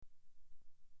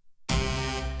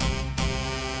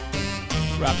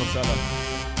Rockefeller,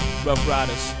 Rough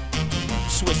Riders,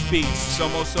 Swiss Beats,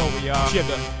 Somos over, y'all.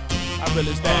 Jigga, I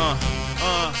realize that.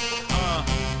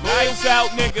 Lights out,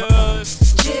 niggas.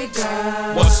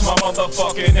 Jigga. What's my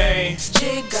motherfucking name?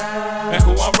 Jigga. And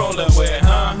who I'm rolling with,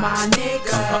 huh? My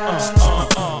nigga.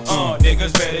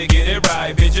 Niggas better get it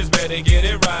right, bitches better get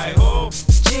it right. Oh.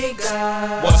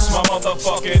 Jigga. What's my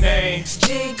motherfucking name?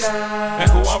 Jigga. And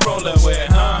who I'm rolling with,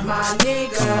 huh? My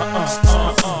nigga.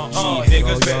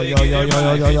 Niggas better get it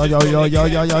right.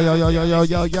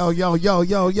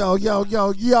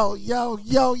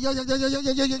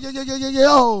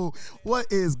 Yo, what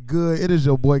is good? It is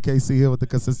your boy KC here with the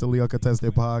Consistently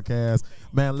Uncontested podcast.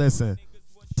 Man, listen,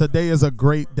 today is a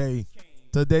great day.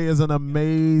 Today is an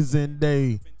amazing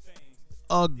day.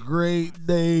 A great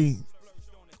day.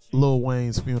 Lil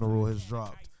Wayne's funeral has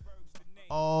dropped.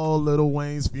 Oh, Lil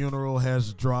Wayne's funeral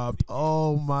has dropped.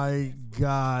 Oh my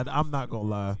God. I'm not gonna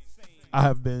lie. I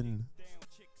have been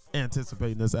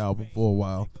anticipating this album for a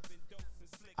while.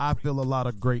 I feel a lot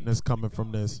of greatness coming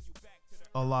from this.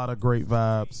 A lot of great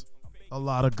vibes. A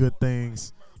lot of good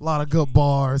things. A lot of good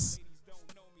bars.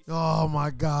 Oh my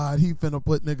God. He finna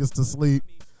put niggas to sleep.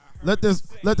 Let this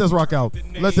rock out.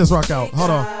 Let this rock out.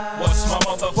 Hold on. What's my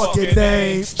motherfucking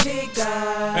name? Jigga.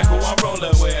 And who I'm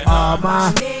rolling with, huh?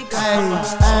 My hey,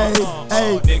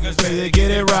 niggas better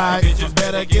get it right, bitches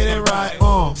better get it right.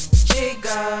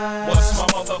 Jigga. What's my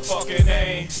motherfucking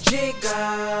name? Jigga.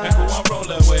 And who I'm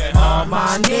rolling with, huh?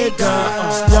 My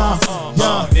nigga.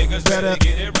 Niggas better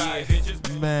get it right,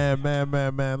 bitches.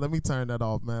 Man. Let me turn that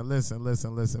off, man. Listen,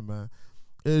 man.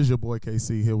 It is your boy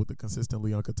KC here with the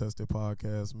Consistently Uncontested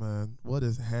podcast, man. What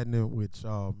is happening with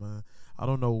y'all, man? I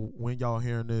don't know when y'all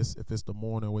hearing this. If it's the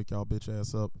morning, wake y'all bitch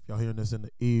ass up. If y'all hearing this in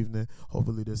the evening,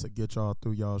 hopefully this will get y'all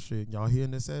through y'all shit. Y'all hearing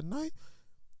this at night,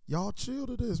 y'all chill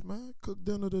to this, man. Cook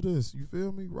dinner to this. You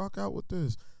feel me? Rock out with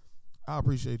this. I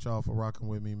appreciate y'all for rocking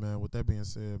with me, man. With that being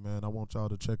said, man, I want y'all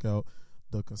to check out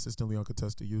the Consistently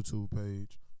Uncontested YouTube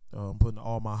page. I'm putting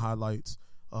all my highlights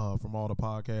from all the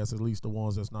podcasts, at least the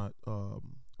ones that's not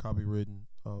copywritten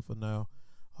for now.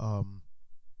 I'm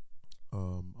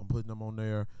putting them on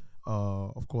there.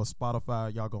 Of course,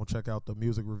 Spotify. Y'all gonna check out the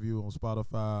music review on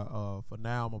Spotify. For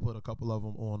now, I'm gonna put a couple of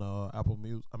them on Apple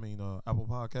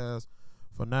Podcasts.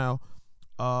 For now,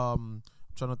 I'm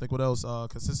trying to think what else.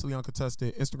 Consistently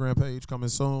Uncontested Instagram page coming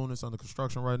soon. It's under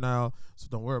construction right now, so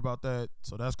don't worry about that.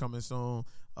 So that's coming soon.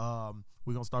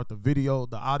 We're gonna start the visual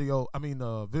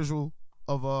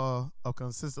of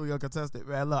Consistently Uncontested.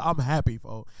 Man, look, I'm happy,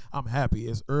 folks. I'm happy.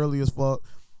 It's early as fuck,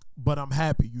 but I'm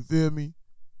happy. You feel me?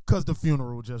 Cause the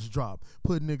funeral just dropped.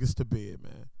 Put niggas to bed,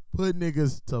 man. Put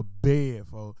niggas to bed,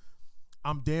 folks.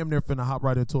 I'm damn near finna hop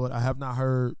right into it. I have not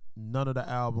heard none of the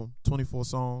album. 24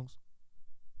 songs.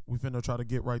 We finna try to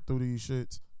get right through these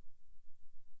shits.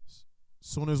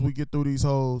 Soon as we get through these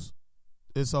hoes,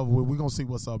 it's over with. We gonna see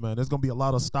what's up, man. There's gonna be a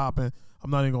lot of stopping. I'm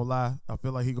not even gonna lie. I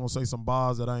feel like he gonna say some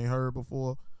bars that I ain't heard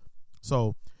before.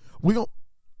 So we gonna,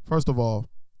 first of all,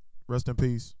 rest in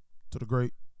peace to the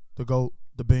great, the GOAT,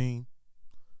 the Bean,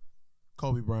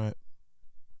 Kobe Bryant.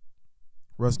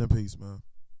 Rest in peace, man.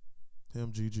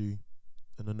 Him, Gigi,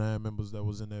 and the 9 members that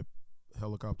was in that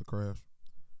helicopter crash.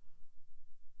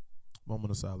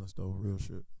 Moment of silence, though. Real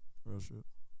shit.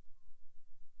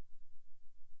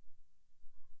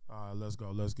 All right, let's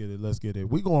go. Let's get it.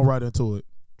 We going right into it.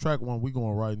 Track 1, we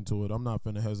going right into it. I'm not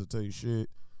finna hesitate shit.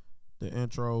 The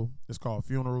intro, it's called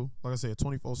Funeral. Like I said,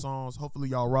 24 songs. Hopefully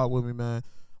y'all rock with me, man.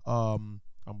 I'm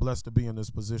blessed to be in this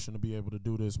position to be able to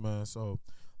do this, man. So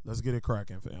let's get it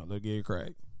cracking, fam. Let's get it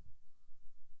cracked.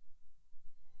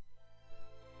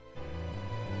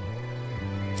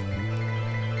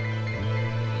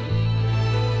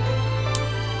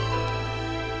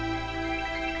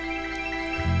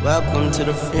 Welcome to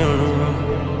the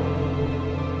funeral.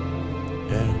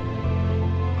 Yeah.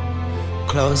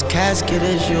 Closed casket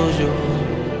as usual.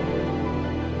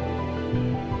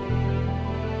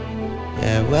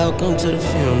 Yeah, welcome to the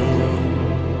funeral.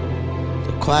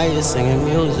 The choir singing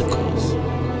musicals.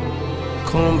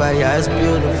 Kumbaya is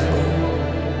beautiful.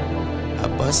 I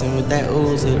bustin' with that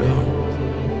Uzi though,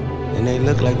 and they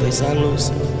look like they saw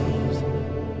Lucifer.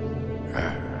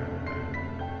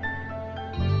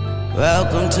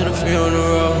 Welcome to the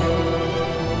funeral.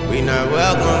 We not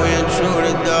welcome, we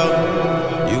intruded though.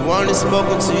 You wanted smoke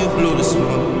until you blew the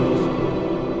smoke.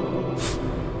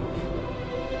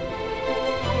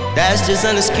 That's just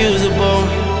inexcusable.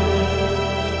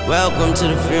 Welcome to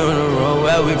the funeral.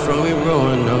 Where we from, we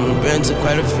ruined them. Been to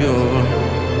quite a few.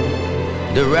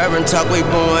 The Reverend talk, we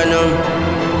booing them.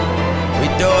 We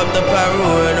throw up the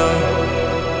pyro in them.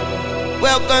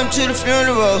 Welcome to the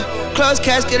funeral. Closed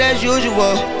casket as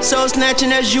usual. Soul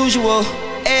snatching as usual.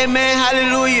 Amen,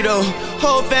 hallelujah though.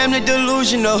 Whole family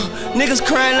delusional. Niggas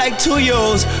crying like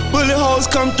 2-year-olds. Bullet holes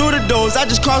come through the doors. I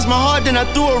just crossed my heart, then I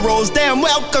threw a rose. Damn,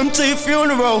 welcome to your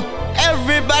funeral.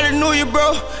 Everybody knew you,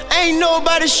 bro. Ain't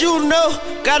nobody shooting, no.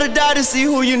 Gotta die to see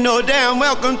who you know. Damn,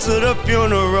 welcome to the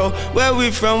funeral. Where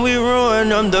we from, we ruin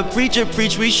them. The preacher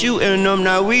preach, we shooting them.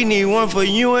 Now we need one for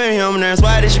you and him. That's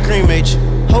why they should cremate you.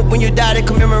 Hope when you die, they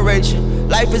commemorate you.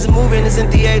 Life is a movie and it's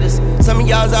in theaters. Some of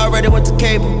y'all's already went to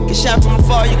cable. Get shot from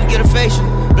afar, you can get a facial.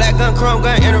 Black gun, chrome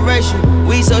gun, iteration.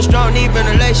 We so strong, need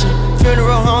ventilation.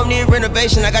 Funeral home, need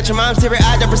renovation. I got your mom's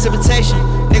teary-eyed, that precipitation.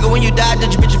 Nigga, when you die,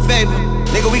 did you bitch your favor?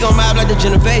 Nigga, we gon' mob like the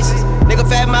Genoveses. Nigga,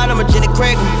 fat mod, I'm a Jenny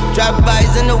Craig.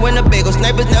 Drive-bys in the winter bagel.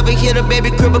 Snipers never hit a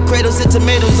baby crib or cradle. Sit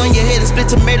tomatoes on your head and split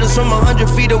tomatoes from 100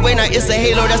 feet away. Now it's a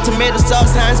halo, that's tomato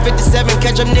sauce. Heinz 57,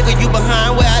 catch up, nigga, you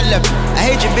behind where I left. I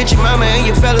hate your bitch, your mama, and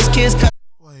your fellas kids.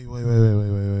 Wait.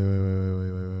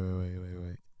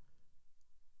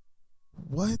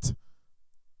 What?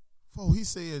 Oh, he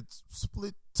said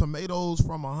split tomatoes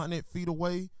from 100 feet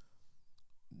away.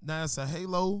 Now it's a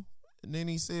halo. And then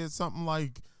he said something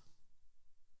like,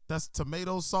 that's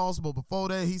tomato sauce. But before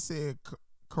that, he said,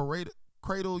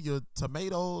 cradle your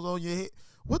tomatoes on your head.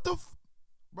 What the,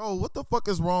 bro, what the fuck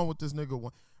is wrong with this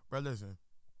nigga? Bro, listen.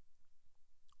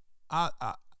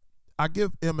 I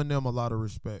give Eminem a lot of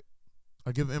respect.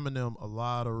 I give Eminem a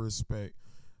lot of respect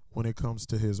when it comes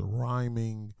to his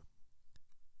rhyming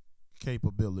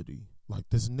capability. Like,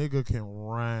 this nigga can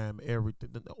rhyme everything.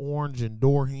 The orange and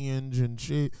door hinge and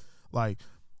shit. Like,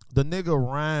 the nigga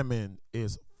rhyming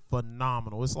is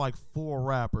phenomenal. It's like 4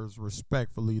 rappers,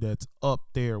 respectfully, that's up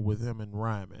there with him in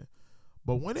rhyming.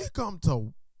 But when it comes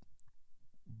to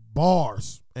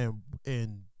bars and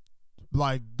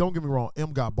like, don't get me wrong,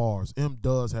 M got bars. M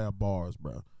does have bars,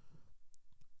 bro.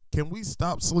 Can we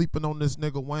stop sleeping on this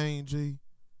nigga Wayne, G?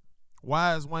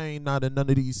 Why is Wayne not in none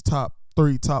of these top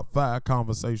 3, top 5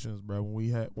 conversations, bro,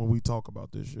 when we talk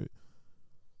about this shit?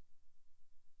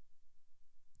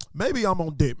 Maybe I'm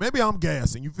on dick. Maybe I'm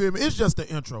gassing. You feel me? It's just the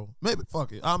intro. Maybe,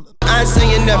 fuck it. I ain't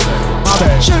singing nothing. My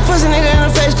bad. Shoot a pussy nigga in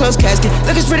the face, closed casket.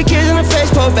 Looking for the kids in the face,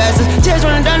 poor bastards. Tears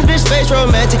running down the bitch face,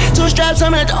 romantic. 2 straps,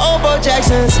 I'm at the old Bo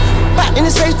Jacksons. Pop in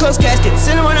his face, closed casket.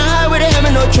 Send him on the highway, they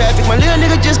having no traffic. My little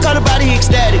nigga just caught a body, he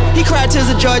ecstatic. He cried tears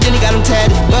of joy, then he got him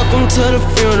tatted. Welcome to the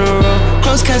funeral.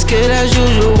 Closed casket as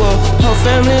usual. Whole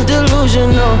family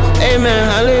delusional. Amen,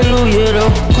 hallelujah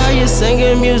though. Quiet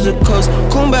singing musicals.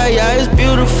 Kumbaya is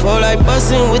beautiful. Like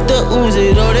bustin' with the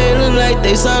Uzi, though they look like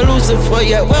they saw Lucifer.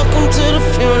 Yeah, welcome to the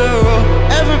funeral.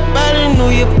 Everybody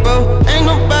knew you, bro. Ain't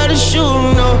nobody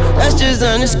shooting, no. That's just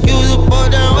unexcusable.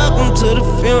 Down, welcome to the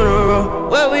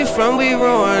funeral. Where we from, we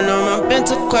ruin them. I've been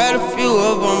to quite a few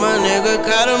of them. My nigga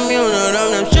got immune of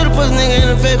them. Shoot a pussy nigga in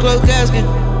the face, closed casket.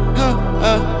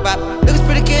 Looks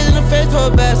pretty kids in the face,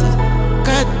 poor bastards.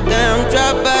 Goddamn,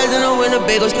 drive-bys in the winter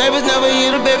bagel. Snipers never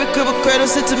hit a baby crib or cradle.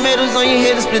 Sit tomatoes on your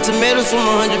head and split tomatoes from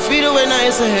 100 feet away. Now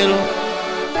it's a halo.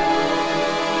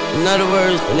 In other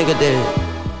words, the nigga dead.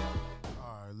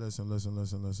 All right, listen.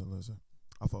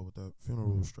 I fuck with that.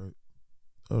 Funeral was straight.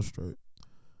 It was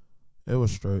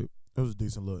straight. It was a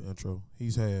decent little intro.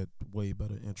 He's had way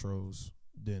better intros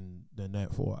than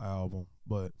that for an album.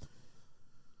 But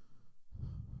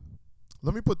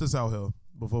let me put this out here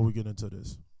before we get into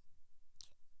this.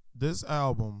 This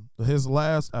album, his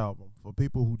last album, for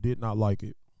people who did not like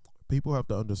it, people have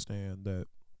to understand that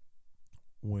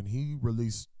when he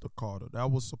released The Carter, that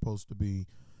was supposed to be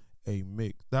a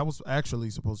mix. That was actually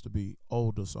supposed to be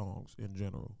older songs in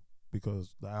general,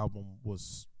 because the album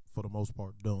was, for the most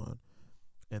part, done.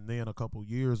 And then a couple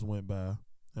years went by,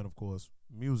 and of course,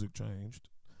 music changed,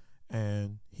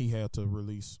 and he had to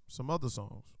release some other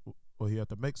songs, or he had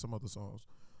to make some other songs.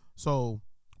 So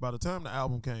by the time the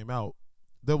album came out,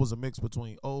 there was a mix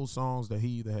between old songs that he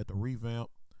either had to revamp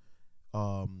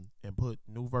and put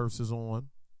new verses on,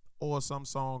 or some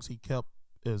songs he kept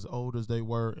as old as they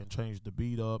were and changed the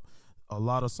beat up. A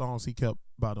lot of songs he kept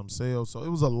by themselves. So it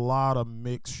was a lot of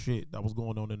mixed shit that was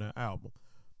going on in that album.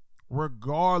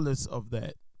 Regardless of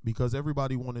that, because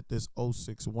everybody wanted this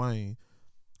 06 Wayne,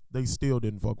 they still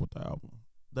didn't fuck with the album.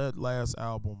 That last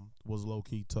album was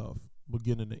low-key tough,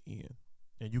 beginning to end.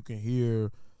 And you can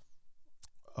hear...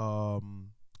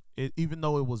 even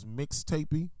though it was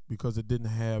mixtapey, because it didn't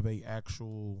have a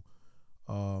actual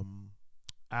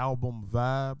album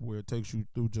vibe where it takes you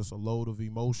through just a load of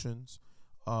emotions,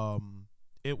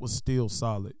 it was still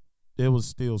solid.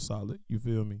 You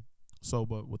feel me? So,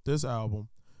 but with this album,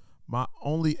 my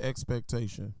only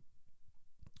expectation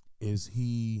is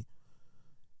he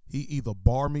either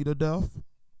bar me to death,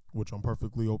 which I'm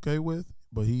perfectly okay with,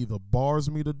 but he either bars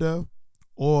me to death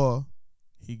or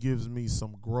he gives me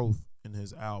some growth in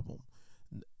his album,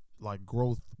 like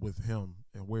growth with him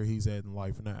and where he's at in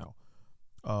life now.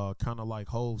 Kind of like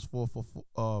Hov's 4 for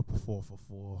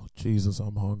 4. Jesus,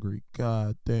 I'm hungry.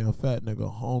 God damn, fat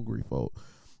nigga hungry, folk.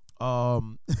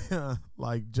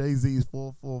 Like Jay-Z's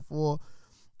 444.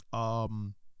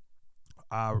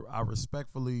 I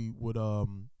respectfully would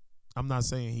I'm not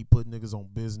saying he put niggas on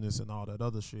business and all that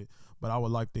other shit, but I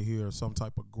would like to hear some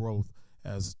type of growth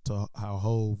as to how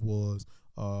Hov was,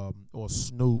 or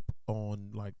Snoop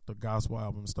on like the gospel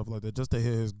album and stuff like that, just to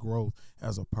hear his growth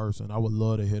as a person. I would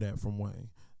love to hear that from Wayne.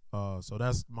 So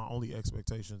that's my only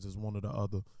expectations is one or the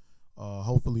other.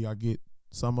 Hopefully I get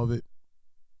some of it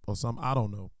or some, I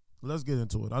don't know. Let's get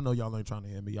into it. I know y'all ain't trying to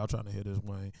hear me. Y'all trying to hear this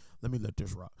Wayne. Let me let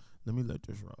this rock. Let me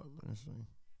see.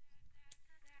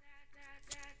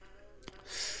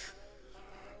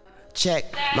 Check.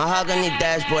 Mahogany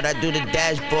dashboard, I do the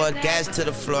dashboard. Gas to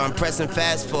the floor, I'm pressing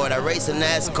fast forward. I race a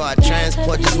NASCAR,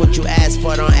 transport, just what you asked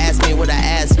for. Don't ask me what I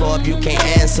asked for if you can't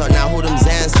answer. Now who them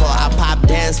Zans for? I pop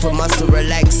dance for muscle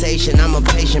relaxation. I'm a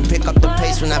patient, pick up the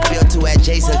pace when I feel too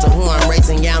adjacent to who I'm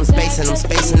racing. Yeah, I'm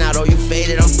spacing out. Oh, you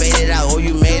faded, I'm faded out. Oh,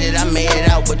 you made it, I made it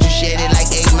out. But you shaded like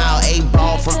 8 Mile, 8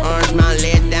 Ball from Orange Mountain.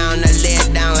 Lay it down, I lay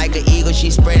it down like an eagle. She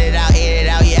spread it out, ate it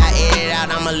out. Yeah, I ate it out.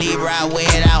 I'm a Libra, I weigh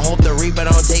it out. Hope the Reaper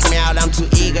don't take me out. I'm too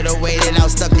eager to wait it out.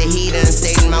 Stuck the heat and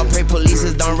Satan out. Pray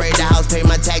polices don't raid the house. Pay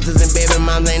my taxes and baby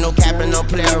moms. Ain't no capping, no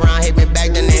play around. Hit me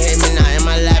back, then they hit me now. In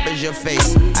my lap is your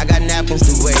face. I got napkins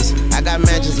to waste. I got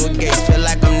matches with gates. Feel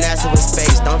like I'm NASA with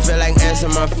space. Don't feel like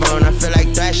answering my phone. I feel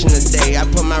like thrashing today. I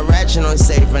put my ratchet on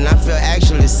safe and I feel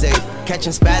actually safe.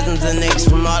 Catching spasms and aches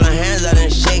from all the hands I done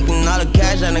shaking. All the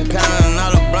cash I done counted and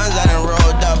all the blunts I done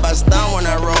rolled up. I stunned when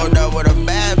I rolled up with a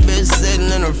bad bitch sitting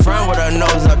in the front with her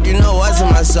nose up. You know what's in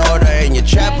my soda, and your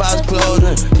trap house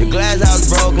closing, your glass house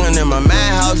broken, and my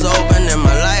madhouse open, and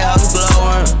my lighthouse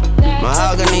glowing.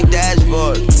 Mahogany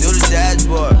dashboard, do the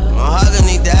dashboard.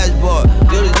 Mahogany dashboard,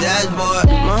 do the dashboard.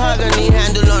 Mahogany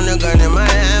handle on the gun in my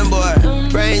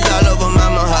handboard. Brains all over my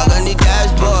mahogany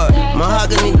dashboard.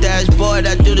 Mahogany dashboard,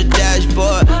 I do the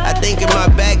dashboard. I think in my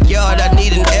backyard I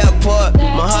need an airport.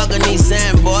 Mahogany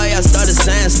sand boy, I start a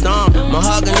sandstorm.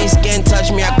 Mahogany skin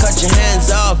touch me, I cut your hands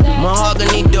off.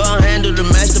 Mahogany door handle to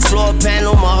match the floor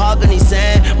panel. Mahogany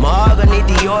sand, mahogany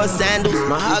Dior sandals.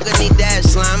 Mahogany dash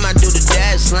slime, I do the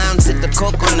dash slime. Sit the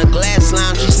coke on the glass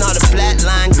slime, she snort a flat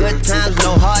line. Good times,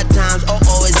 no hard times,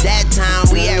 oh it's that time.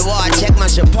 We at war, I check my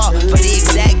chapeau for the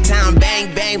exact time.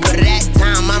 Bang bang for that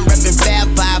time, I'm reppin' Fab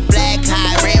Five, flag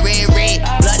high, red.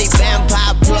 Bloody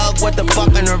vampire plug, what the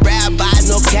fuck in the rabbis?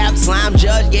 No cap, slime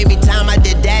judge gave me time, I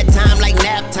did that time like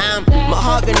nap time.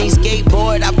 Mahogany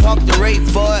skateboard, I parked the rate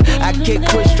for it. I kick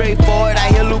quick straight forward,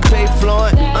 I hear Lupe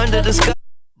flowing under the sky.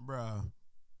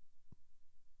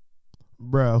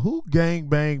 Bruh, who gang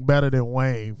bang better than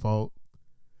Wayne, folk?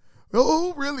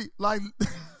 Who really, like,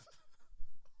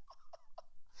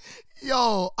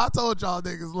 yo, I told y'all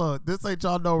niggas, look, this ain't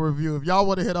y'all no review. If y'all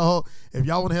want to hit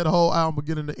the whole album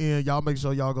beginning to end, y'all make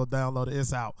sure y'all go download it.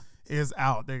 It's out. It's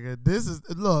out, nigga.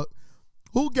 Look,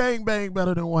 who gang bang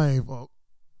better than Wayne, folk?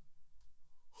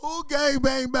 Who gang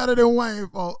bang better than Wayne,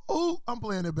 folk? Who? I'm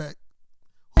playing it back.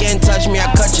 Can't touch me, I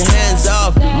cut your hands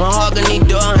off. Mahogany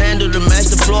door handle to match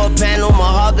the floor panel.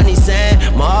 Mahogany sand,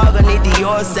 mahogany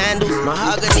Dior sandals.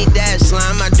 Mahogany dash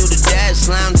slime, I do the dash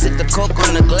slime. Sit the coke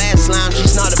on the glass slime, she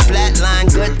snort a flat line.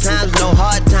 Good times, no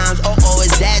hard times, oh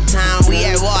it's that time. We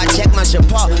at war, I check my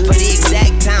chapeau for the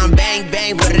exact time. Bang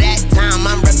bang for that time,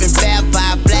 I'm reppin' Fab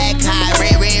Five, flag high, red.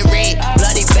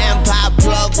 Bloody vampire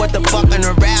plug, what the fuck in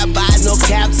the rabbis? No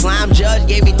cap, slime judge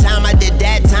gave me time, I did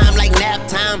that time like nap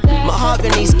time.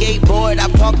 Mahogany skateboard, I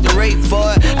parked the rate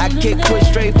for it. I kick quick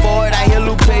straight forward, I hear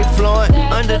Lupe flowing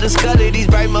under the skull of these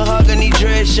bright mahogany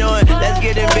dreads showing. Let's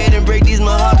get in bed and break these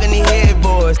mahogany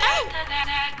headboards.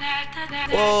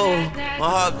 Whoa,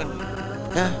 mahogany.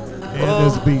 And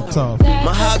this beat tough.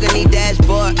 Mahogany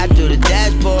dashboard, I do the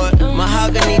dashboard.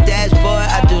 Mahogany dashboard,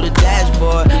 I do the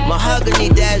dashboard. Mahogany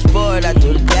dashboard, I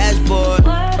do the dashboard.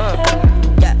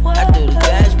 I do the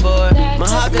dashboard.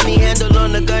 Mahogany handle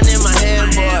on the gun in my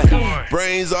hand, boy.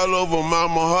 Brains all over my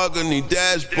mahogany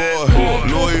dashboard.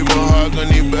 Louis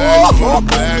mahogany bags for the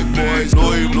black boys.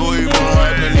 Louis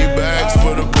mahogany bags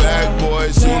for the black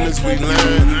boys. Soon as we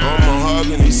land on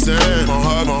mahogany sand,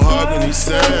 mahogany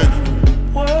sand.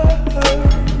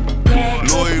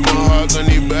 Louis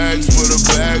mahogany bags for the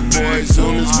black boys.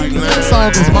 Soon as we land. Next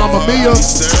song is Mamma Mia.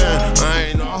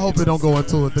 I hope it don't go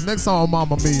into it. The next song,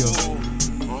 Mamma Mia.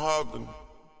 Mahogany.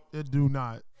 It do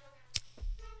not.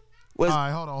 All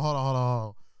right, hold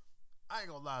on. I ain't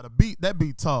gonna lie, that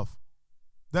beat tough.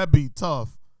 That beat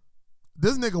tough.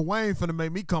 This nigga Wayne finna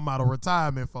make me come out of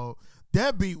retirement, folks.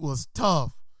 That beat was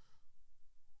tough.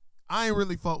 I ain't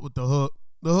really fuck with the hook.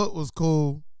 The hook was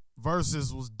cool.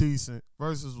 Verses was decent. They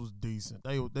was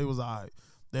alright.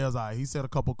 They was alright. He said a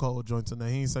couple cold joints in there.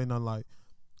 He ain't say nothing like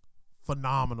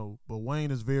phenomenal. But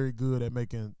Wayne is very good at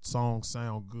making songs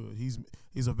sound good. He's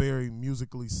a very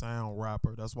musically sound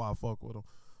rapper. That's why I fuck with him.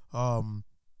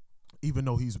 Even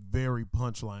though he's very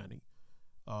punchliney.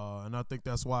 And I think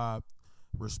that's why,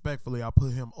 respectfully, I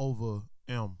put him over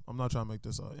M. I'm not trying to make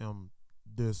this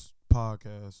this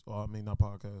podcast, or I mean not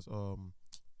podcast,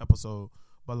 episode,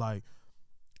 but like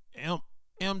M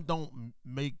don't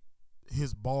make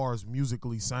his bars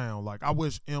musically sound. Like, I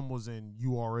wish M was in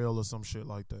URL or some shit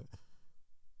like that.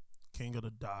 King of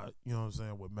the Dot, you know what I'm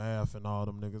saying, with Math and all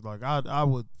them niggas. Like, I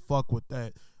would fuck with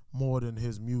that more than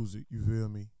his music, you feel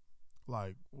me?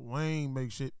 Like, Wayne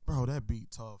make shit, bro, that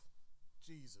beat tough.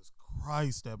 Jesus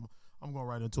Christ, I'm going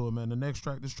right into it, man. The next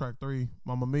track, this track 3,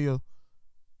 Mamma Mia.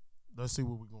 Let's see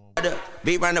what we going with.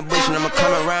 Beat round the bush and I'ma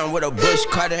come around with a bush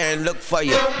cutter and look for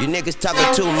you. You niggas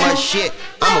talking too much shit.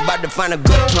 I'm about to find a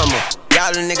good plumber.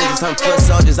 Y'all the niggas is some foot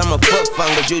soldiers, I'm a foot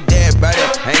fungus. You dead,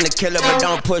 brother. I ain't a killer, but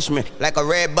don't push me. Like a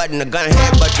red button, a gun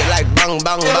head, but you like bung,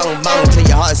 bung, bung, bung till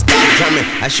your heart stops drumming.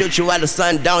 I shoot you while the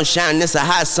sun don't shine, this a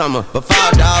hot summer. But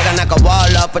fall dog, I knock a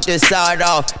wall off with this sawed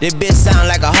off. This bitch sound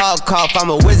like a hog cough. I'm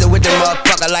a wizard with the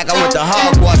motherfucker like I went to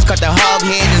Hogwarts. Cut the hog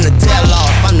head and the tail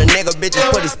off. I'm the nigga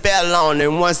bitches put a spell on,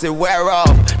 and once it wear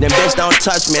off, then bitch don't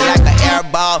touch me like an air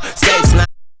ball. Say slime.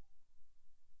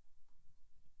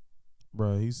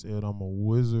 Bruh, he said I'm a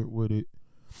wizard with it,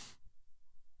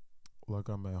 like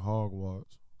I'm at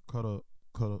Hogwarts. Cut a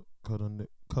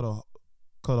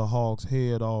hog's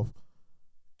head off,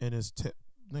 and his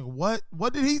nigga.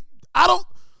 What did he? I don't.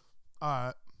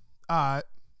 All right.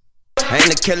 I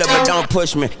ain't a killer, but don't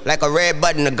push me. Like a red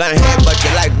button, a gun head, but you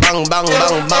like bung, bung,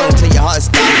 bung, bung till your heart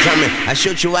stops drumming. I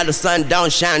shoot you while the sun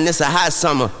don't shine, this a hot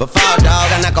summer. But fall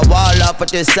dog, I knock a wall off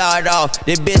with this sawed off.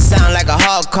 This bitch sound like a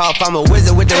hog cough. I'm a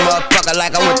wizard with the motherfucker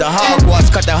like I went to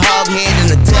Hogwarts. Cut the hog head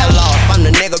and the tail off. I'm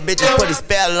the nigga bitches put a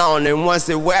spell on, and once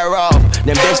it wear off,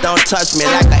 then bitch don't touch me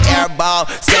like an air ball.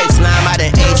 Say slime, I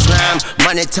done ate slime.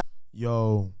 Money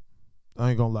Yo,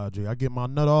 I ain't gonna lie, G. I get my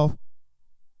nut off.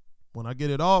 When I get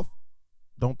it off,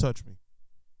 don't touch me.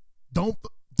 Don't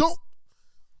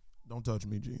touch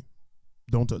me, G.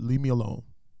 Leave me alone.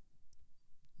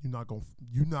 You not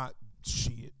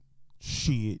shit.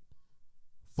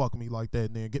 Fuck me like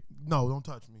that, man. Don't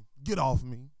touch me. Get off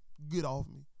me.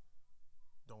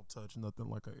 Don't touch nothing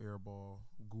like an air ball.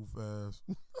 Goof ass.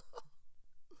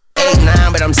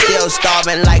 8'9", but I'm still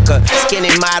starving like a skinny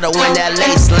model. When that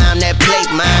lace slime, that plate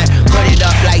mine. Put it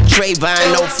up like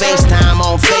Trayvon, no FaceTime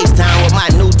on FaceTime with my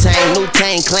new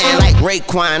Tang clan like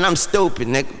Raekwon. I'm stupid,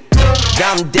 nigga.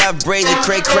 Dumb, deaf, brazy,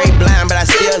 cray, blind, but I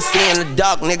still see in the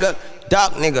dark, nigga.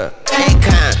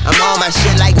 Akon, I'm on my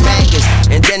shit like maggots,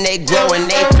 and then they grow and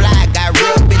they fly. Got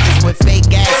real bitches with fake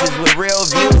asses, with real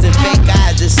views and fake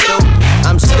eyes. It's stupid,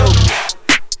 I'm stupid.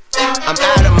 I'm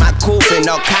out of my cooping,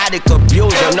 narcotic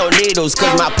abuser, no needles,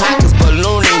 cause my pockets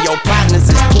ballooning. Your partners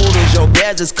is poodles, your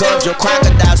bears is cubs, your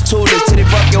crocodiles toothless. Till they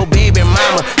fuck your baby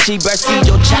mama, she breastfeed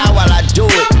your child while I do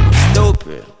it.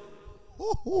 Stupid.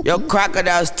 Your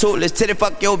crocodile's toothless, till they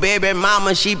fuck your baby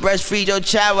mama, she breastfeed your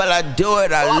child while I do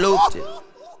it. I looped it.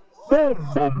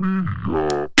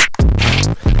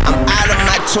 I'm out of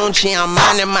my tunchi, I'm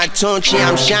minding my tunchi,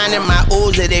 I'm shining my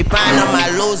Uzi, they find on my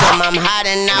loser. I'm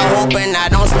hiding out, hoping I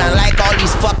don't smell like all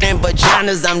these fucking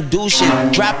vaginas. I'm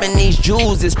douching, dropping these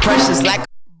jewels, it's precious like.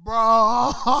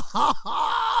 Bro,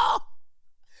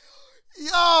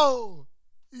 yo,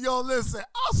 listen,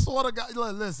 I swear to God,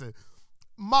 listen,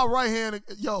 my right hand,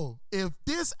 if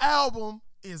this album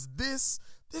is this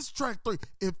track 3,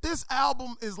 if this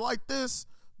album is like this,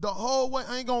 the whole way,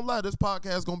 I ain't gonna lie, this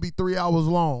podcast gonna be 3 hours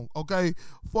long, okay?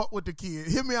 Fuck with the kid.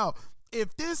 Hear me out.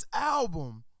 If this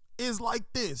album is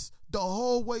like this the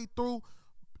whole way through,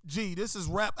 G, this is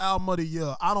rap album of the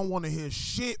year. I don't want to hear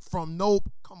shit from Nope.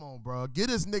 Come on, bro. Get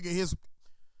this nigga his...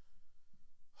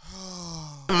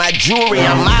 My jewelry,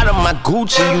 I'm out of my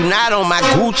Gucci. You not on my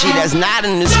Gucci, that's not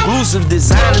an exclusive.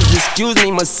 Designers, excuse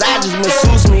me, massages,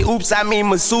 masseuse me. Oops, I mean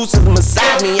masseuses,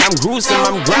 massage me. I'm gruesome,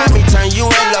 I'm grimy. Turn you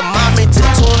and La Mommy to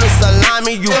tuna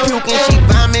salami. You puking, she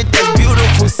vomit. That's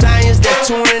beautiful science. That's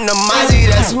tuning the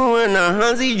Mozzie. That's who in the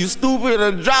Hunzy. You stupid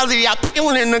or drowsy. I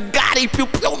pew in the Gotti. Pew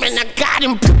pew man, I got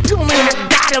him. Pew pew man, I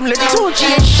got him. Latucci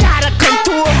and Shada come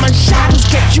through with my shotters.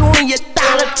 Catch you in your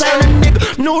dollar. Turn a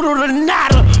nigga noodle to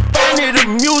nada. Find it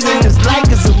amusing. This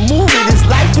life is a movie. This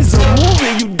life is a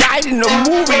movie. You die writing a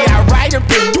movie, I write and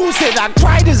produce it. I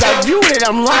cried as I viewed it.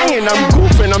 I'm lying, I'm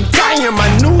goofing, I'm tying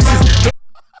my nooses.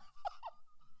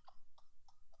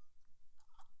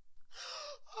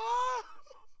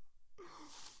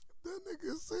 That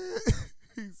nigga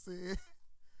said,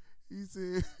 he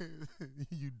said,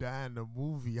 you die in the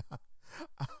movie.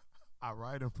 I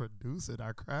write and produce it.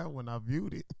 I cried when I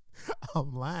viewed it.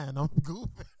 I'm lying. I'm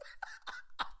goofing.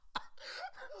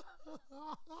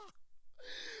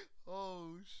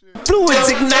 Oh shit. Fluids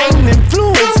igniting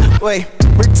influence. Wait,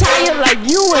 retire like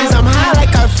Ewans. I'm high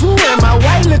like I flew in. My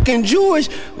white looking Jewish.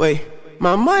 Wait.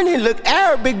 My money look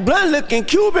Arabic, blunt looking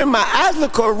Cuban. My eyes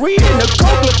look Korean, the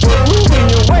coke look Peruvian.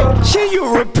 Wait, she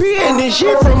European and she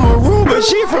from Aruba,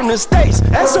 she from the States.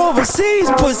 That's overseas,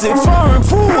 pussy, foreign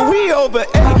food. We over 8,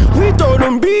 we throw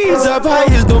them bees up high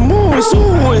as the moon,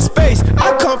 Sue in space.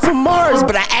 I come from Mars,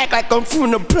 but I act like I'm from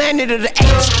the planet of the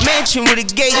apes. Mansion with a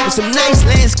gate with some nice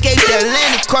landscape. The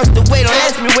Atlantic across the way. Don't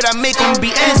ask me what I make, I'ma be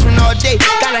answering all day.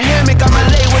 Got a hammock on my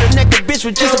leg with a naked bitch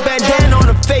with just a bandana on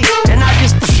her face, and I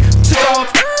just took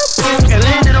off and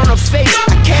landed on her face.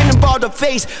 I cannonballed her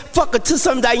face. Fuck her to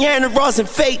some Diana Ross and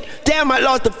Fate. Damn, I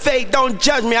lost the fate. Don't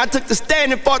judge me. I took the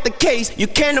stand and fought the case. You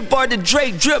cannonball the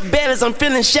Drake. Drip banners. I'm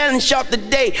feeling Shannon Sharp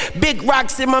today. Big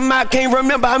rocks in my mouth. Can't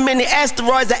remember how many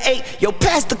asteroids I ate. Yo,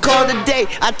 pastor called today.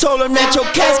 I told him that your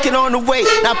casket on the way.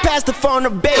 Now pass the phone to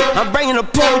babe. I'm bringing a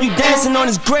pole. You dancing on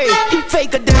his grave. He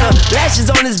faker than lashes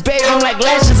on his babe. I'm like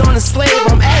lashes on a slave.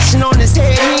 I'm ashing on his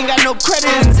head. He ain't got no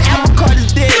credit and his apple card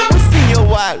is dead. What's in your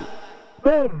wallet?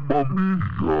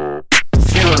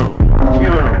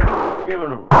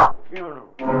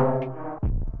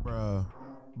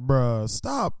 Bruh,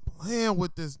 stop playing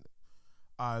with this.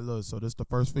 Alright, look, so this the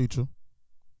first feature.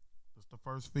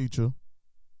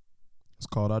 It's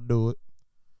called I Do It.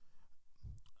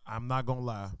 I'm not gonna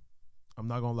lie.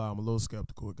 I'm a little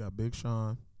skeptical. It got Big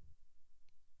Sean,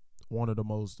 one of the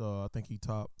most, I think he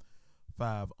top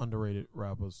 5 underrated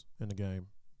rappers in the game.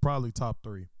 Probably top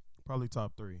 3.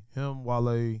 Him,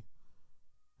 Wale,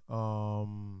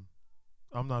 I'm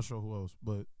not sure who else,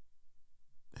 but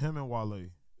him and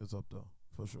Wale is up there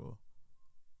for sure.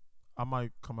 I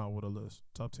might come out with a list.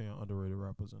 Top 10 underrated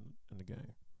rappers in the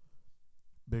game.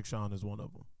 Big Sean is one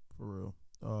of them, for real.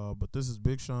 But this is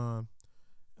Big Sean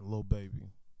and Lil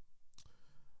Baby.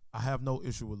 I have no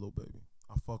issue with Lil Baby.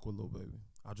 I fuck with Lil Baby.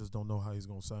 I just don't know how he's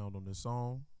going to sound on this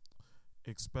song,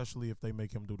 especially if they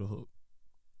make him do the hook.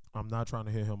 I'm not trying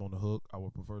to hear him on the hook. I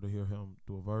would prefer to hear him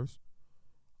do a verse.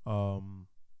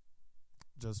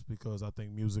 Just because I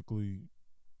think musically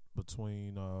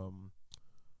between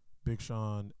Big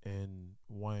Sean and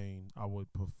Wayne, I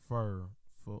would prefer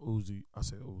for Uzi,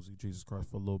 Jesus Christ,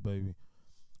 for Lil Baby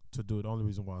to do it. The only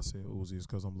reason why I said Uzi is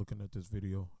because I'm looking at this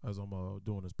video as I'm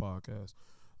doing this podcast.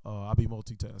 I be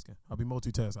multitasking. I be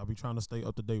trying to stay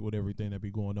up to date with everything that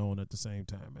be going on at the same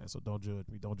time, man. So don't judge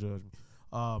me.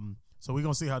 So we're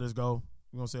going to see how this go.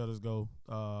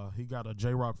 He got a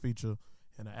J-Rock feature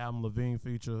and an Adam Levine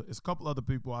feature. It's a couple other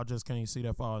people I just can't see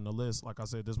that far in the list. Like I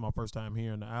said, this is my first time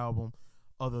hearing the album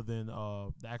other than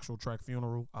the actual track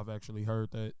Funeral. I've actually heard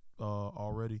that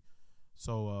already.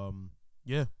 So,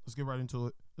 yeah, let's get right into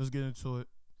it. Let's get into it.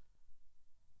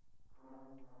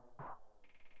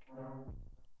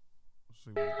 Let's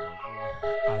see what we got.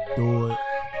 I Do It.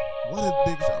 What is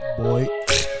Big Sean, boy?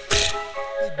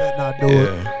 He better not do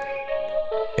it.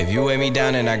 If you weigh me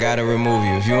down, then I gotta remove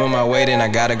you. If you in my way, then I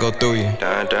gotta go through you.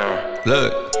 Down.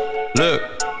 Look.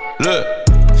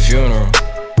 Funeral.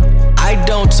 I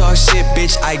don't talk shit,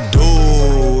 bitch, I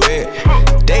do it.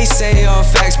 They say all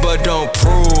facts, but don't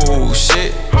prove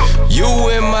shit. You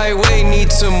in my way, need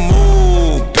to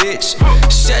move, bitch.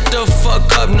 Shut the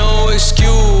fuck up, no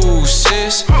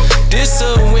excuses. This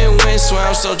a win-win, swear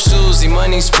I'm so choosy.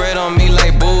 Money spread on me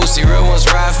like boozy. Real ones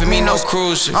ride for me, no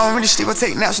cruise. I don't really sleep, I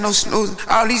take naps, no snoozing.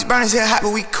 All these burners here hot,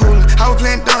 but we coolin'. I was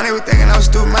playing dumb, they were thinking I was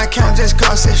stupid. My account just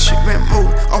cost that shit been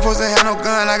moved. I'm supposed to have no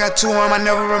gun, I got 2 on 'em. I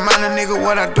never remind a nigga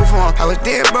what I do for him. I was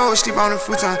dead, bro, sleep on the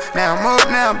futon. Now I'm up,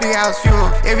 now big house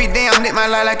fuel. Every day I'm lit my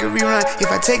life like a rerun.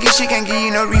 If I take it, she can't give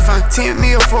you no refund. 10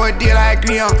 mil for a deal I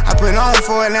agree on. I put on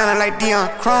for Atlanta like Dion.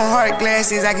 Chrome heart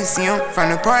glasses, I can see them. From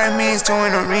the apartments to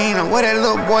an arena. What that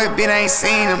little boy bit, I ain't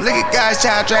seen him. Look at God's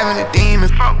child driving a demon.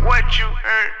 Fuck what you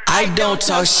heard. I don't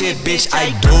talk shit, bitch,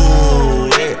 I do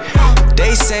it.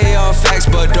 They say all facts,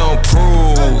 but don't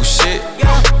prove shit.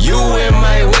 You in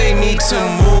my way, need to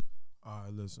move.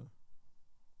 Alright, listen.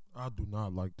 I do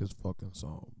not like this fucking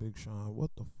song. Big Sean, what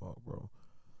the fuck, bro?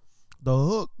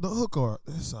 The hook art,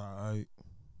 it's alright.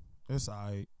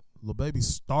 Lil Baby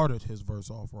started his verse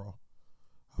off raw.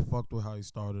 I fucked with how he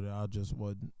started it. I just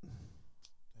wasn't.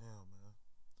 Damn, man.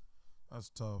 That's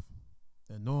tough.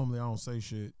 And normally I don't say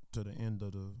shit to the end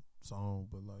of the song,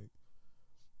 but like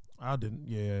I didn't.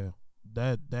 Yeah,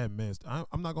 that missed.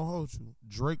 I'm not gonna hold you.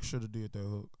 Drake should have did that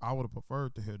hook. I would have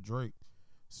preferred to hear Drake.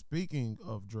 Speaking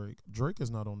of Drake, Drake is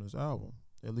not on this album.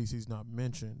 At least he's not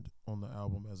mentioned on the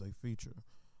album as a feature.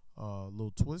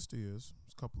 Lil Twist is.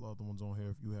 There's a couple other ones on here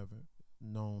if you haven't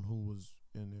known who was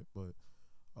in it, but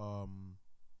I'm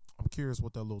curious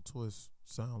what that Lil Twist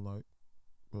sound like.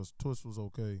 Because Twist was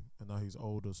okay, and now he's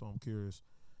older, so I'm curious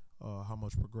how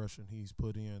much progression he's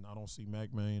put in. I don't see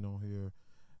Mac Main on here.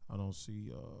 I don't see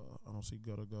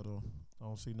Gutta Gutta. I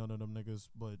don't see none of them niggas.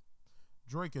 But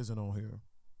Drake isn't on here.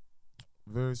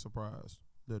 Very surprised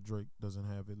that Drake doesn't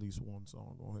have at least one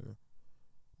song on here.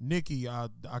 Nicki, I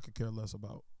could care less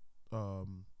about.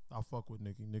 I fuck with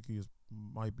Nicki. Nicki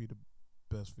might be the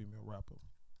best female rapper,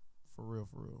 for real.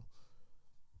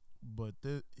 But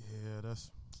that's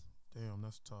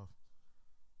tough.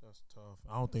 That's tough.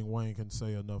 I don't think Wayne can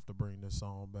say enough to bring this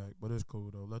song back, but it's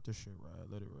cool though. Let this shit ride.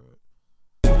 Let it ride.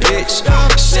 Bitch,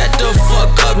 shut the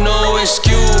fuck up, no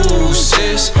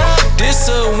excuses. This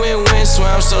a win-win, so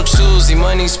I'm so choosy.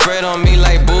 Money spread on me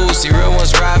like boozy. Real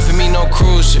ones ride for me, no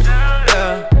cruise shit.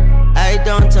 Yeah, I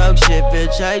don't talk shit,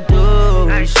 bitch, I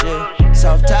do shit.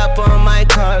 Soft top on my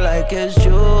car like it's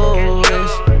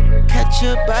Jewish. Catch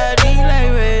your body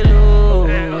like Ray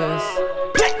Lewis.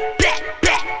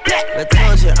 I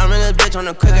told you, I'm in this bitch on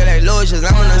the quicker like lotions.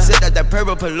 I'm gonna sit at that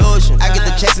purple pollution. I get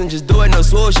the checks and just do it, no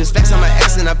swooshes. Flex on my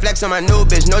ex and I flex on my new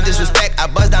bitch. No disrespect, I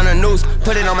buzz down a noose.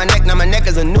 Put it on my neck, now my neck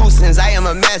is a nuisance. I am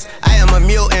a mess, I am a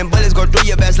mutant. Bullets go through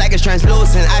your vest like it's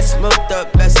translucent. I smoked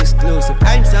up best exclusive.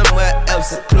 I'm somewhere else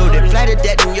secluded. Fly to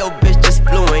death and your bitch just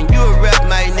flew in. You a rep,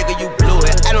 my nigga, you blew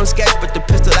it. I don't sketch, but the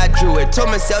pistol I drew it. Told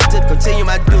myself to continue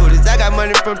my duties. I got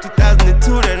money from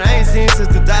 2002 that I ain't seen since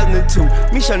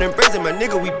 2002. Me shun and brazen, my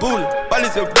nigga, we bullin'. Ball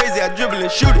is so crazy, I dribble and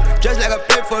shoot it. Just like I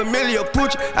play for Emilio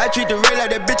Pucci. I treat the rain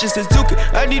like that bitch is Suzuki.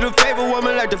 I need a favorite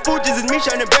woman like the Fugees. It's me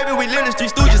shining, baby, we live the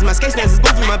street stooges. My skate stance is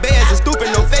goofy, my bay ass is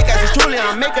stupid. No fake ass is truly,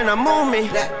 I'm making a move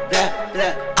me.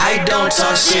 I don't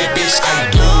talk shit, bitch, I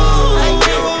do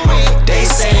it. They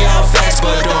say all facts,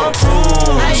 but don't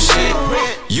prove shit.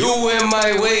 You in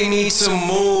my way, need to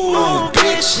move,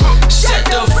 bitch. Shut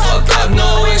the fuck up,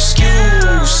 no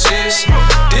excuses.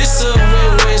 This a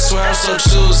win-win, so I'm so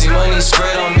choosy. Money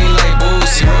spread on me like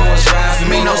boozy. Real ones ride for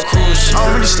me, no cruise shit. I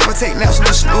don't really sleep, I take naps,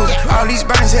 no snooze. All these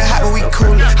burners here hot, but we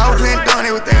cool. I was playing down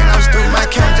everything, I was through. My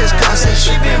account just constant,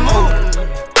 shit been moving.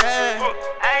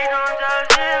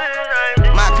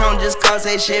 My account just cause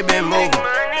say shit been moving.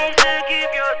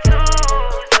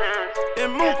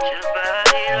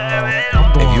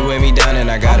 If you weigh me down, then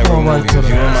I gotta remove you. If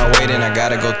you in my way, then I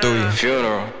gotta go through your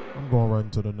funeral. I'm going right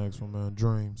into the next one, man.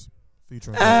 Dreams.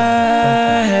 Featuring I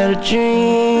had a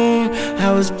dream,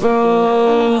 I was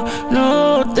broke.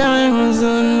 No diamonds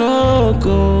and no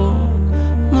gold.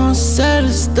 Most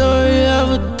saddest story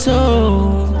ever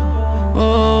told.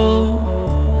 Oh,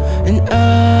 and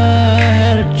I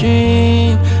had a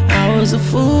dream, I was a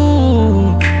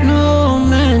fool. No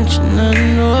mansion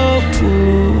and no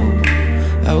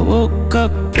pool. I woke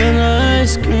up and I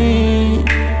screamed.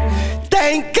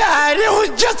 Thank God it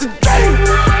was just a dream.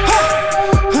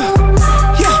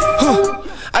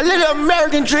 I live an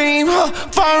American dream,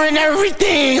 foreign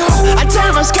everything. I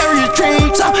turn my scary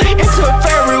dreams into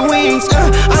fairy wings.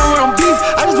 I don't want beef,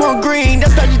 I just want green.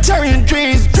 That's vegetarian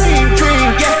dreams, dream.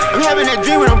 Yeah, I'm having that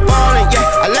dream when I'm falling.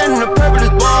 Yeah, I land in the purple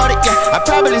water. Yeah, I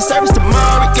probably service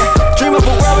tomorrow. Yeah, dream of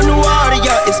a world in the water.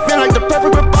 Yeah, it's been like the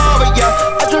perfect revolver. Yeah,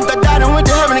 I dreamt I died and went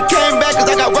to heaven and came back 'cause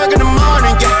I got work in the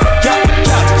morning. Yeah,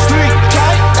 street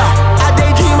tight. I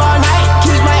daydream all night,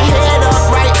 keep my head up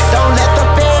right. Don't let the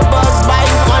bed bugs bite.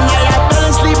 One night I fell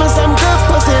asleep in some good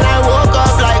pussy and I woke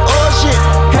up like, oh shit.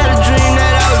 Had a dream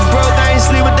that I was broke, I ain't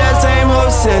sleep with that same hoe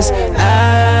since.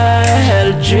 I had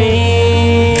a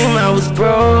dream, I was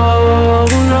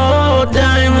broke. No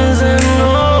diamonds and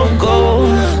no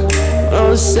gold.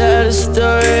 No saddest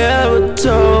story ever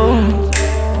told.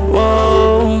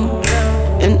 Whoa,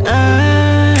 and I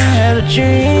had a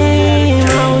dream,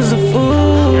 I was a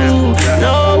fool.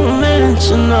 No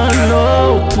mention of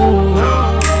no pool.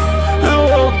 I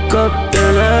woke up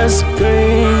and I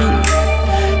screamed.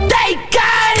 Thank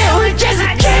God it was just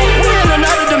a dream. We in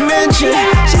another dimension.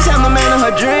 She's had my man in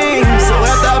her dreams. So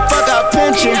after I fuck out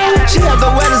pension, she had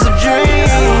the wettest of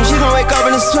dreams. She gon' wake up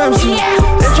in a swimsuit.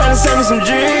 They tryna sell me some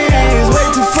dreams. Way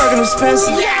too fucking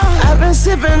expensive. I've been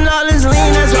sipping all this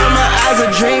lean, that's why my eyes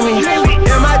are dreaming.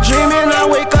 Am I dreaming? I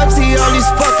wake up, see all these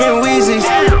fucking Weezys.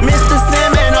 Mr.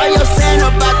 Sandman, all your sand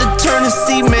about to turn to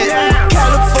cement.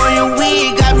 California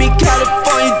weed got me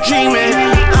California dreaming.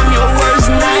 I'm your worst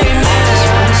nightmare.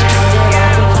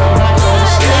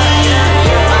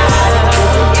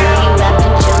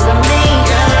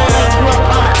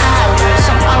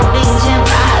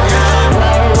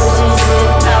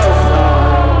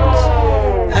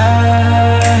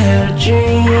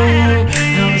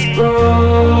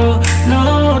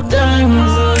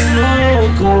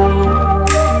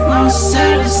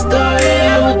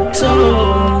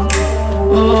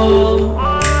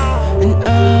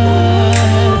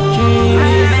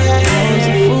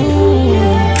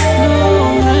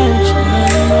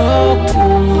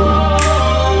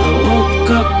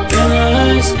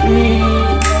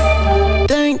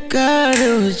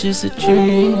 just a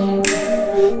dream.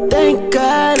 Thank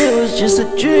God it was just a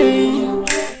dream.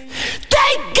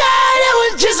 Thank God it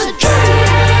was just a dream.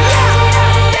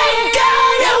 Thank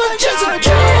God it was just a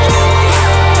dream.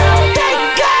 Thank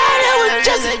God it was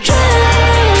just a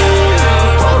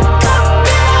dream. Woke up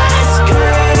and I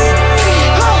screamed.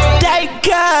 Thank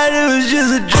God it was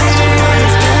just a dream.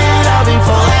 Spend it all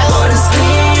before I go to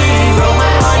sleep. Roll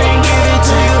my heart and give it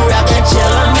to you. Wrap that chill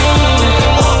on me.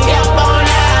 Woke up on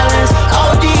islands,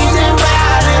 ODs and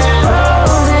violence,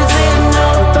 roses and no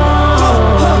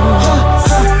thorns.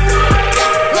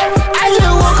 I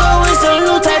just woke up with some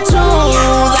new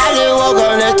tattoos. I just woke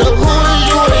up next to who is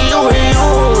you and you and you.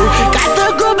 Got the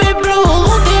groupie blue,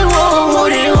 who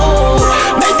did who?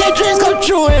 Make their dreams come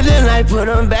true and then I put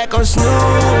them back on snooze.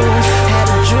 Had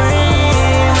a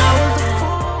dream, I was a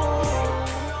fool.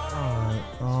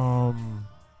 Alright,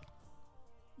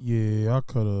 yeah,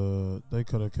 they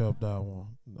could have kept that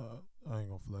one. Nah, I ain't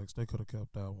gonna flex. They could have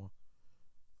kept that one.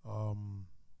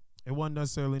 It wasn't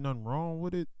necessarily nothing wrong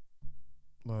with it.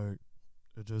 Like,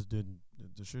 it just didn't.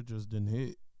 The shit just didn't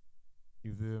hit.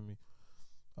 You feel me?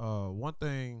 One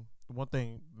thing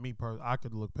me personally I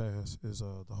could look past is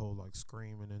the whole like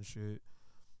screaming and shit.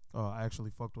 I actually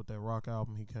fucked with that rock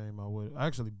album he came out with. I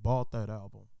actually bought that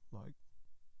album, like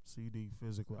CD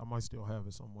physically. I might still have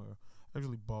it somewhere. I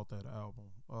actually bought that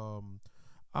album.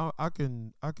 I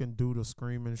can do the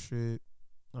screaming shit.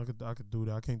 I could do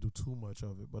that. I can't do too much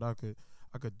of it, but I could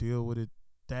deal with it.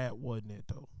 That wasn't it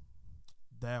though.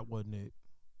 That wasn't it.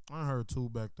 I heard two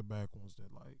back-to-back ones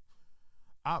that like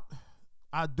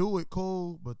I do it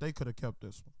cool, but they could have kept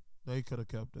this one. They could have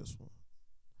kept this one.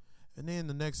 And then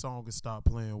the next song is Stop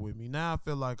Playing With Me. Now I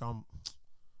feel like I'm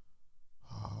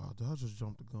did I just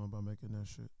jump the gun by making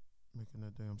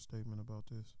that damn statement about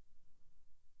this?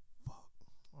 Fuck.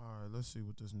 Alright, let's see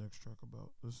what this next track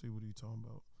about. Let's see what he talking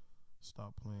about.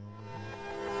 Stop Playing With Me.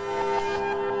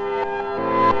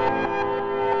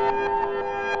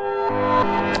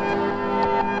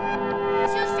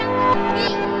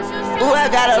 Ooh, I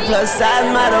got a plus size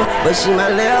model, but she my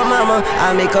little mama.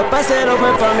 I make her bust it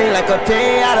open for me like a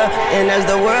pinata. And as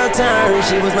the world turns,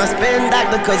 she was my spin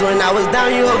doctor. Cause when I was down,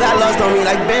 you got lost on me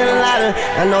like Bin Laden.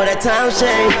 I know that times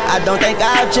change, I don't think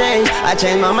I've changed. I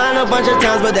changed my mind a bunch of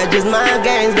times, but that's just mind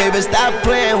games. Baby, stop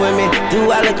playing with me. Do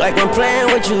I look like I'm playing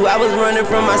with you? I was running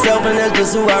from myself and that's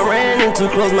just who I ran into.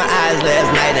 Closed my eyes last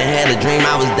night and had a dream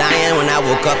I was dying. When I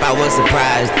woke up, I was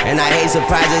surprised. And I hate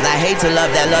surprises, I hate to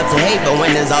love that love to hate. But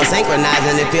when it's all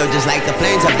synchronizing, it feels just like the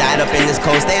flames have died up in this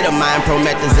cold state of mind.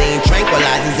 Promethazine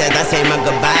tranquilizes as I say my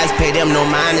goodbyes. Pay them no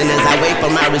mind, and as I wait for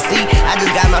my receipt, I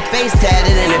just got my face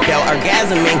tatted and it felt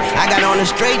orgasming. I got on a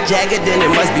straight jacket, then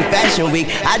it must be fashion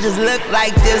week. I just look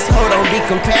like this, hold on, be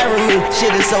comparing me.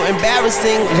 Shit is so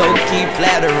embarrassing, low-key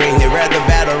flattering. They rather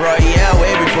battle Royale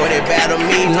way before they battle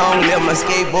me. Long live my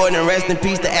skateboard and rest in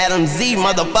peace to Adam Z.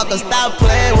 Motherfucker, stop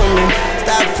playing with me.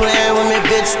 Stop playing with me,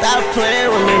 bitch, stop playing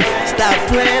with me. Stop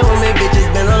playing with me, bitch, it's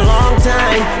been a long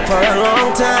time, for a long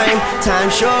time. Time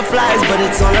sure flies, but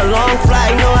it's on a long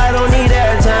flight. No, I don't need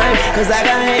airtime, cause I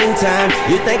got hang time.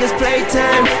 You think it's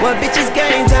playtime? Well, bitch, it's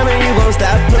game time, and you gon'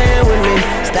 stop playing with me.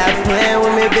 Stop playing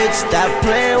with me, bitch, stop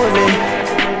playing with me.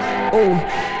 Ooh,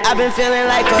 I've been feeling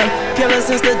like a killer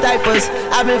since the diapers.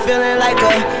 I've been feeling like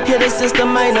a hitter since the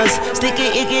minors.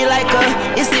 Sticky icky like a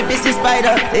itsy bitsy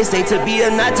spider. They say to be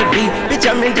or not to be, bitch,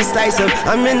 I'm indecisive.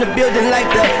 I'm in the building like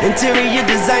the interior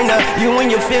designer. You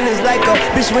and your feelings like a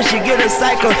bitch when she get a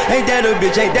cycle. Ain't that a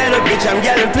bitch, ain't that a bitch? I'm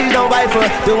yelling, please don't wipe her.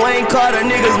 Dwayne Carter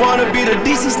niggas wanna be the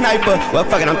decent sniper. Well,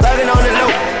 fuck it, I'm thugging on the low.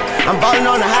 I'm ballin'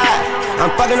 on the high.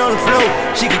 I'm fucking on the floor.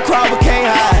 She can crawl but can't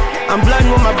hide. I'm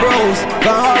blooding with my bros,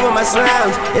 gone hard with my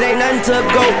slimes. It ain't nothing to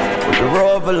go with the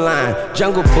roar of a lion.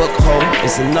 Jungle Book hole,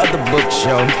 it's another book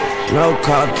show. No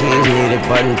car keys needed,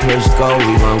 button push go.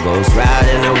 We gon' ghost ride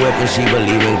in the whip and she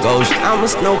believe in ghosts. I'ma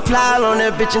snow plow on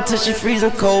that bitch until she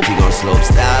freezing cold. She gon' slope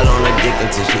style on her dick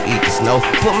until she eat the snow.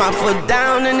 Put my foot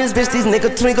down in this bitch, these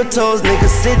niggas twinkle toes.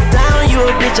 Niggas sit down, you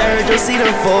a bitch, I heard your seat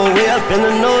unfold. Way up in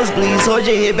the nosebleeds, hold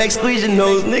your head back, squeeze your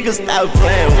nose. Niggas stop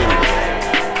playing with me.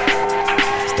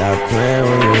 Stop playing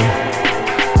with me.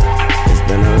 It's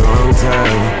been a long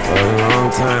time, for a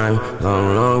long time,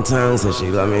 long time. Said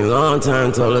she loved me long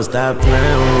time, told her stop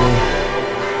playing with me.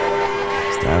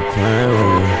 Stop playing with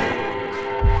me.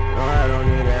 No, I don't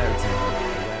need that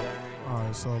time.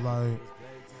 Alright, so like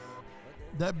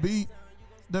that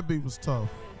beat was tough.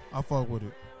 I fuck with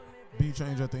it. Beat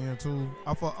change at the end too.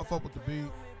 I fuck with the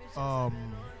beat.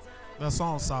 That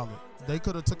song's solid. They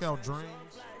could have took out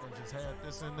Dreams and just had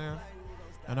this in there,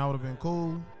 and that would have been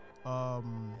cool.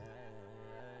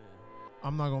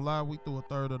 I'm not gonna lie, we threw a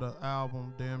third of the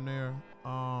album damn near.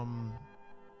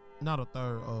 not a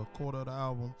third, a quarter of the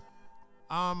album.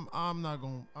 I'm not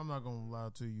gonna lie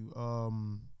to you.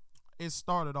 It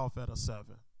started off at a 7.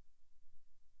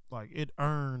 Like, it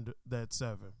earned that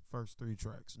 7 first 3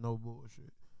 tracks, no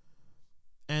bullshit.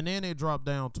 And then it dropped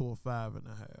down to a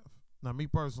 5.5. Now, me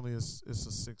personally, it's a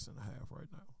 6.5 right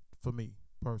now for me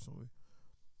personally,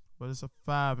 but it's a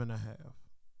 5.5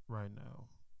 right now.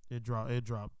 It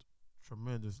dropped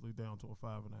tremendously down to a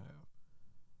 5.5.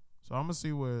 So I'm gonna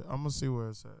see where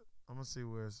it's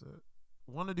at.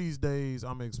 One of these days,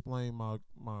 I'm gonna explain my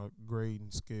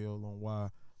grading scale on why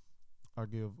I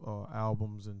give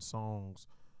albums and songs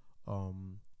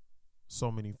so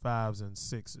many 5s and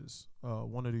 6s.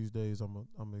 One of these days, I'm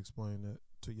gonna explain that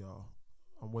to y'all.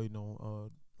 I'm waiting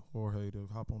on Jorge to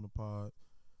hop on the pod,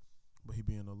 but he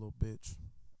being a little bitch,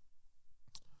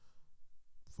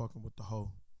 fucking with the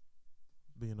hoe,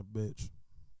 being a bitch.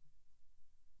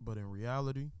 But in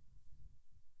reality,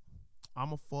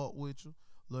 I'ma fuck with you.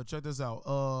 Look, check this out.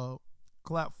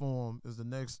 Clapform is the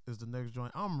next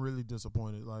joint. I'm really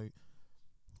disappointed. Like,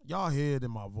 y'all hear it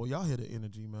in my voice. Y'all hear the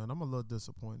energy, man. I'm a little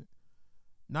disappointed.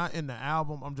 Not in the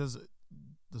album. I'm just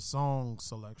the song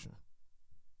selection.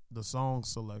 The song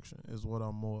selection is what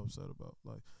I'm more upset about.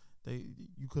 Like,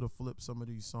 you could have flipped some of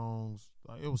these songs.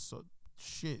 Like, it was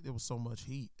so much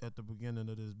heat at the beginning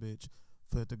of this bitch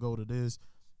for it to go to this.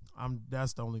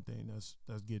 That's the only thing that's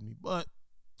getting me. But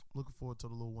looking forward to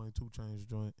the Lil Wayne 2 Chainz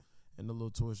joint and the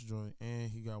Lil Twist joint,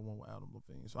 and he got one with Adam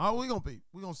Levine. So we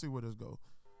gonna see where this go.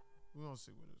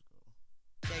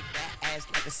 Shake that ass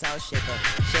like a salt shaker.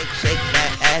 Shake that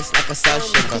ass like a salt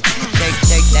shaker.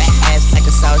 Shake that ass like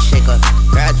a salt shaker.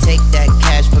 Girl, take that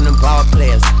cash from them ball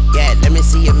players. Yeah, let me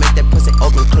see you make that pussy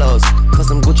open close. Put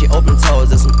some Gucci open toes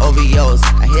and some OVOs.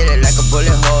 I hit it like a bullet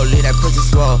hole, leave that pussy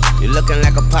swole. You looking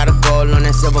like a pot of gold on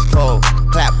that silver pole.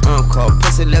 Clap, uncle,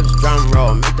 pussy lips, drum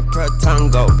roll. Make the pearl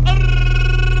tongue go.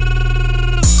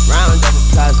 Round of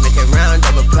applause, make it round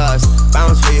of applause.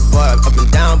 Bounce for your boy, up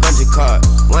and down, bungee cord.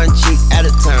 One cheek at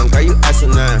a time, girl, you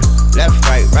asinine. Left,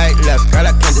 right, left, girl,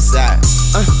 I can't decide.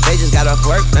 They just got off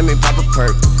work, let me pop a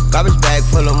perk. Garbage bag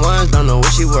full of ones, don't know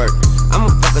where she work. I'ma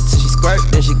fuck her till she squirt,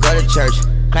 then she go to church.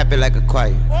 Clap it like a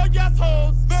choir. Oh, yes,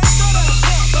 hoes.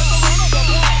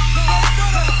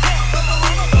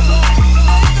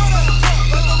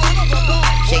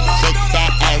 Shake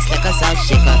that ass like a salt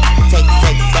shaker. Take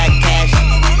that cash.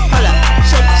 Hold up,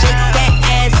 shake that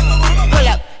ass. Hold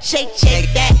up, shake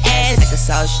that ass like a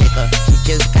salt shaker. She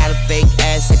just got a fake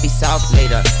ass, it be soft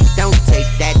later. Don't take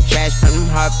that trash from them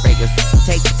heartbreakers.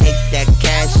 Take that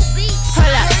cash.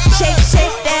 Hold up, shake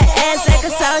that ass like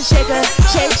a salt shaker.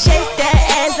 Shake that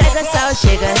ass like a salt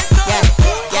shaker. Yeah.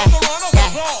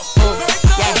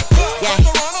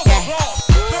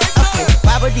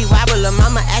 Wobble,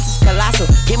 mama ass is colossal.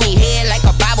 Give me head like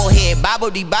a bobblehead,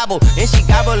 bobble. And she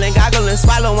gobble and goggle and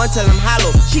swallow until I'm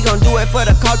hollow. She gon' do it for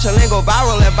the culture and go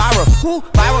viral at viral. Who?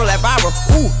 Viral at viral.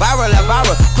 Ooh, viral at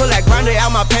viral. Pull that grande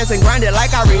out my pants and grind it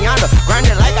like Ariana. Grind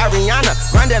it like Ariana.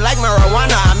 Grind it like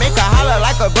marijuana. I make her holler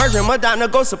like a virgin.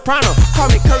 Madonna go soprano. Call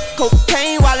me Kurt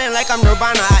Cocaine, wildin' like I'm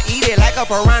Nirvana. I eat it like a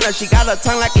piranha. She got a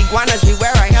tongue like iguana. She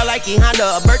wear her hair like E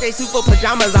Honda. A birthday suit for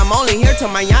pajamas. I'm only here till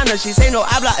mañana. She say no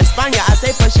habla España. I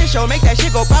say show, make that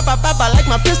shit go papa like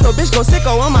my pistol. Bitch go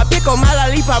sicko on my pickle,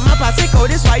 mala lipa, my pasico.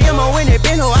 This why emo in it,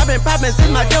 been ho. I've been poppin' since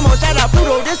my demo. Shout out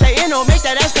Pluto, this they inno. Make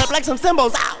that ass clap like some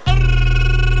cymbals. Ow.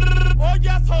 Oh,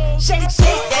 yes, ho. Shake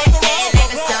that ass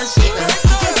like a salt shaker.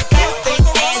 You just got a big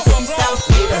ass and you so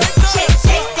flavor. Shake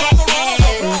that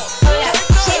ass. Hold up,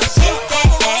 shake that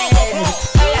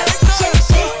ass. Hold up, shake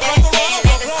that ass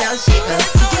like a salt shaker.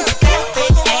 You just got a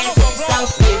big ass and you so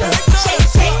flavor.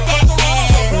 Shake that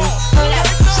ass. Hold up.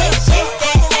 Shake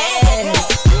that ass.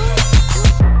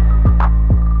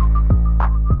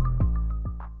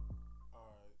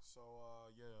 Alright, so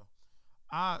yeah.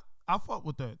 I fuck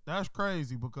with that. That's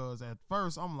crazy because at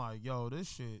first I'm like, yo, this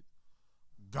shit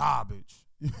garbage.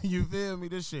 You feel me?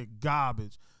 This shit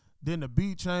garbage. Then the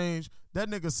beat changed. That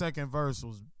nigga's second verse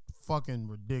was fucking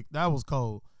ridiculous. That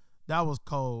was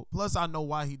cold. Plus I know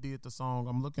why he did the song.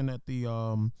 I'm looking at the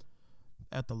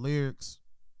lyrics.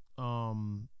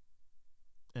 And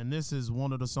this is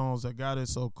one of the songs that got it.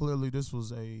 So clearly this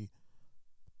was a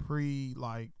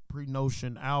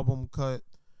pre-notion album cut.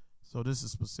 So this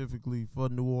is specifically for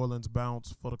New Orleans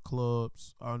bounce, for the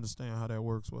clubs. I understand how that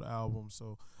works with albums.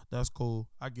 So that's cool.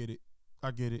 I get it.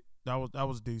 That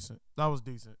was decent.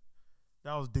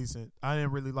 I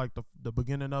didn't really like the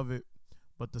beginning of it,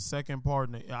 but the second part,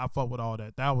 I fuck with all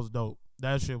that. That was dope.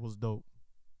 That shit was dope.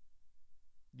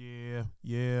 Yeah.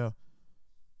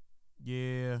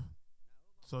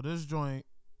 So this joint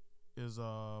is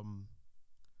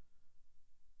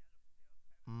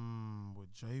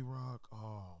With J-Rock?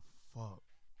 Oh, fuck.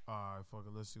 Alright, fuck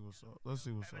it. Let's see what's up.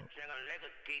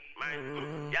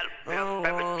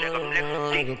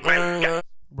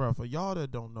 Bro, for y'all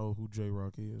that don't know who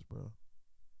J-Rock is, bro,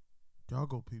 y'all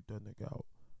go peep that nigga out.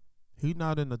 He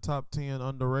not in the top 10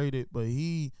 underrated, but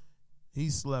he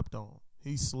slept on.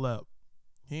 He slept.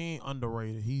 He ain't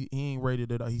underrated. He ain't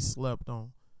rated it. He slept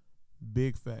on.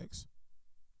 Big facts.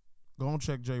 Go and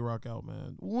check J-Rock out,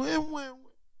 man. Win.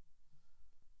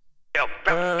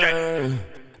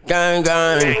 Gang,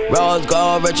 Rose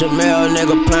Gold, Richard Mill,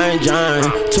 nigga, plain Jane.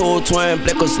 2 twin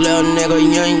blickers, little nigga,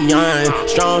 yin yang.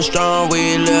 Strong,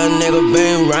 weed, little nigga,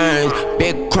 bing range.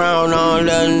 Big crown on,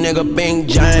 little nigga, bing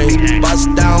James.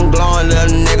 Bust down, glowing,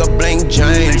 little nigga, blink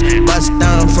James. Bust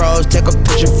down, froze, take a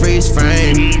picture, freeze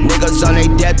frame. Niggas on they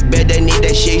deathbed, they need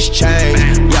that sheets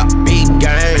change. Yeah, big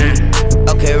gang.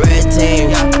 Okay, red team,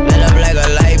 lit up like a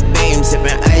light beam.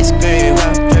 Sipping ice cream,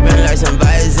 dripping like some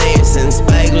Visine since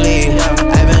Spike Lee.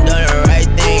 I've been doing the right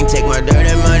thing, take my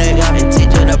dirty money and teach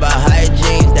it about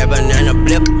hygiene. That banana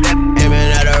blip,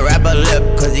 aiming at a rapper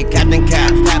lip, cause he Captain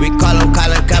Cap. We call him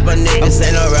Colin Kappa, niggas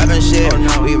ain't no rapping shit.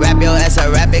 We rap your ass, I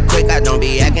rap it quick, I don't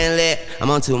be acting lit.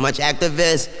 I'm on too much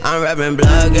activist, I'm rapping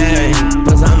blood gang.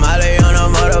 Put some Molly on a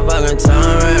motherfucking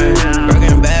tongue ring.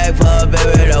 Birkin bag for a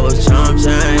baby, that was chomp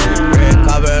chain. Red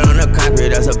carpet on the concrete,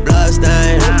 that's a blood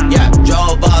stain. Yeah,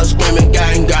 Joe Ball screaming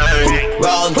gang gang.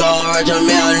 Rose Gold, Richard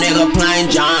Mill, nigga, plain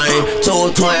Jane.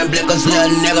 2 twin blickers, little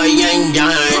nigga, yin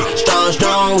yang.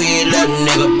 Strong, weed, little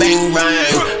nigga, bang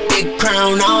rain. Big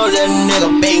crown on, little nigga,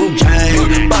 bang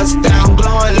Jane. Bust down,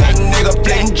 glowing, little nigga,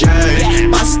 blink Jane.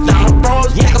 Bust down,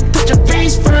 bros, nigga, picture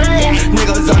face frame.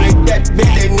 Niggas on their deathbed,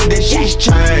 they need that sheets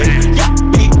chain. Yeah,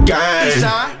 big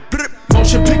gang.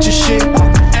 Motion picture shit.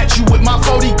 At you with my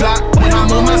 40 Glock when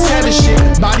I'm on my savage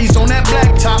shit. Bodies on that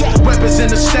black top, weapons in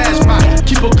the stash box.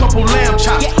 Keep a couple lamb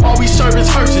chops. All we serve is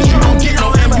hearses, you don't get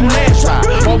no ambulance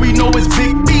ride. All we know is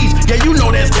big B's, yeah you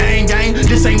know that's gang.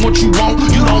 This ain't what you want,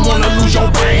 you don't wanna lose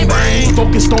your brain.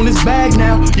 Focused on this bag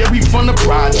now, yeah we from the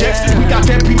projects. We got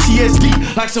that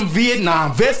PTSD like some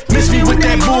Vietnam vets. Miss me with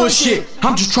that bullshit,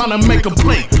 I'm just trying to make a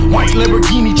play. White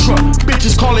Lamborghini truck,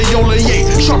 bitches call it Yola Ye.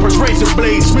 Sharpers, razor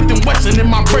blades, Smith & Wesson in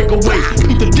my breakaway.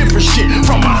 Beat the different shit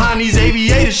from behind these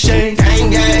aviator shades.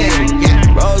 Gang,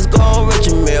 yeah. Rose Gold,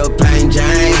 Richard Mill, plain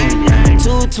Jane.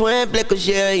 2 twin blickers,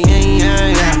 yeah,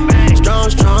 yeah.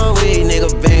 Strong, weed, nigga,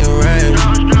 bang rain.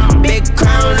 Big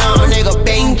crown on, nigga,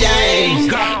 bang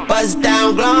James. Bust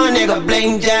down, glowing, nigga,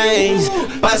 blink James.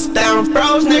 Bust down,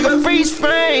 froze, nigga, freeze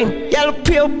frame. Yellow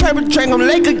pill, purple drink, I'm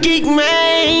like a geek,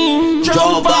 man.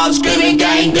 Drove off, screaming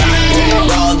gang.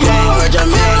 Rose Gold, Richard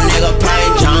Mill, nigga,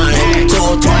 plain Jane. 2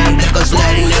 twin blickers,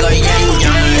 little nigga, yang.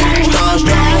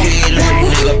 Strong, weed, little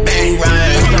nigga, bang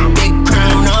rain. Big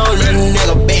crown on, little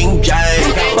nigga, bang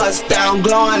James. Bust down,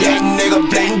 glowing, little nigga,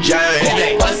 blink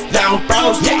James. Bust down,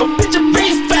 froze, nigga, picture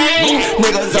freeze frame.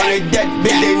 Niggas on their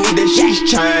deathbed, they need that sheets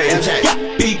change. Yeah,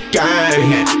 big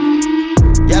gang.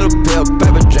 Yellow pill,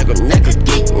 pepper, drink 'em, nigga,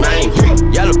 geek, man.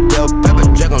 Yellow pill, pepper,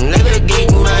 drink 'em, nigga,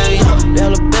 geek, man.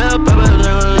 Yellow pill, pepper,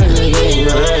 drink 'em, nigga, geek,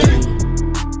 man.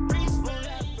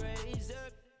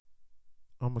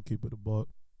 I'm gonna keep it a buck.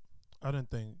 I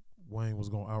didn't think Wayne was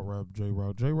gonna out-rap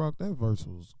J-Rock. J-Rock, that verse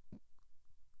was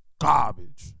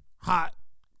garbage. Hot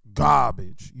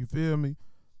garbage. You feel me?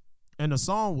 And the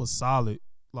song was solid.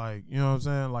 Like, you know what I'm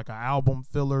saying? Like an album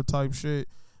filler type shit.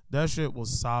 That shit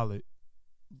was solid.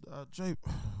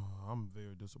 I'm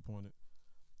very disappointed.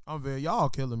 Y'all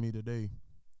killing me today.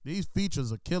 These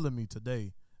features are killing me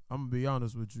today. I'm gonna be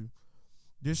honest with you.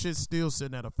 This shit's still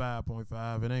sitting at a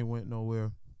 5.5. It ain't went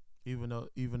nowhere. Even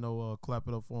though Clap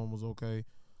It Up For Him was okay.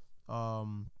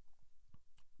 Don't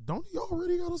he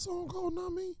already got a song called Not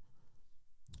Me?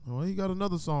 Well, he got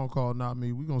another song called Not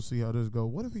Me. We gonna see how this go.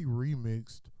 What if he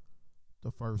remixed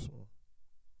the first one?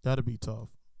 That'd be tough.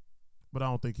 But I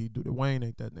don't think he'd do that. Wayne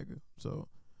ain't that nigga. So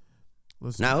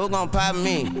let's now who gon' pop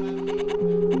me?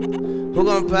 Who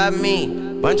gon' pop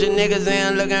me? Bunch of niggas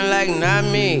ain't looking like not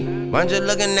me. Bunch of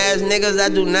looking ass niggas I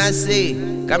do not see.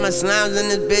 Got my slimes in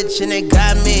this bitch and they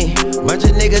got me. Bunch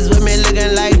of niggas with me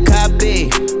looking like copy.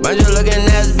 Bunch of looking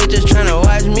ass bitches tryna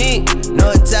watch me.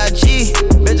 No Itachi.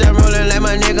 Bitch, I'm rolling like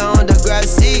my nigga on the grass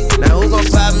seat. Now who gon'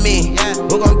 pop me?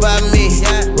 Who gon' pop me?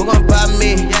 Who gon' pop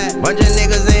me? Bunch of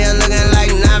niggas in here looking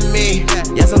like not me.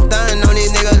 Yes, I'm throwing on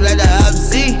these niggas like the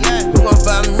Hopsy. Who gon'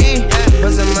 pop me?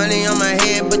 Put some money on my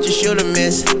head, but you shoulda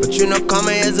missed. But you know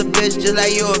karma is a bitch, just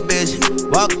like you a bitch.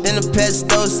 Walked in the pet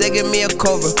store, say give me a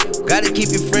Cobra. Gotta keep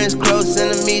your friends close,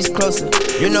 enemies closer.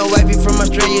 You know wifey from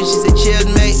Australia, she said cheers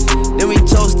mate. Then we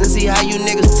toast and see how you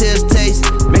niggas tears taste.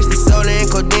 Mix the soda and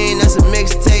codeine, that's a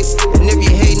mixtape. And if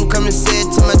you hating, come and say it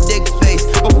to my dick face.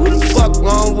 But who the fuck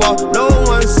won't walk? No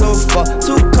one so far.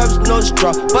 2 cups, no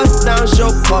straw. Bust down,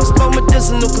 show car. Smoke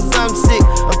medicinal cause I'm sick.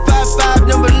 I'm 5'5",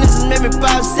 number listen, maybe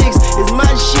 5'6". It's my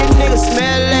shit, nigga,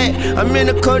 smell that. I'm in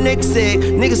a Koenigsegg,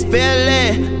 nigga, spell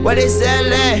that. What they sell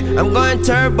that? I'm going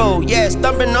turbo, yeah.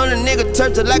 Stumping on a nigga,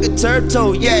 turtle like a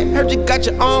turtle, yeah. Heard you got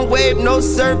your own wave, no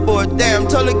surfboard. Damn,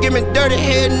 told her give me dirty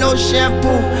hair, no shampoo.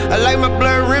 I like my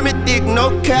blur rimmy thick,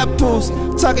 no capus.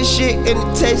 Talking shit and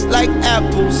it tastes like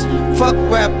apples. Fuck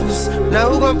rappers. Now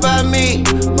who gon' buy me?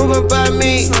 Who gon' buy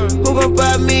me? Who gon'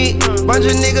 buy me? Bunch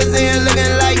of niggas in here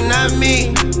looking like not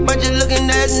me. Bunch of looking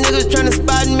ass niggas tryna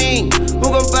spot me. Who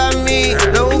gon' buy me?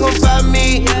 Now who gon' buy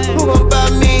me? Who gon' buy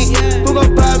me? Who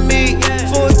gon' buy me?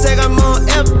 Full take, I'm on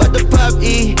F, but the pop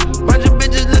E. Bunch of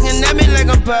bitches looking at me like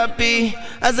I'm Poppy.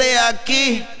 I say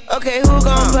Aki. Okay, who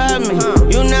gon' buy me?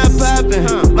 You not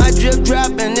poppin'. My drip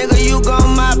droppin', nigga, you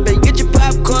gon' mop it. Get your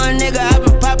popcorn, nigga. I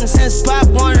been poppin' since pop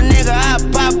one, a nigga. I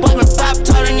pop up and pop.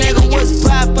 Told a nigga what's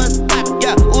poppin'.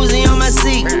 Yeah, Uzi on my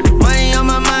seat, money on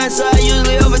my mind, so I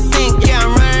usually overthink. Yeah,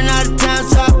 I'm running out of time,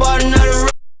 so I bought another.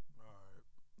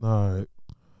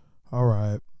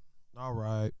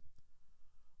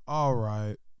 All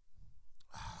right.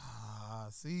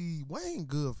 See, Wayne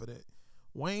good for that.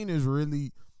 Wayne is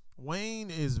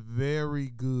very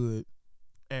good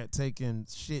at taking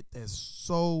shit that's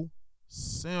so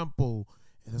simple,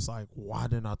 and it's like, why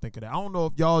didn't I think of that? I don't know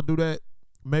if y'all do that.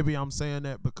 Maybe I'm saying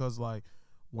that because, like,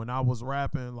 when I was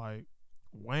rapping, like,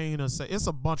 Wayne will say, it's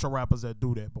a bunch of rappers that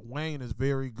do that, but Wayne is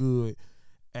very good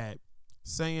at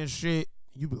saying shit.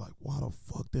 You be like, why the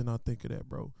fuck didn't I think of that,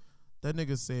 bro? That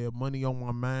nigga said money on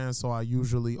my mind, so I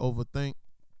usually overthink.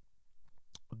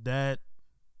 That's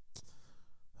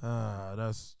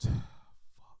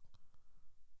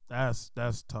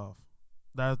tough.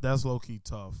 That's low key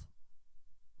tough.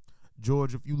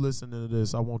 George, if you listen to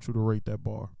this, I want you to rate that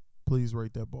bar. Please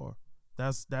rate that bar.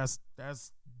 That's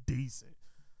decent.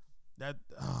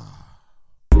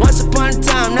 Once upon a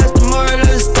time, that's the moral of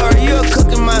the story. You a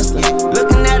cooking monster,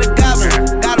 looking at a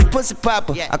goblin. Got a pussy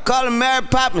popper, I call him Mary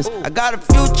Poppins. I got a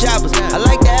few choppers, I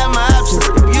like to have my options.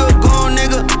 If you a goon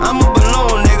nigga, I'm a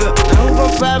balloon nigga. Now who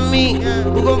gon' buy me?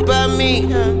 Who gon' buy me?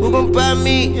 Who gon' buy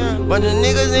me? Bunch of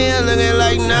niggas in here looking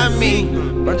like not me.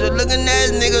 Bunch of looking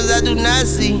ass niggas I do not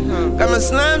see. Got my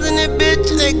slimes in that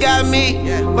bitch, they got me.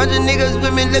 Bunch of niggas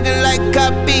with me looking like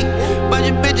copy.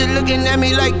 Bunch of bitches looking at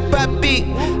me like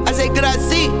Poppy. I say, could I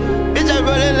see? Bitch, I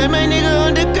rollin' like my nigga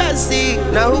on the car seat.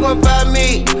 Now who gon' buy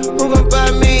me? Who gon'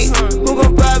 buy me? Who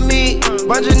gon' buy me?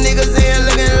 Bunch of niggas in here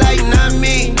looking like not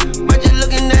me. Bunch of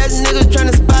looking ass niggas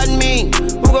tryna spot me.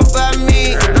 Who gon' buy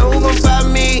me? Now who gon' buy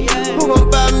me? Who gon'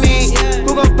 buy me?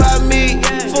 Who gon' buy me?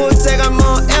 Full take, I'm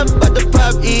on F, but the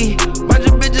pop E. Bunch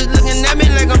of bitches looking at me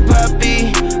like I'm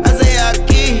Poppy. I say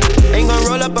Aki. Ain't gon'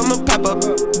 roll up, I'ma pop up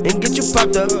and get you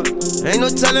popped up. Ain't no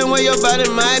telling where your body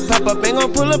might pop up. Ain't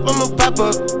gon' pull up, I'ma pop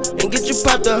up and get you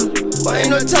popped up. But ain't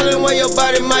no telling where your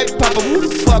body might pop up. Who the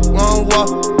fuck won't walk?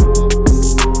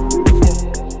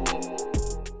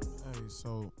 Hey,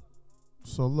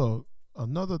 so look,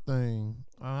 another thing,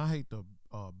 I hate to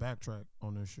backtrack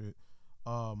on this shit.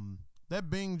 That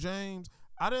Bing James,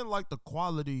 I didn't like the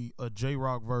quality of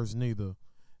J-Rock verse neither.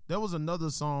 There was another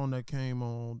song that came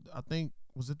on, I think,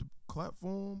 was it the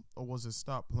platform or was it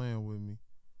Stop Playing With Me?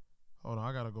 Hold on,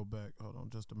 I gotta go back. Hold on,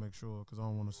 just to make sure, because I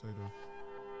don't want to say that.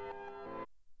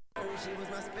 She was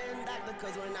my spin doctor,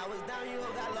 cause when I was down, you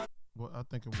got lost. Well, I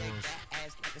think it was.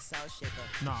 Ass like a salt shaker.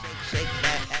 Nah. Shake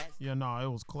that ass. Yeah, nah, it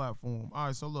was Clapform. All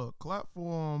right, so look,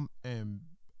 Clapform and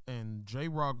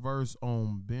J-Rock verse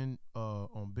on Bing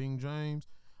James.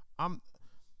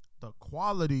 The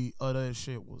quality of that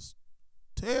shit was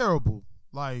terrible.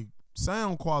 Like,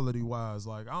 sound quality wise,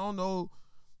 like, I don't know,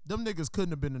 them niggas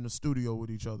couldn't have been in the studio with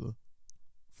each other.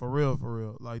 For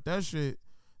real. Like, that shit,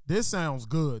 this sounds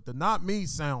good. The Not Me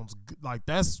sounds good. Like,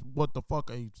 that's what the fuck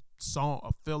a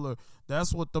filler,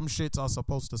 that's what them shits are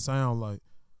supposed to sound like.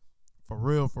 For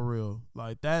real.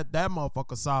 Like, that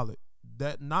motherfucker solid.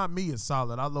 That Not Me is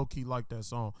solid. I low-key like that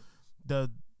song. The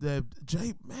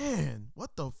man,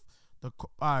 what the all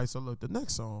right, so look, the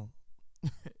next song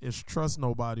is Trust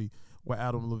Nobody with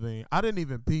Adam Levine. I didn't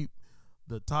even peep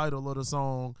the title of the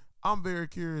song. I'm very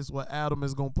curious what Adam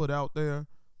is gonna put out there.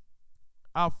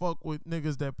 I fuck with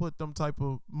niggas that put them type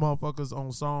of motherfuckers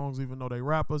on songs, even though they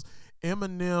rappers.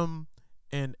 Eminem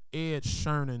and Ed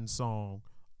Sheeran song.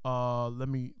 Let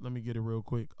me get it real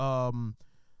quick.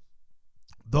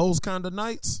 Those Kind of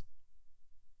Nights.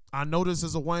 I know this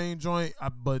is a Wayne joint,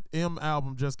 but M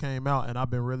album just came out and I've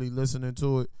been really listening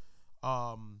to it.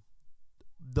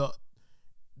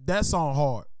 That song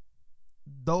hard.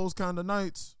 Those Kind of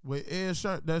Nights with Ed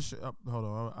Sheeran. That shit. Hold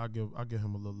on, I'll give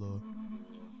him a little love.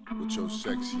 With your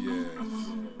sexy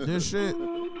ass. This shit,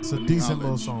 it's a decent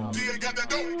little song.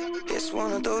 It's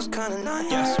one of those kind of nights.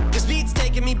 Yes. This beat's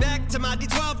taking me back to my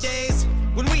D12 days.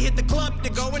 When we hit the club to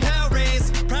go and hell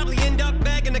raise. Probably end up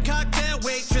bagging a cocktail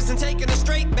waitress and taking her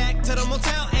straight back to the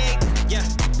Motel 8. Yeah,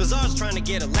 Bizarre's trying to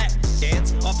get a lap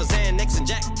dance off of Xanax and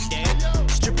Jack. Damn.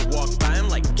 Stripper walked by, I'm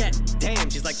like, God damn.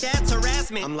 She's like, that's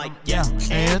harassment. I'm like, yeah.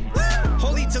 And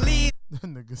Holy Toledo. That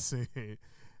nigga said,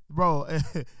 bro,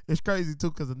 it's crazy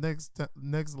too, cause the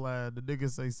next line, the nigga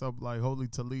say something like, Holy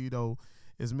Toledo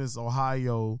is Miss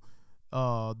Ohio,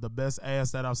 the best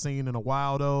ass that I've seen in a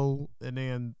while though. And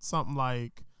then something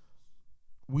like,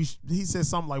 he said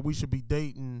something like we should be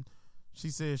dating. She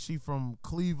said she from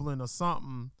Cleveland or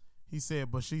something. He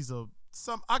said, but she's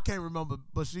I can't remember,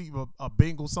 but she a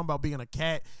Bengal, something about being a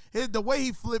cat. The way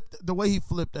he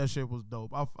flipped that shit was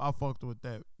dope. I fucked with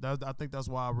that. I think that's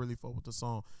why I really fucked with the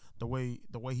song. The way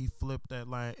he flipped that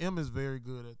line. M is very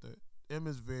good at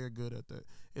that.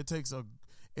 It takes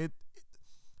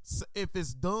if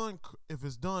it's done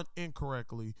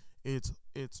incorrectly, it's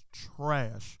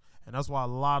trash. And that's why a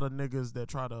lot of niggas that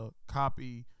try to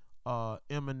copy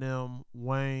Eminem,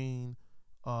 Wayne,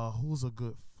 who's a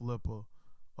good flipper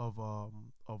of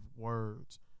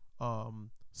words.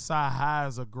 Sci-Hi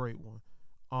is a great one.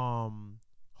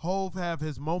 Hove have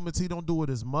his moments. He don't do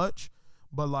it as much,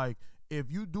 but like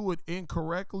if you do it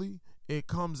incorrectly, it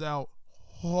comes out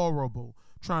horrible.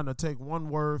 Trying to take one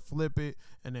word, flip it,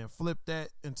 and then flip that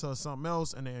into something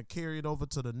else, and then carry it over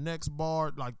to the next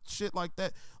bar, like shit like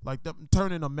that. Like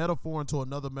turning a metaphor into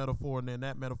another metaphor, and then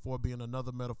that metaphor being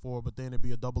another metaphor, but then it'd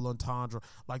be a double entendre.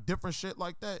 Like different shit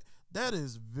like that. That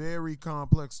is very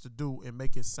complex to do and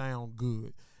make it sound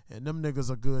good. And them niggas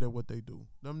are good at what they do.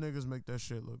 Them niggas make that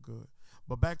shit look good.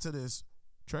 But back to this.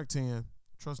 Track 10,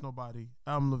 Trust Nobody,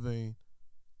 Adam Levine.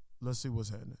 Let's see what's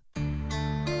happening.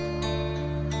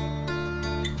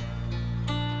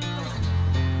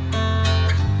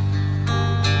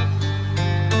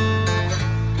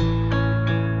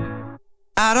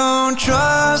 I don't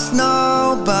trust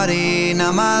nobody,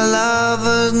 not my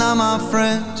lovers, not my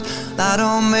friends. I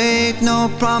don't make no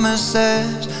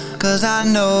promises, cause I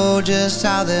know just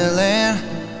how they'll end.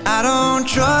 I don't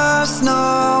trust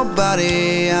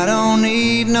nobody, I don't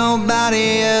need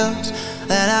nobody else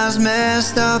that as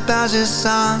messed up as it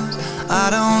sounds. I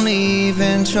don't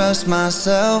even trust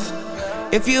myself.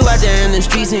 If you out there in the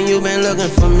streets and you been looking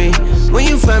for me, when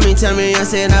you find me, tell me I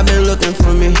said I've been looking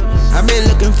for me. I've been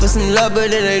looking for some love,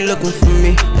 but it ain't looking for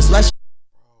me. That's why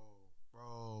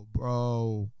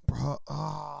Bro.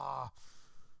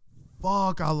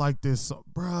 Fuck, I like this song.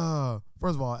 Bruh.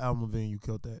 First of all, Adam Levine, you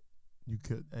killed that. You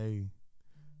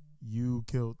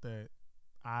killed that.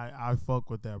 I fuck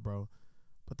with that, bro.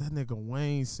 But that nigga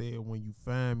Wayne said, when you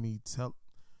find me, tell...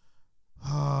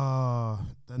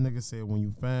 that nigga said, when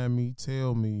you find me,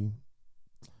 tell me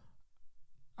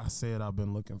I said I've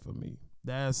been looking for me.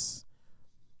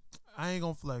 I ain't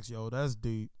gonna flex, yo. That's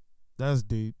deep. This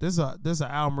is an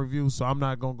album review, so I'm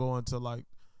not gonna go into like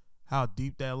how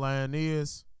deep that line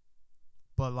is.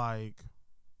 But like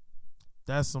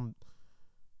that's some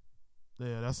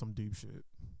deep shit.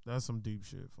 That's some deep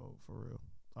shit for real.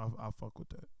 I fuck with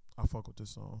that. I fuck with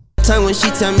this song. Time when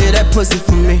she tell me that pussy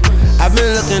for me. I've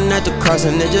been looking at the cross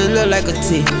and it just look like a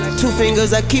T. Two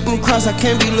fingers, I keep them crossed, I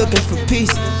can't be looking for peace.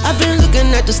 I've been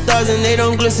looking at the stars and they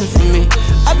don't glisten for me.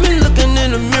 I've been looking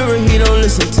in the mirror, he don't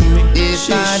listen to me. If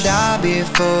I die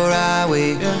before I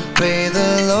wake, pray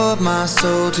the Lord my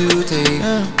soul to take.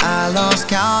 I lost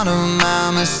count of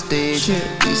my mistakes,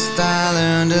 least I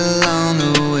learned along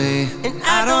the way. And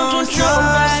I don't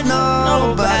trust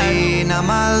nobody, not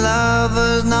my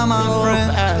lovers, not my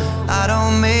friends. I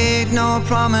don't make no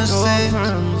promises,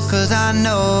 cause I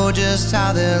know just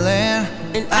how they'll end.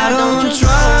 I don't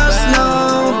trust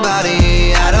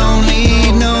nobody, I don't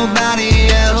need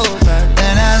nobody else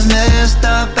that as messed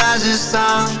up as it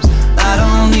sounds. I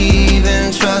don't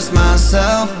even trust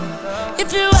myself.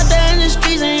 If you out there in the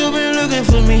streets and you been looking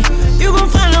for me, you gon'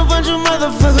 find a bunch of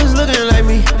motherfuckers looking like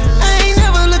me. I ain't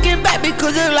never looking back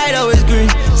because the light always green.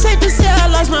 Safe to say I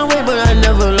lost my way, but I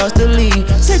never lost the lead.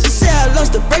 Safe to say I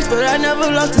lost the brakes, but I never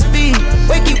lost the speed.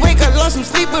 Wake, I lost some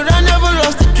sleep, but I never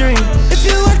lost the dream. If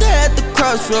you out there at the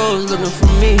crossroads looking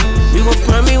for me, you gon'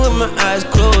 find me with my eyes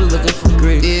closed looking for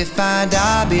grief. If I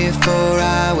die before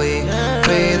I wake,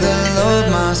 pray the Lord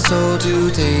my soul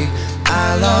to take.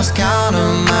 I lost count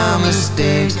of my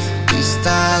mistakes, least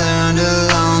I learned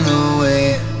along the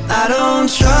way. I don't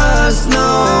trust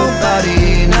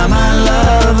nobody, not my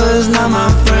lovers, not my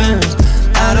friends.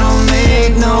 I don't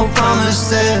make no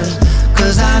promises, cause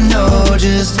cause I know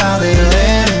just how they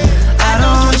live. I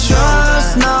don't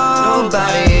trust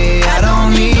nobody, I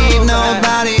don't need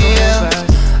nobody else.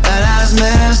 And as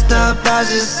messed up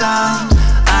as it sounds,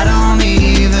 I don't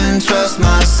even trust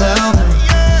myself.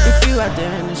 If you out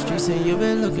there in the streets and you've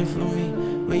been looking for me,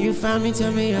 when you find me,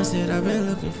 tell me I said I've been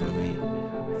looking for me.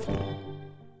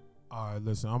 Alright,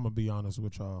 listen, I'm gonna be honest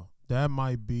with y'all. That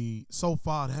might be, so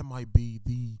far, that might be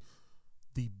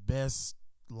the best,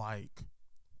 like,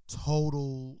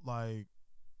 total, like,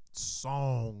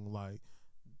 song, like,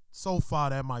 so far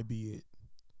that might be it.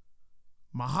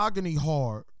 Mahogany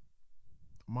hard.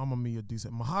 Mamma Mia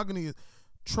decent. Mahogany,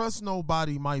 Trust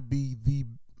Nobody might be the,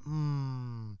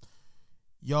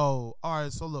 yo,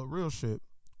 alright, so look, real shit.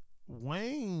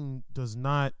 Wayne does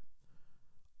not,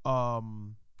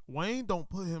 Wayne don't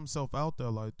put himself out there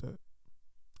like that.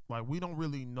 Like, we don't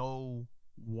really know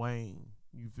Wayne.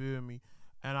 You feel me?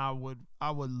 And I would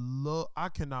love, I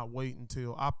cannot wait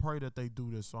until, I pray that they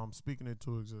do this, so I'm speaking it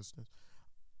to existence.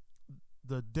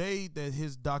 The day that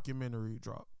his documentary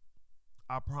drop,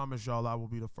 I promise y'all I will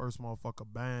be the first motherfucker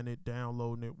buying it,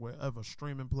 downloading it, wherever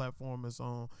streaming platform it's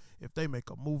on. If they make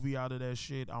a movie out of that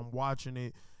shit, I'm watching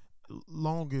it.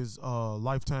 Long as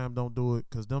Lifetime don't do it,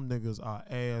 because them niggas are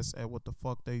ass at what the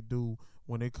fuck they do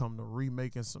when they come to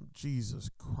remaking some, Jesus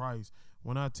Christ.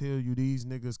 When I tell you these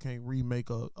niggas can't remake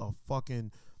a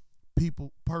fucking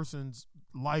person's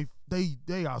life,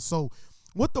 they are so.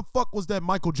 What the fuck was that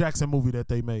Michael Jackson movie that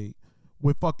they made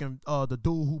with fucking the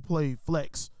dude who played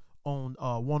Flex on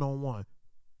 1-on-1?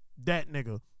 That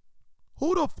nigga.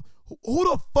 Who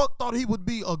the fuck thought he would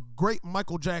be a great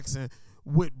Michael Jackson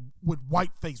with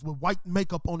white face, with white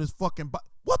makeup on his fucking body?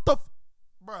 What the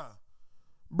bruh.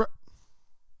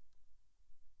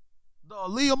 The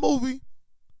Aaliyah movie,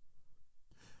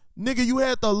 nigga, you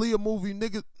had the Aaliyah movie,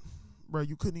 nigga, bruh,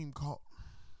 you couldn't even call.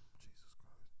 Jesus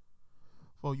Christ.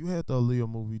 Oh, you had the Aaliyah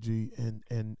movie, G,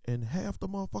 and half the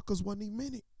motherfuckers wasn't even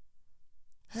in it.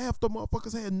 Half the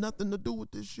motherfuckers had nothing to do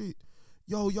with this shit.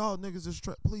 Yo, y'all niggas is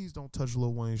please don't touch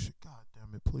Lil Wayne shit. God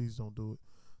damn it, please don't do it.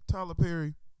 Tyler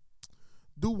Perry,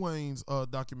 do Wayne's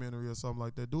documentary or something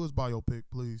like that. Do his biopic,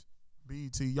 please.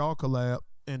 BET, y'all collab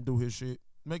and do his shit.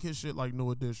 Make his shit like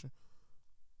New Edition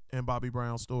and Bobby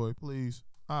Brown's story, please.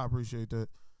 I appreciate that.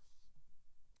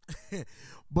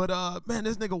 But man,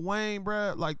 this nigga Wayne,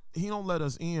 bruh, like, he don't let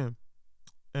us in.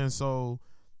 And so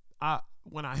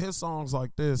when I hear songs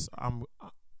like this,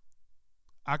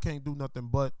 I can't do nothing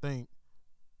but think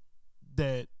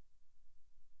that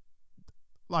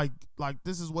like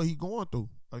this is what he going through.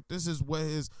 Like, this is what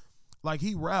his, like,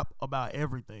 he rap about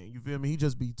everything. You feel me? He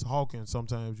just be talking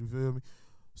sometimes. You feel me?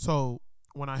 So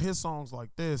when I hear songs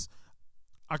like this,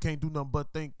 I can't do nothing but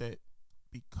think that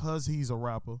because he's a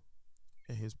rapper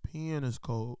and his pen is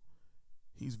cold,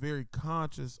 he's very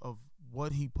conscious of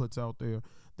what he puts out there,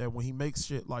 that when he makes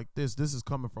shit like this is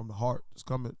coming from the heart. It's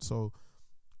coming. So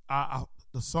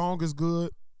the song is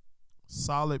good,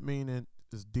 solid, meaning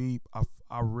it's deep.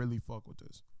 I really fuck with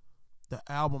this. The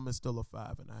album is still a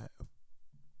 5.5.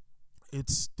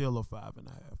 It's still a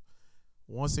 5.5.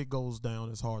 Once it goes down,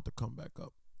 it's hard to come back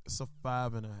up. It's a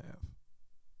 5.5.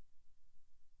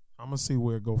 I'm gonna see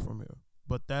where it go from here,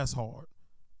 but that's hard.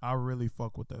 I really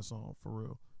fuck with that song for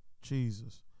real.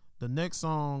 Jesus. The next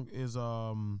song is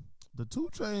the 2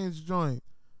 Chainz joint.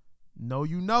 Know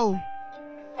You Know.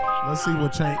 Let's see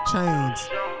what Chainz.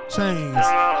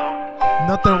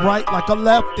 Nothing right like a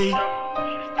lefty.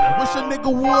 I wish a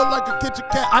nigga would like a kitchen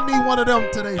cat. I need one of them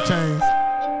today, Chainz.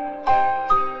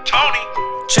 Tony.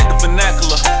 Check the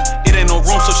vernacular. It ain't no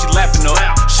room, so she lapping up.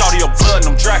 Shawty your blood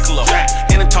and I'm Dracula.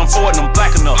 Anytime forward and I'm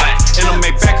blacking up. And I'm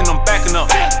made back and I'm backing up.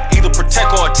 Either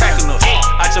protect or attacking us.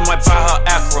 I just might buy her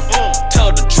Acura. Tell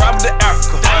her to drive to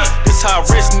Africa. This how a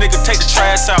rich nigga take the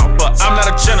trash out, but I'm not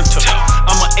a janitor.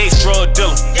 I'm an ex-drug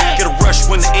dealer. Get a rush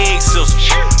when the egg sizzle.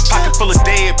 Pocket full of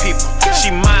dead people.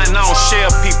 She mine, I don't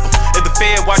share people. If the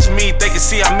Fed watching me, they can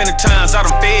see how many times I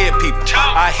done fed people.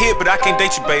 I hit, but I can't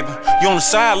date you, baby. You on the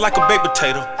side like a baked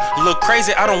potato. A little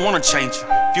crazy, I don't wanna change you.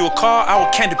 If you a car, I will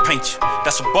candy paint you.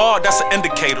 That's a bar, that's an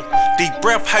indicator. Deep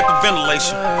breath,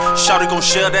 hyperventilation. Shawty gon'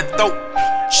 share that throat.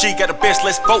 She got the best,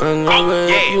 let's vote.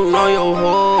 Yeah. You know your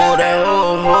hoe, that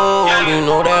hoe. You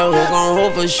know that hoe gon'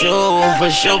 hold for sure,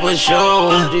 for sure, for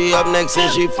sure. She up next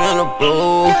and she finna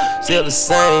blow. Still the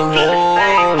same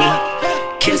hoe.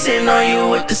 Kissing on you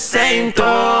with the same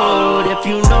throat. If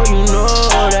you know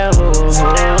that hoe.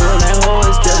 That hoe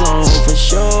is still gon' hold for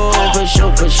sure, for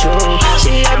sure, for sure.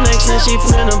 She up next and she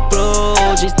finna blow.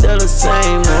 She still the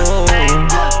same hoe.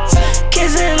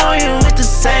 Kissing on you with the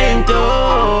same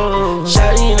dough.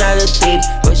 Shawty not a thief,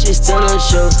 but she still a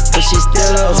show. But she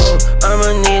still a hoe.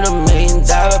 I'ma need $1 million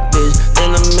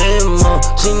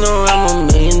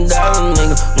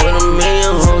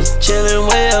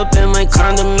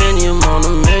condominium on the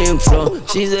million floor.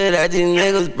 She said that these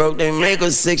niggas broke, they make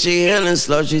her sick, she healing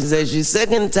slow. She said she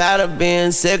sick and tired of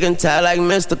being sick and tired like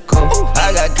Mr. Cole.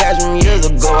 I got cash from years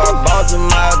ago, I bought to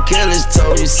my Achilles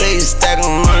toe. You say you stacking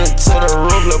money to the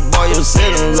roof, little boy, you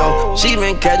sitting low. She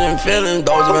been catching feelings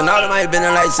though, even all of my been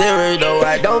like cereal though.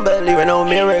 I don't believe in no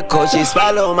miracle, she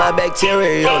swallow my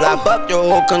bacteria. I fucked your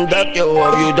hoe, conduct your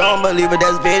hoe. If you don't believe it,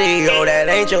 that's video. That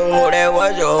ain't your hoe, that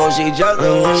was your hoe. She just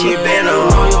the one, she been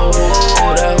on your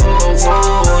hoe. That hoe,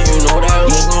 you know that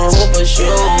hoe gon' hoe for sure,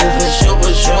 for sure,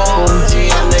 for sure. She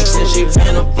up next and she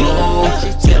finna blow. She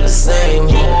feel the same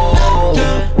hoe.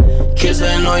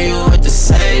 Kissing on you with the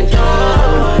same door.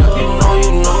 If you know,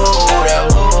 you know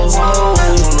that hoe.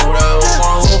 You know that hoe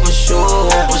gon' hoe for sure,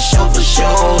 for sure, for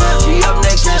sure. She up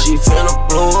next and she finna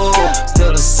blow.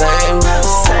 Still the same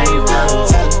hoe.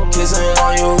 Kissing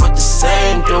on you with the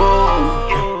same door.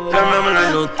 I remember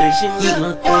like no thick, she need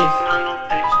no thick.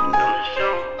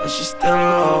 But she still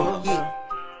a hoe.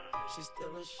 She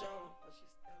still a show.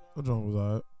 That joint was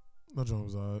alright. That joint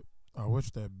was alright. I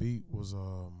wish that beat was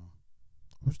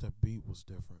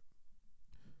different.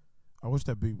 I wish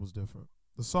that beat was different.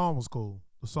 The song was cool.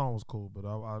 But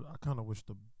I kind of wish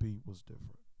the beat was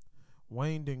different.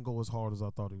 Wayne didn't go as hard as I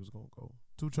thought he was gonna go.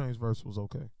 2 Chainz's verse was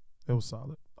okay. It was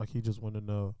solid. Like he just went in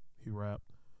there, he rapped,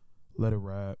 let it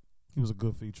rap. He was a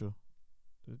good feature.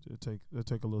 It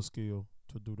take a little skill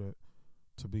to do that,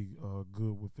 to be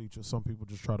good with features. Some people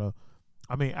just try to,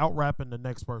 out rapping the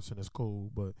next person is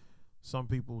cool, but some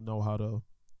people know how to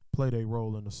play their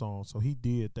role in the song. So he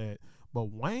did that.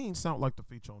 But Wayne sounded like the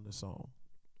feature on this song.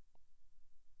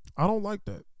 I don't like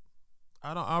that.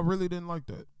 I really didn't like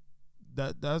that.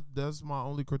 That's my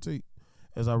only critique,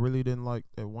 is I really didn't like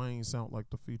that Wayne sound like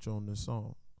the feature on this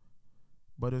song.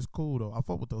 But it's cool though. I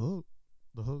fuck with the hook.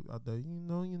 The hook out there, you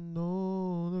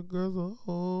know, the girls are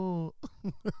home.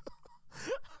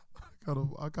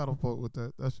 I gotta fuck with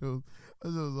that. That shit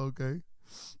was okay.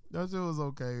 That shit was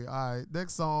okay. All right,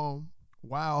 next song,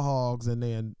 Wild Hogs, and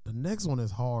then the next one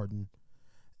is Harden.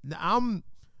 Now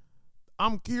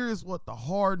I'm curious what the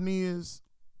Harden is,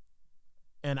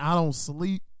 and I don't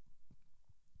sleep.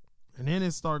 And then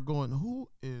it start going, who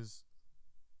is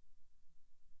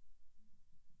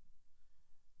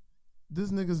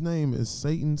this nigga's name? Is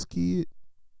Satan's Kid?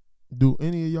 Do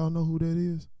any of y'all know who that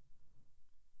is?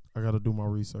 I gotta do my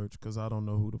research because I don't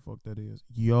know who the fuck that is.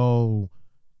 Yo,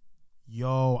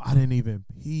 I didn't even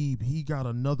peep. He got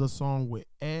another song with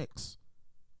X.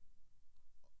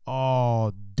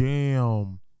 Oh, damn.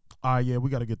 All right, yeah, we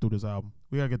gotta get through this album.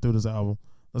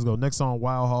 Let's go. Next song,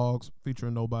 Wild Hogs,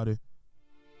 featuring Nobody.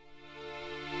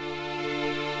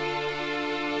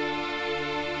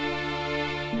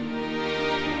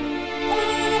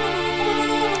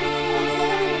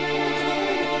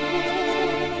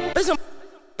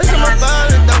 Bitch, I'm a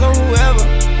ballin', dog on whoever.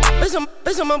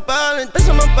 Bitch, I'm a ballin',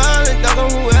 dog on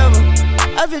whoever.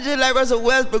 I feel just like Russell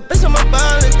Westbrook. Bitch, I'm a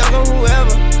ballin', dog on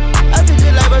whoever. I feel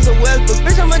just like Russell Westbrook.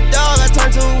 Bitch, I'm a dog, I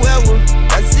turn to a werewolf.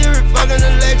 Got Siri fucking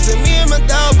Alexa. Me and my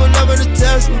dog pull up in the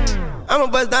Tesla. I'ma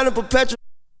bust down the perpetual.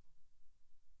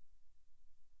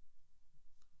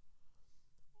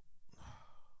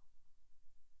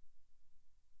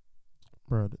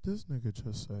 Bro, did this nigga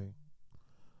just say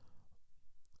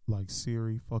like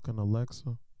Siri fucking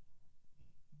Alexa?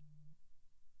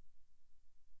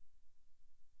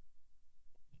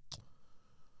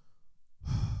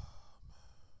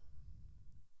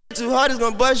 Too hard is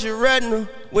gonna bust your retina.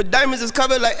 With diamonds is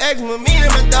covered like eczema. Me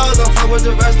and my dogs don't fuck with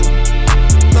the rest of them.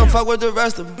 Don't fuck with the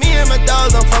rest of them. Me and my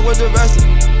dogs don't fuck with the rest of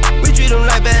them. We treat them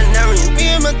like veterinarians.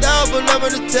 Me and my dog pull up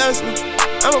in the Tesla.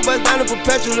 I'ma bust down the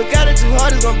perpetual. Look at it too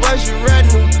hard, it's gonna bust your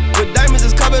retina. With diamonds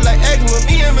is covered like eczema.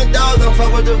 Me and my dog don't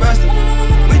fuck with the rest of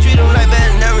them. We treat them like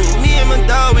veterinarians. Me and my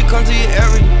dog, we come to your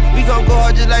area. We gon' go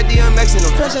hard just like DMX in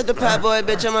them. Fresh at the pot boy,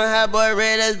 bitch, I'm a hot boy.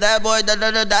 Red as that boy, that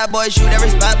boy. Shoot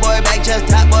every spot boy, back chest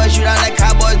top boy. Shoot out like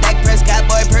cowboys, back press cat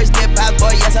boy. Purse get pop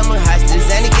boy, yes, I'm a hostage.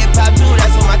 And he get popped too,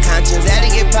 that's for my conscience. And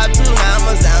he get popped too, now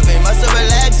I'm a zombie. Must have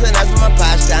relaxed, and that's for my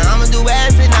posture. I'ma do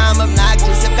acid, now I'm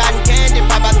obnoxious. Sip cotton candy,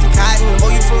 pop out the cotton.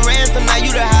 Hold you for ransom, now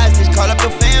you the hostage. Call up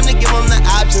your family, give them the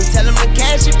options. Tell them the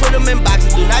cash, you put them in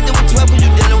boxes. Do not deal with 12, cause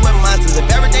you dealing with monsters. If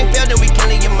everything failed, then we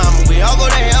killing your mama. We all go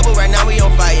to hell, but right now we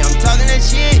on fire. I'm talking that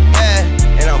shit, yeah.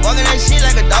 And I'm walking that shit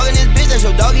like a dog in this bitch. That's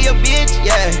your doggy a bitch,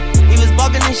 yeah. He was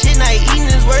barking this shit, now he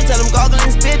eating his words. Tell him gargle and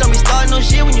spit. Don't be starting no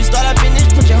shit when you start up in this.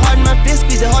 Put your heart in my fist,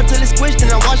 squeeze it hard till it's squished. And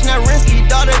I'm watching that rinse, give your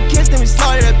daughter a kiss, then we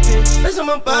slaughter that bitch. Bitch,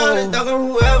 I'm a ballin', dog on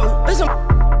whoever. Bitch,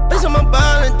 I'm a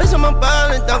ballin',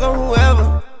 dog on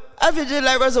whoever. I feel just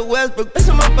like Russell Westbrook. Bitch,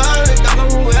 I'm a ballin', dog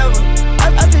on whoever.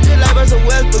 I feel just like like Russell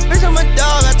Westbrook. Bitch, I'm a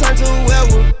dog, I turned to a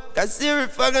werewolf. Got Siri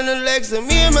fucking Alexa.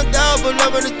 Me and my dog pull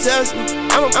up in the Tesla.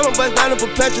 I'ma bust down the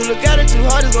perpetual. Look at it too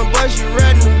hard, it's gon' bust your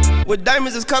retina. With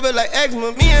diamonds, it's covered like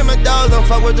eczema. Me and my dogs don't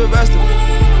fuck with the rest of them.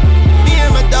 Me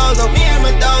and my dogs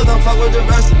don't fuck with the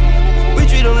rest of them. We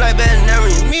treat them like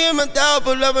veterinarians. Me and my dog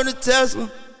pull up in the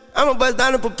Tesla. I'ma bust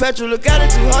down the perpetual. Look at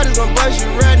it too hard, it's gon' bust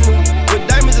your retina. With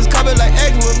diamonds, it's covered like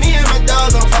eczema. Me and my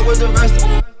dogs don't fuck with the rest of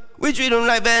them. We treat them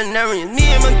like veterinarians. Me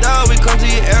and my dog, we come to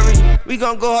your area. We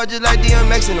gon' go hard just like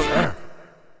DMX in them.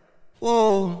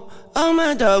 Whoa, oh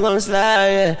my dog gon' slide,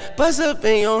 yeah. Bust up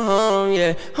in your home,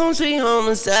 yeah. Home sweet home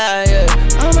inside, yeah.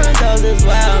 All my dogs is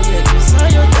wild, yeah. Just saw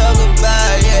your dog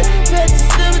goodbye, yeah. Pet the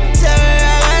cemetery,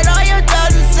 I got all your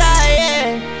dogs inside,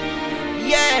 yeah.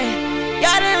 Yeah.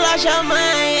 Y'all done lost your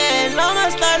mind, yeah. All my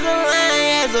stars align,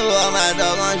 yeah. So all my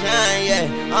dogs gon' shine,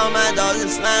 yeah. All my dogs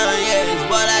is slime, yeah. It's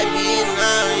what I be in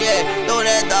line, yeah. Throw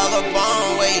that dog a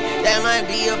bomb, wait. That might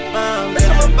be a bomb. Bitch,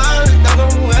 I'm a ballin', dog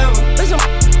on whoever. Bitch,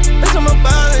 I'm a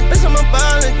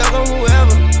ballin', dog on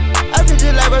whoever. I feel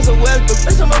just like Russell Westbrook.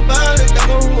 Bitch, I'm a ballin', dog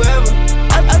on whoever.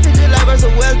 I feel just like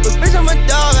Russell Westbrook. Bitch, I'm a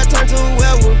dog, I turned to a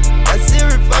werewolf. Got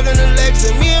Siri fucking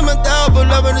Alexa. Me and my dog pull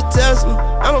up in the Tesla.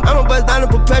 I'ma bust down the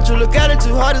perpetual. Look at it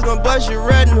too hard, it's gon' bust your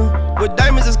retina. With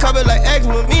diamonds, it's covered like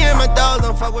eczema. Me and my dogs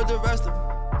don't fuck with the rest of them.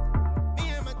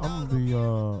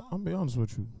 I'm be honest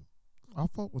with you. I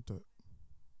fuck with that.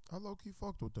 I low key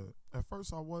fucked with that. At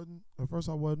first I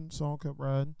wasn't. Song kept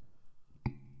riding.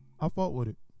 I fuck with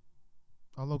it.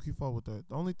 I low key fuck with that.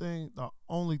 The only thing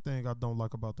I don't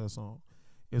like about that song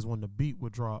is when the beat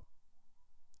would drop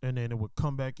and then it would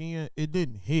come back in. It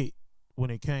didn't hit when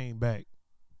it came back.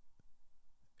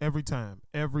 Every time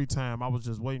I was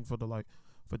just waiting for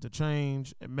it to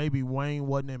change. And maybe Wayne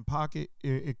wasn't in pocket.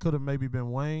 It could have maybe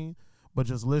been Wayne, but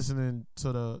just listening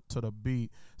to the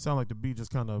beat, sound like the beat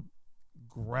just kind of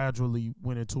gradually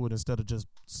went into it instead of just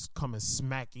coming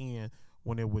smack in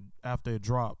when it would after it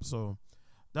dropped. So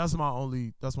that's my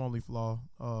only flaw.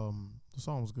 The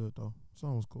song was good though. The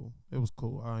song was cool. It was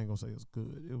cool. I ain't gonna say it's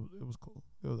good. It was cool.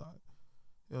 It was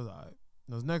alright.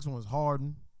 This next one was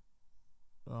Harden.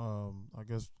 I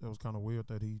guess it was kind of weird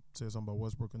that he said something about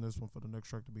Westbrook in this one for the next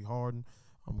track to be Harden.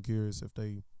 I'm curious if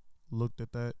they looked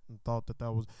at that and thought that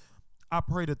was. I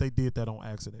pray that they did that on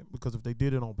accident, because if they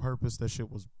did it on purpose, that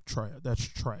shit was trash. That's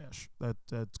trash.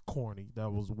 That's corny. That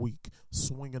was weak.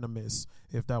 Swing and a miss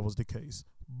if that was the case.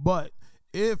 But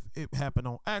if it happened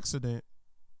on accident,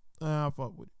 I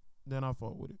fuck with it. Then I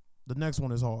fuck with it. The next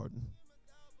one is Harden.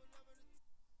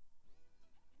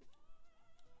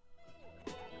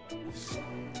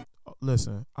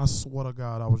 Listen, I swear to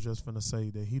God, I was just finna say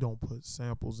that he don't put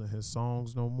samples in his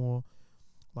songs no more.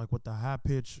 Like with the high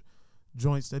pitch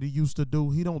joints that he used to do,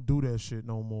 he don't do that shit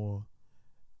no more.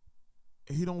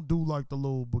 He don't do like the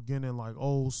little beginning, like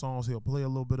old songs. He'll play a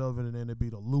little bit of it and then it be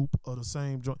the loop of the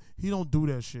same joint. He don't do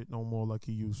that shit no more like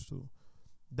he used to.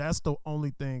 That's the only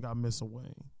thing I miss of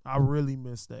Wayne. I really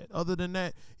miss that. Other than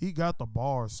that, he got the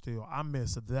bars still. I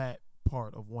miss that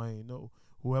part of Wayne though.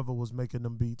 Whoever was making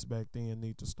them beats back then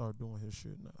need to start doing his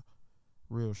shit now.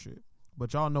 Real shit.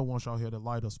 But y'all know once y'all hear the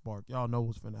lighter spark, y'all know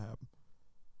what's finna happen.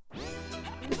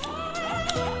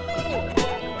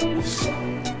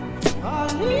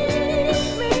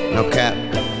 No cap.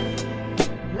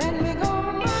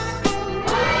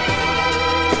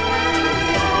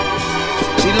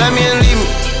 She let me and leave me.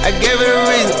 I gave her a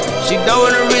reason. She don't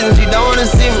want a reason. She don't wanna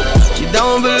see me. She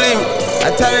don't believe me. I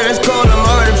tell her it's cold. I'm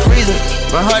already freezing.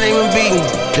 My heart ain't even beating.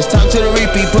 Just talk to the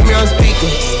repeat. Put me on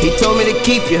speaker. He told me to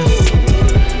keep you.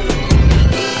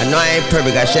 I know I ain't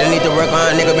perfect, I should've need to work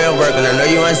on, nigga been working. I know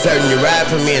you uncertain, you ride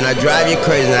for me and I drive you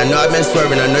crazy. And I know I've been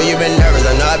swerving, I know you been nervous,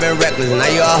 I know I've been reckless. And now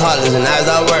you all heartless and now it's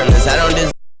all worthless. I don't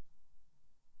deserve.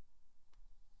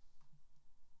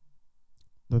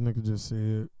 The nigga just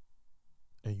said,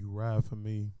 and you ride for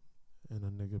me, and a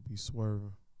nigga be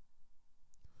swerving.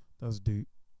 That's deep.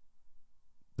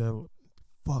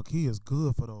 Fuck, he is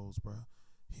good for those, bro.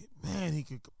 Man, he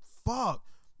could, fuck.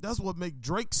 That's what make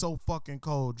Drake so fucking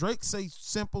cold. Drake say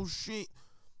simple shit,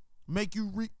 make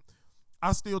you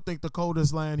I still think the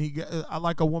coldest line he got, I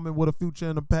like a woman with a future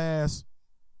in the past.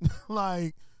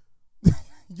 Like,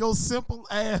 yo simple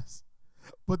ass.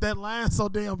 But that line so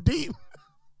damn deep.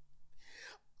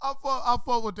 I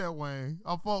fuck with that, Wayne.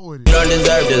 I fuck with it. You don't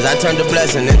deserve this. I turned a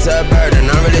blessing into a burden.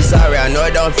 I'm really sorry. I know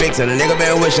it don't fix it. A nigga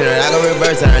been wishing that I could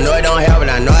reverse it. I know it don't help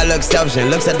it. I know I look selfish and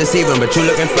looks at deceiving, but you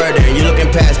looking further and you looking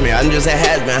past me. I'm just a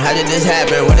has-been. How did this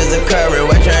happen? What is occurring?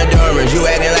 What's your endurance? You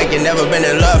acting like you never been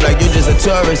in love, like you just a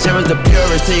tourist. It was the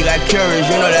purest till you got curious.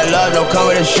 You know that love don't come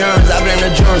with insurance. I blame the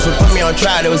jurors who put me on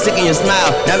trial. They was sick in your smile.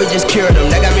 Now we just cured them.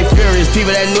 That got me furious.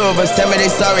 People that knew of us tell me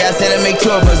they sorry. I said it make two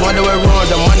of us. Wonder what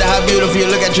ruined them. Wonder how beautiful you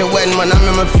look at your wedding when I'm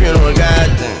in my funeral.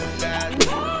 Goddamn.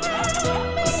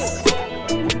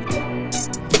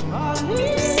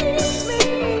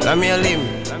 Love me or leave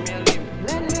me.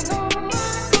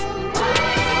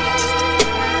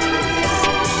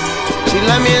 She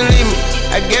love me and leave me.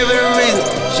 I gave her a reason.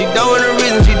 She don't want a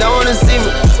reason. She don't wanna see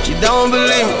me. She don't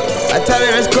believe me. I tell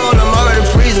her it's cold. I'm already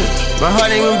freezing. My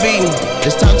heart ain't even beating.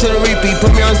 Just talk to the repeat.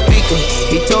 Put me on speaker.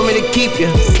 He told me to keep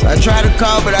you. So I tried to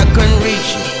call, but I couldn't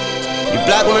reach you. You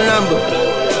blocked my number.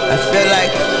 I feel like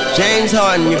James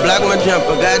Harden. You blocked my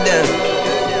jumper. Goddamn.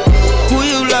 Who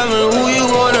you loving? Who you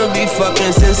wanna be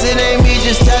fucking? Since it ain't me,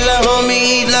 just tell her homie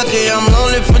he lucky. I'm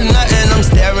lonely for nothing. I'm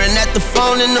staring at the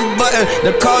phone and the button.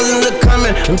 The calls are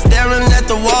coming. I'm staring at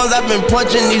the walls. I've been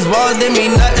punching these walls. They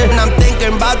mean nothing. I'm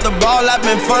thinking about the ball. I've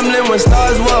been fumbling when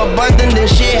stars were abundant.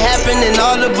 This shit happened and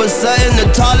all of a sudden the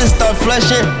tallest start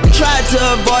flushing. Tried to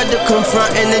avoid the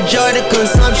confront and enjoy the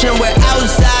consumption. With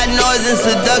outside noise and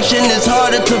seduction, it's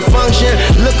harder to function.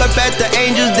 Look up at the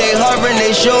angels, they hovering.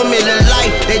 They show me the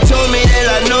light. They told me that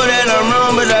I know that I'm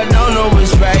wrong, but I don't know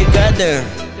what's right. Goddamn.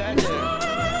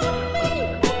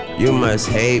 You must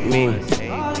hate me.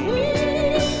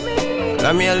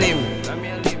 Love me or leave me.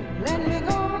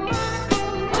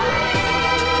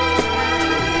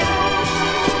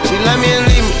 She love me and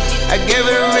leave me. I gave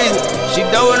her a reason. She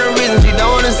don't want a reason. She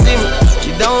don't wanna see me.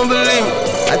 She don't believe me.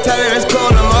 I tell her it's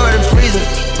cold. I'm already freezing.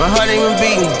 My heart ain't even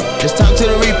beating. Just talk to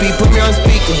the repeat. Put me on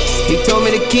speaker. He told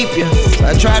me to keep you. So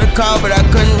I tried to call, but I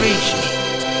couldn't reach you.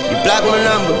 You blocked my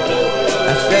number.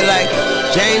 I feel like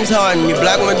James Harden. You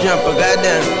blocked my jumper.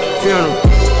 Goddamn. Funeral.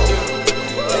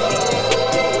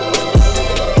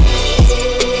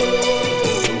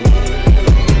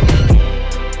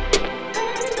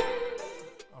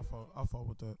 I fuck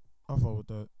with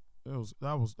that.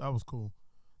 That was cool.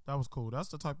 That was cool. That's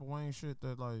the type of Wayne shit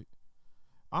that, like,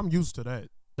 I'm used to that.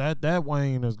 That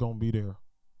Wayne is gonna be there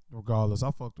regardless.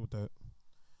 I fucked with that.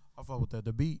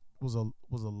 The beat was a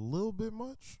little bit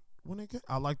much when it came.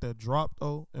 I like that drop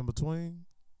though in between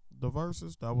the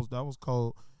verses. That was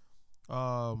cold.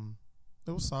 It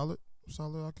was solid.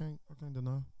 I can't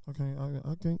deny. I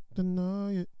can't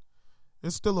deny it.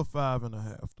 It's still a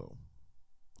 5.5 though.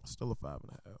 Still a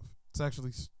 5.5. It's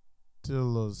actually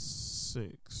still a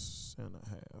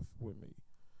 6.5 with me.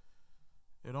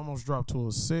 It almost dropped to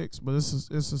a 6, but it's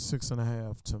a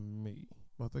 6.5 to me.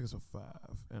 I think it's a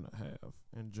 5.5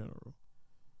 in general.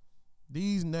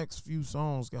 These next few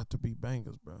songs got to be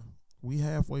bangers, bro. We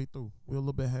halfway through. We're a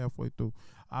little bit halfway through.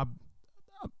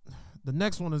 The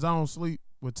next one is I Don't Sleep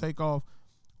with Takeoff.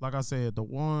 Like I said, the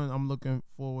one I'm looking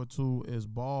forward to is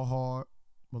Ball Hard,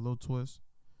 a little twist.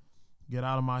 Get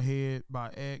Out of My Head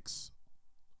by X.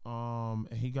 And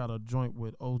he got a joint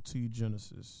with OT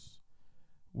Genesis,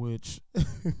 which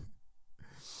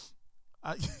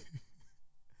I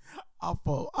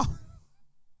thought.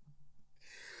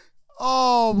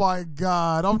 Oh my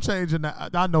God, I'm changing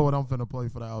that. I know what I'm finna play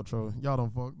for the outro. Y'all done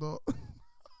fucked up.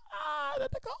 That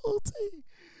nigga OT.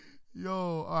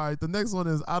 Yo, all right. The next one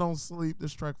is I Don't Sleep.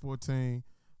 This track 14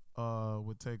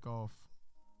 with Takeoff.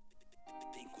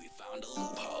 Think we found a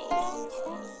loophole.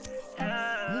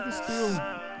 Niggas still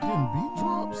getting beat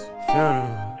drops.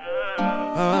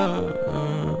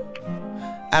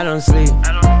 I don't sleep.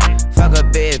 Fuck a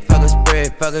bed, fuck a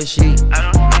spread, fuck a sheet.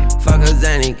 Fuck a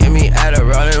Zanny, get me out of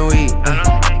rolling weed.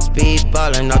 Speed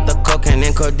ballin' off the cocaine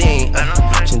and codeine.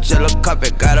 Chinchilla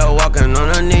carpet, got her walking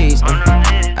on her knees.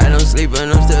 I don't sleep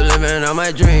and I'm still living on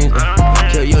my dreams.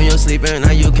 Kill you in your sleeping,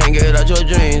 now you can't get out your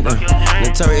dreams.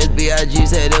 Notorious B.I.G.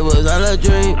 said it was all a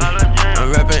dream.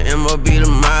 I'm rapping MOB the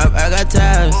mob, I got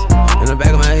ties. In the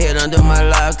back of my head, under my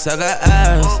locks, I got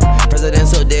eyes. President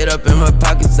so dead up in my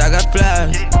pockets, I got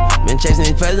flies. Been chasing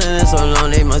these presidents so long,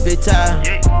 they must be tired.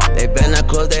 They better not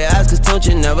close their eyes, cause don't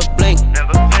you never blink.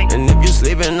 And if you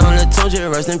sleeping on the don't you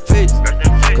rest in peace.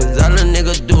 Cause all a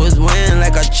nigga do is win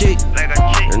like I cheat.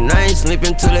 And I ain't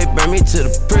sleeping till they bring me to the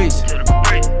priest.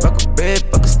 Fuck a bed,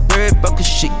 fuck a spirit, fuck a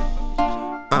sheet.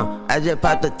 I just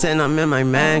popped a 10, I'm in my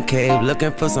man cave.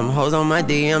 Looking for some hoes on my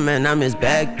DM and I'm his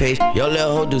back page. Yo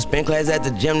little hoe do spin class at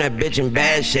the gym, that bitch in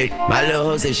bad shape. My little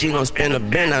hoe said she gon' spin a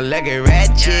bin, I like it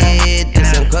ratchet. Do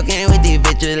some cooking with these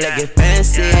bitches like it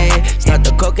fancy. Got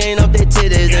the cocaine up their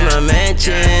titties in my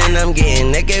mansion. I'm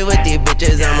getting naked with these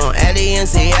bitches. I'm on Addy and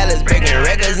Cialis, breaking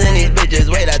records in these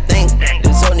bitches. Wait, I think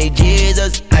this whole need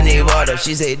Jesus. I need water.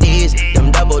 She say these,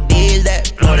 them double D's that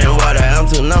float in water. I'm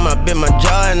too numb up in my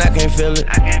jaw and I can't feel it.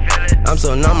 I'm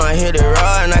so numb, I hit it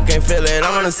raw and I can't feel it.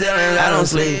 I'm on the ceiling, I don't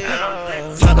sleep.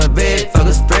 Fuck a bed, fuck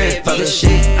a spread, fuck a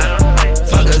shit.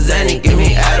 Fuck a Zanny, give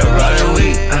me Adderall and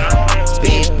weed.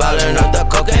 Speed ballin' up the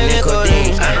coke and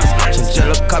nicotine.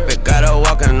 Chinchilla carpet, got her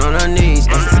walking on her knees.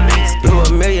 Do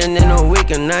 $1 million in a week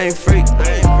and I ain't freak.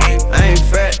 I ain't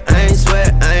fat, I ain't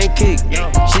sweat, I ain't kick.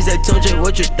 She said, Tunchi,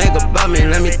 what you think about me?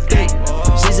 Let me think.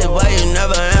 She said, why you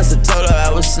never answer? Told her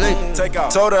I was asleep.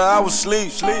 Told her I was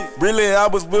sleep. Really, I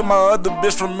was with my other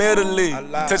bitch from Italy.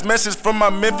 Text message from my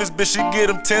Memphis bitch, she get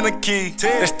them 10 a key.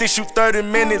 That stick shoot 30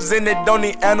 minutes and it don't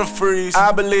need antifreeze.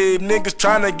 I believe niggas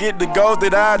tryna get the goals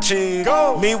that I achieve.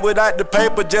 Me without the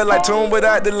paper, just like Tune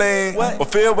without the lean. Or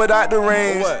Phil without the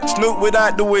rings. Snoop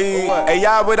without the weed.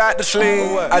 AI without the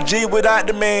sling. IG without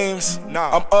the memes.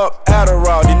 I'm up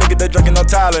Adderall, these niggas they drinking no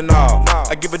Tylenol.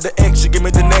 I give it the X, she give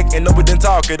me the neck, and no we didn't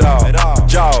talk at all.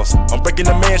 Jaws, I'm breaking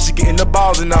the man, she getting the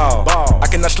balls and all. I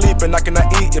cannot sleep and I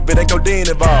cannot eat if it ain't codeine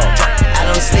involved. I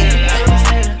don't sleep.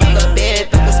 Fuck a bed,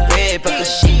 fuck a spread, fuck a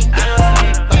sheet.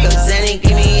 Fuck a Zanny,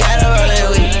 give me Adderall and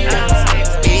weed.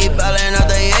 Speed ballin' out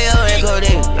the Yale and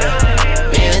codeine.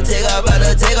 Man, take off out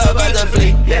the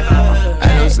fleet. I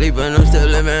don't sleep and I'm still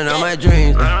living on my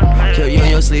dreams. Kill you in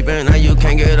your sleep and now you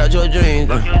can't get out your dreams.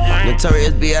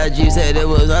 Notorious B.I.G. said it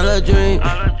was all a dream.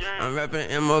 I'm rapping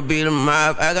M.O.B. the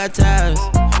mob. I got ties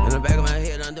in the back of my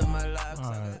head under my life.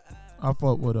 Alright. I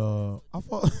fought with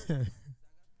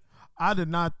I did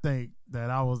not think that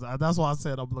I was. That's why I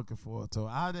said I'm looking forward to it.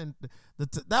 I didn't.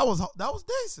 That was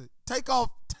decent. Take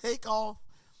off.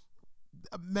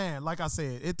 Man, like I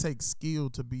said, it takes skill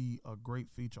to be a great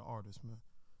feature artist, man.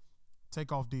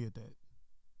 Takeoff did that.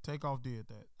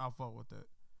 I fought with that.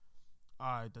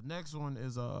 All right, the next one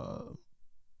is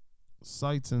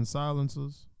Sights and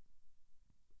Silencers,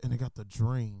 and they got The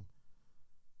Dream.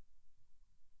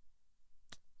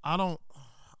 I don't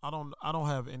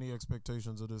have any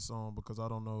expectations of this song because I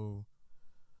don't know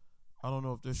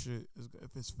if this shit is,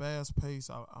 if it's fast paced,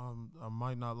 I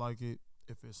might not like it.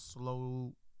 If it's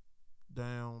slow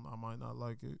down, I might not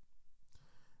like it.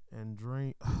 And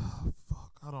Dream,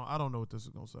 fuck, I don't know what this is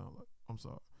gonna sound like. I'm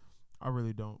sorry, I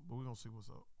really don't. But we're gonna see what's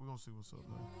up.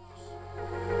 Man. I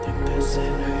think that's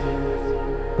it.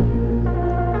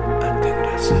 I think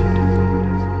that's it.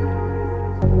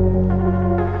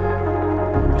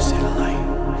 We see the light.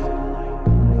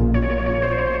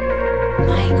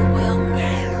 Mike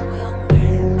Wilmer.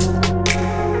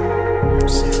 We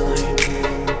see the light.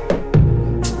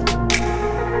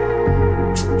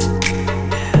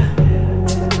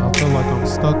 I feel like I'm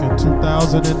stuck in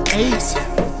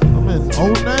 2008. I'm in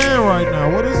 09 right now.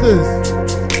 What is this?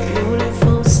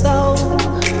 Beautiful soul.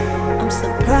 I'm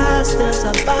surprised there's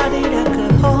a body that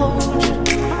could hold you.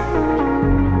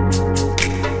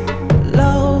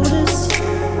 Lotus,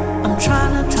 I'm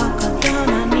trying to talk her down.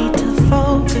 I need to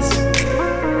focus.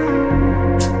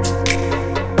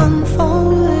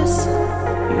 Unfold this.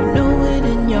 You know it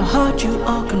in your heart. You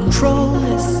all control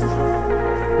this.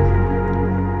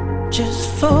 Just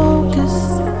focus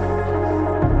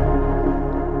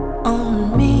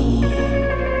on me.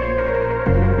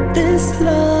 This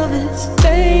love is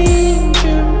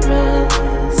dangerous.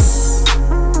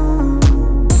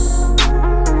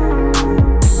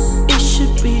 It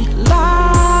should be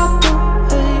locked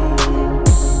away.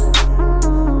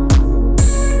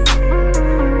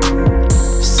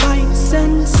 Sights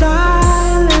and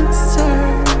silencers.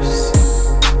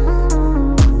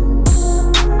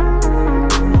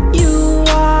 You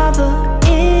are the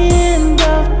end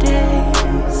of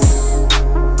days.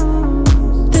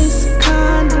 This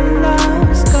kind of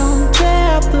love's gonna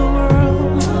tear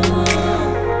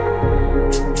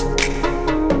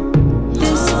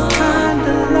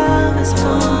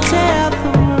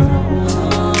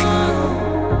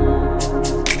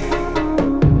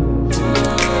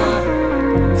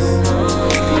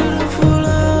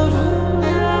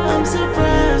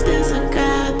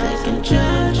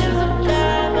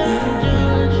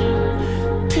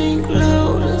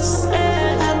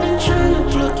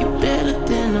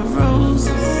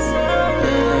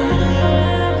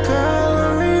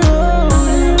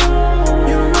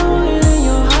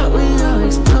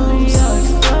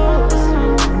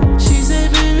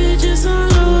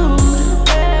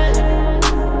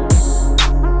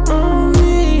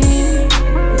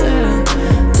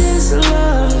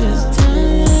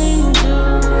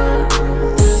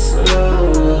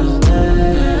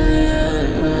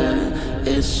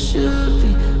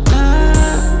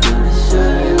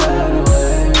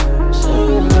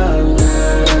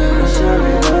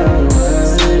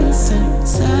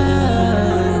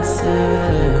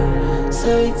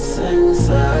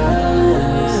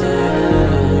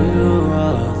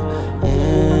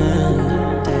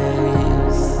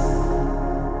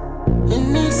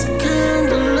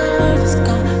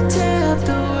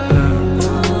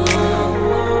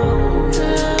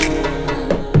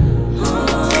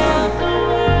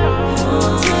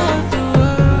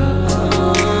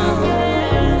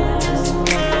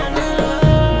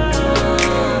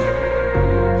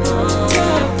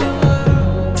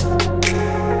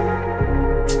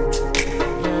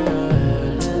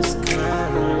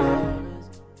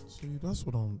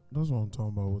That's what I'm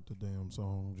talking about with the damn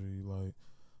song, G. Like,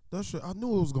 that shit, I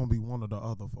knew it was going to be one of the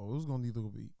other four. It was going to either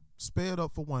be sped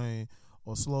up for Wayne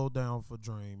or slowed down for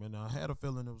Dream. And I had a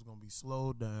feeling it was going to be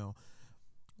slowed down.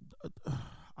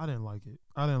 I didn't like it.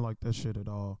 I didn't like that shit at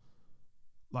all.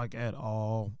 Like, at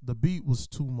all. The beat was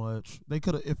too much. They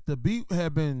could have, if the beat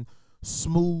had been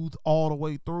smooth all the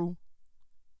way through,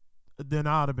 then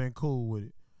I'd have been cool with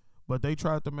it. But they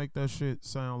tried to make that shit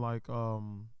sound like,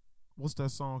 what's that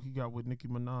song he got with Nicki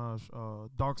Minaj?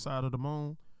 Dark Side of the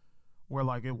Moon, where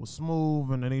like it was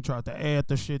smooth, and then they tried to add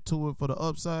the shit to it for the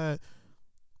upside.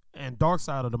 And Dark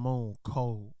Side of the Moon,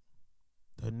 cold.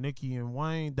 The Nicki and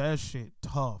Wayne, that shit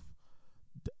tough.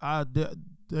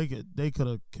 They could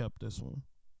have kept this one.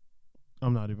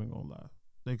 I'm not even gonna lie.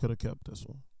 They could have kept this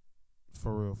one.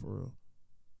 For real, for real.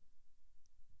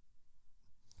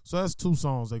 So that's 2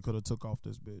 songs they could have took off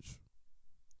this bitch.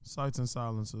 Sights and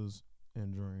Silences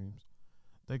and Dreams.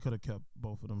 They could have kept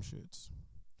both of them shits.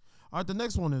 All right, the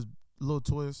next one is Lil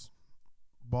Twist,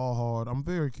 Ball Hard. I'm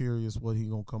very curious what he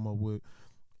gonna come up with.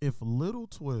 If Lil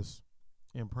Twist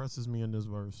impresses me in this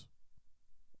verse,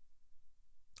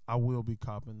 I will be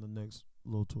copping the next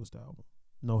Lil Twist album.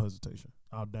 No hesitation.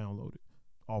 I'll download it.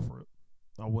 Offer it.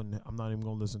 I'm not even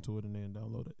gonna listen to it and then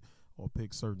download it or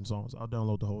pick certain songs. I'll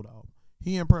download the whole album.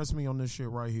 He impressed me on this shit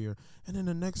right here. And then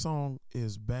the next song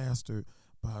is Bastard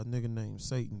by a nigga named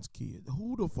Satan's Kid.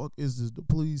 Who the fuck is this?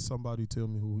 Please somebody tell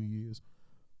me who he is.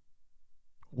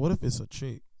 What if it's a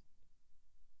chick?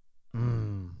 I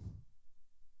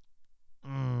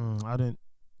didn't.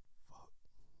 Fuck.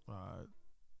 All right.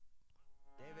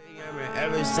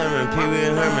 Every summer, Pee Wee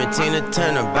and Herman, Tina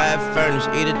Turner, buy a furnace,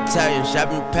 eat Italian, shop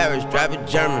in Paris, drive a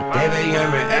German. David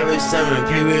Herman, every summer,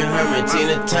 Pee Wee and Herman,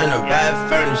 Tina Turner, buy a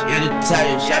furnace, eat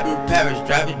Italian, shop in Paris,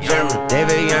 drive a German.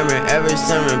 David Herman, every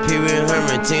summer, Pee Wee and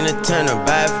Herman, Tina Turner,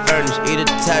 buy a furnace, eat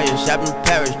Italian, shop in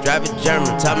Paris, drive a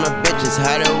German. Taught my bitches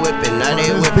how to whip it, now they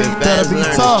whipping fast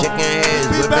learners, chicken heads,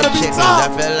 whipping chickens. I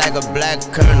feel like a black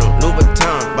colonel, Louis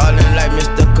Vuitton, ballin' like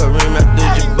Mr. Kareem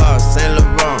Abdul-Jabbar, Saint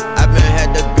Laurent. I been had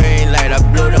the green light, I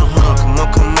blew the horn.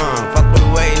 Come on, fuck we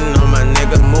waiting on my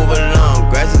nigga, move along.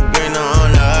 Grass is greener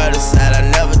on the other side, I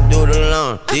never do the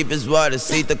lawn. Deep as water,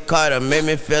 see the Carter, made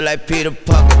me feel like Peter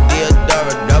Parker.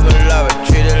 Theodora, double Laura,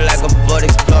 treated like a Ford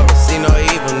Explorer. See no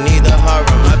evil, neither horror.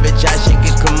 My bitch, I shake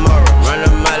it Kimura. Run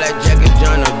them out like Jackie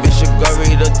Joyner, bitch, you go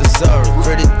read the thesaurus.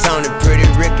 Pretty Tony, pretty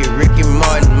Ricky, Ricky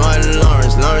Martin, Martin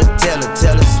Lawrence, Lawrence Taylor,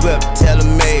 Taylor Swift, Taylor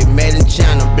made in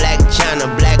China, Black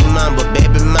Mamba,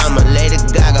 baby mama, Lady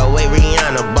Gaga, wait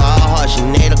Rihanna, ball hard,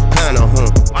 Sinead O'Connor,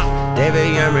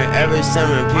 David Herman, every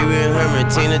summer, Pee Wee and Herman,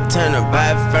 Tina Turner,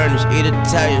 buy a furnace, eat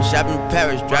Italian, shop in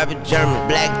Paris, drive a German,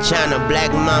 Black China,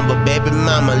 Black Mamba, baby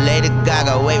mama, Lady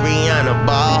Gaga, wait Rihanna,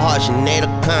 ball hard, Sinead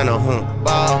O'Connor,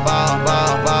 ball,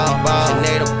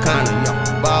 Sinead O'Connor,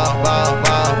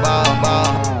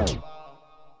 ball.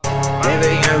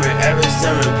 David Herman, every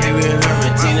summer, Pee Wee and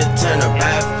Herman, Tina Turner,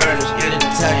 buy a furnace, eat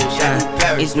Italian, shop in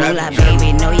Paris, it's Moolah,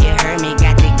 baby, know you heard me,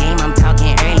 got the game, I'm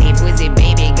talking early, pussy,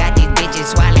 baby, got these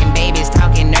bitches swallowing babies,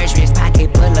 talking nurseries,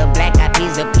 pocket full of black eyed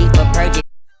peas, a pea for perky.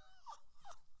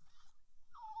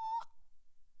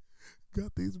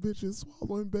 Got these bitches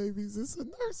swallowing babies, it's a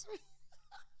nursery.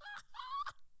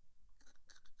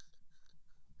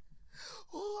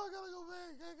 Oh, I gotta go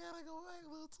back,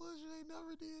 Lil Twist, you ain't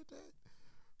never did that.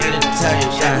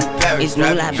 It's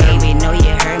Moolah, baby, know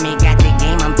you heard me, got the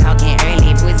game, I'm talking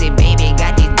early, pussy, baby,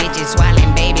 got these bitches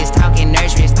swallowing babies, talking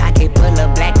nurseries, pocket full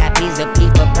of black eyed peas, a pea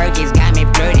for Perkins, got me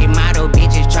flirty, model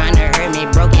bitches trying to hurt me,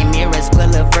 broken mirrors full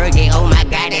of Fergie, oh my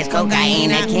god, that's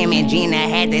cocaine, Kim and Gina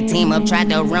had the team up, tried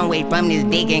to run away from this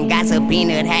dick and got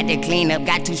subpoenaed, had to clean up,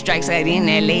 got 2 strikes out in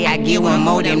LA, I get one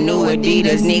more, them new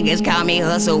Adidas, niggas call me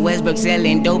Hustle Westbrook,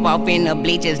 selling dope off in the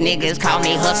bleachers, niggas call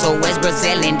me Hustle Westbrook,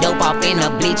 selling dope off in the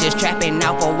bleachers, trapping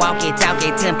off a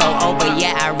walkie-talkie, tempo over,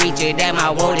 yeah, I reach it, that my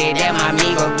wooded, that my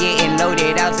amigo, getting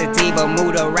loaded out sativa,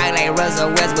 move the rock like Russell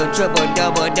Westbrook,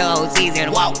 triple-double, the whole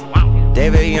season, whoa.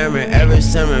 David Herman, every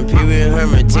summer, Pee Wee and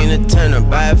Herman, Tina Turner,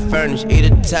 buy a furnace, eat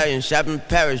Italian, shop in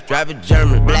Paris, drive a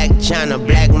German, Black China,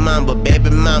 Black Mamba, baby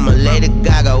mama, Lady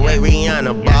Gaga, wait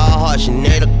Rihanna, ball hard,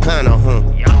 Sinead O'Connor,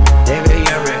 David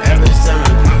Herman, every summer,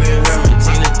 Pee Wee and Herman,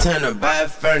 Tina Turner, buy a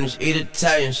furnace, eat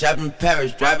Italian, shop in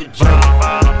Paris, drive a German.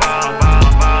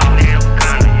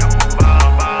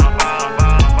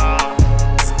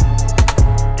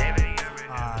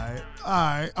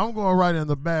 Alright, I'm going right in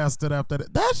the bastard after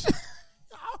that. That shit,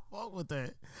 I fucked with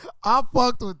that.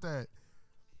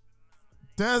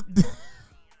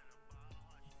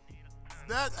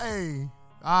 Hey,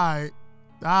 alright.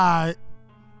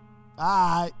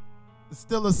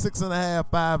 Still a 6.5,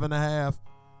 5.5.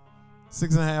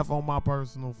 6.5 on my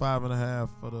personal, 5.5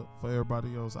 for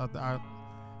everybody else.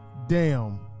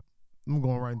 Damn. I'm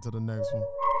going right into the next one.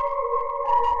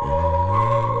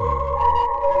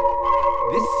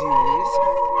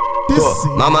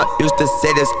 Mama used to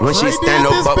say this when she stand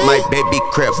up my baby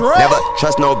crib. Never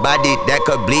trust nobody that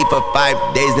could bleed for 5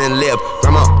 days and live.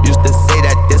 Grandma used to say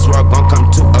that this world gon' come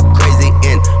to a crazy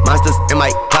end. Monsters in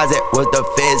my closet was the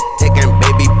feds taking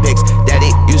baby pics.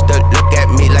 Daddy used to look at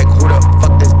me like who the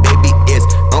fuck this baby is.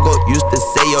 Uncle used to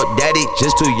say your daddy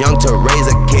just too young to raise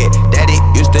a kid. Daddy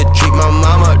used to treat my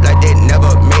mama like they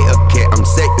never made a kid. I'm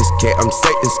Satan's kid, I'm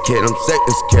Satan's kid, I'm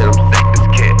Satan's kid, I'm Satan's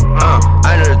kid.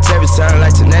 I know the tables turn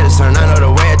like tornadoes turn. I know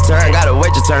the way it turn, gotta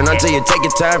wait your turn until you take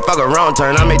your turn. Fuck a wrong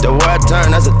turn, I make the world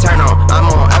turn, that's a turn on. I'm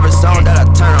on every song that I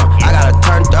turn on. I got a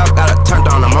turned up, got a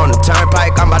turned on. I'm on the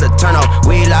turnpike, I'm about to turn on.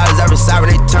 Weed loud as every siren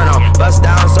they turn on. Bust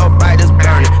down so bright it's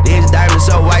burning. These diamonds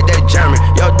so white they German.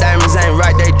 Your diamonds ain't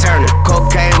right, they turning.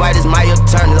 Cocaine white is my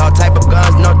attorneys. All type of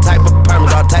guns, no type of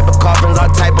permits. All type of coffins, all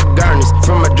type of gurneys.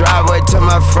 From my driveway to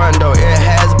my front door, it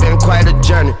has been quite a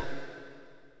journey.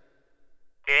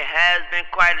 It has been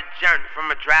quite a journey. From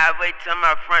a driveway to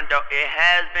my front door, it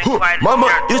has been quite a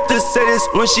Mama journey. used to say this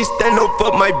when she stand up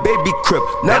for my baby crib.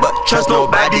 Never trust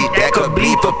nobody that could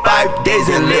bleed for 5 days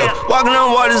and live. Walking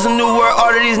on water's a new world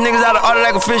order. These niggas out of order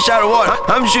like a fish out of water.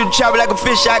 I'm shooting chopper like a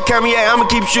fish out of camera. Yeah, I'ma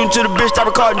keep shooting till the bitch stop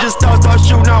recording. Just start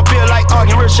shooting. I don't feel like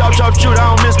arguing. Real sharp shooter.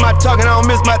 I don't miss my talking. I don't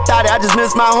miss my thotty. I just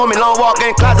miss my homie. Long walk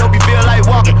in closet. Hope you feel like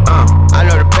walking. I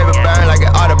know the paper burn like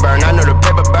it ought to burn. I know the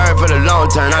paper burn for the long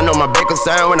term. I know my big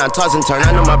concern when I toss and turn.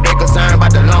 I know my big concern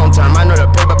about the long term. I know the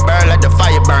paper burn like the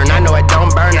fire burn. I know it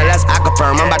don't burn unless I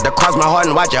confirm. I'm about to cross my heart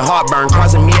and watch your heart burn.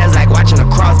 Crossing me is like watching a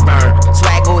cross burn.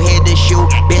 Swag go hit the shoe.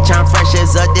 Bitch, I'm fresh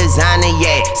as a designer,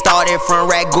 yeah. Started from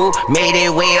ragu, made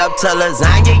it way up to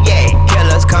lasagna, yeah.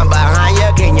 Killers come behind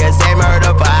ya. Can you say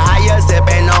murder for hire?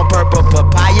 Sipping on purple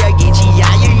papaya, geechee yeah.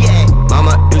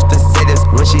 Mama used to say this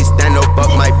when she stand up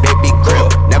my baby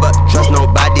grill. Never trust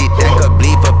nobody that could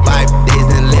bleed for 5 days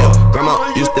and live. Grandma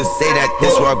used to say that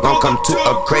this world gon' come to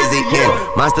a crazy end.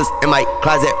 Monsters in my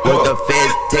closet with the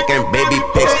feds taking baby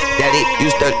pics. Daddy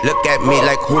used to look at me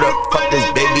like who the fuck this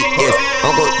baby is.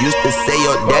 Uncle used to say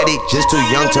your daddy just too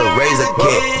young to raise a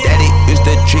kid. Daddy used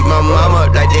to treat my mama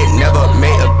like they never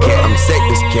made a kid. I'm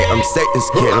Satan's kid, I'm Satan's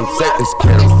kid, I'm Satan's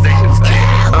kid, I'm Satan's kid.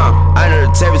 I know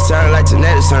the tables turn like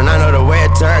tornadoes turn. I know the way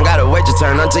it turn, gotta wait your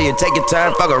turn until you take your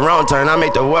turn. Fuck a wrong turn, I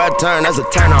make the world turn, that's a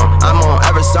turn on. I'm on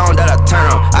every song that I turn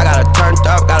on. I got a turned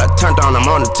up, got a turned on. I'm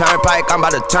on the turnpike, I'm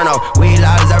about to turn on. Weed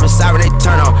loud as every siren they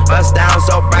turn on. Bust down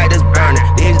so bright it's burning.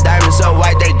 These diamonds so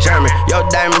white they German. Your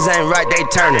diamonds ain't right, they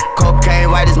turning. Cocaine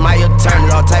white is my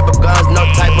attorneys. All type of guns, no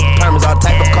type of permits. All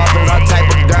type of coffins, all type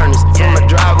of gurneys. From my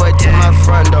driveway to my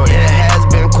front door, it has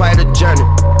been quite a journey.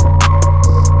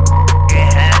 It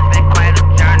has been quite a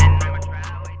journey.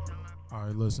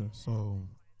 Alright, listen, so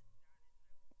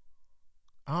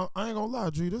I ain't gonna lie,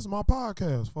 G, this is my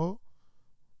podcast, folks.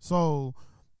 So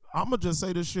I'ma just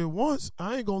say this shit once.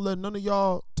 I ain't gonna let none of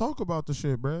y'all talk about the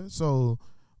shit, bruh. So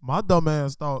my dumb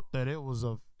ass thought that it was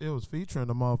featuring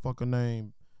a motherfucker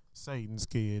named Satan's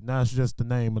Kid. That's just the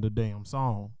name of the damn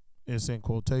song. It's in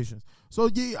quotations. So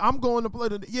yeah, I'm going to play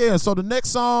so the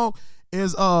next song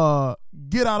is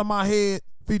Get Out of My Head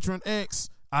featuring X.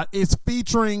 It's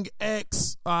featuring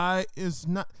X. It's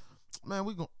not, man,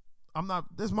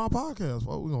 this is my podcast,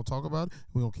 folks. We're gonna talk about it.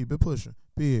 We're gonna keep it pushing.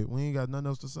 Period. We ain't got nothing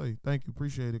else to say. Thank you,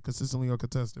 appreciate it. Consistently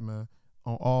uncontested, man.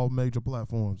 On all major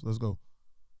platforms. Let's go.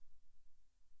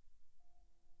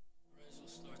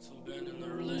 Start to abandon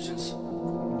their religions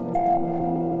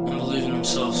and believe in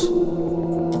themselves. In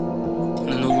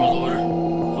the New World Order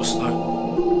will start.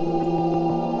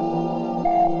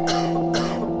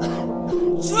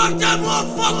 Fuck that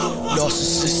motherfucker!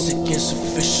 Narcissistic,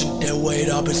 insufficient, that weight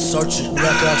I've been searching.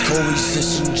 Blackouts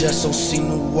co-resistant, just don't seem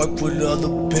to work with other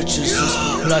bitches. It's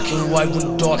black and white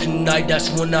with dark and night, that's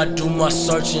when I do my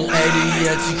searching. 80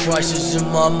 antichrist is in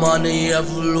my mind, the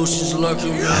evolution's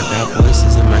lurking. I got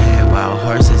voices in my head, wild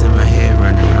horses in my head,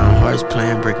 running around hearts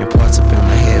playing, breaking parts up in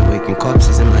my head, waking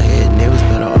corpses in my head, and they was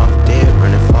better off dead,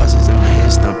 running forces in my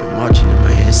head, stomping, marching in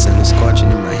my head, sending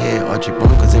scorching in my head, Archie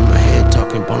Bunkers in my head,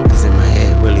 talking bunkers in my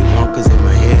head, Willy Wonka's in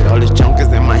my head, all this junk is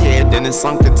in my head, then it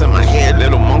sunk into my head,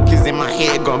 little monkeys in my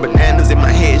head, going bananas in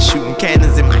my head, shooting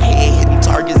cannons in my head, hitting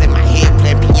targets in my head,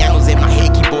 playing pianos in my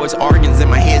head, keyboards, organs in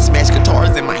my head, smash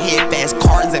guitars in my head, fast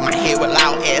cars in my head, with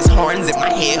loud ass horns in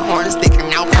my head, horns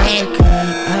sticking out my head.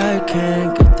 I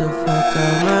can't get the fuck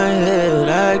out my head,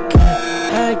 I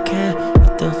can't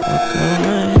get the fuck out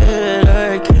my head,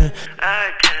 I can't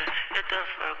get the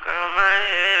fuck out my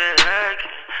head, I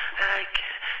can't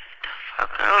get the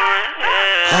fuck out my head.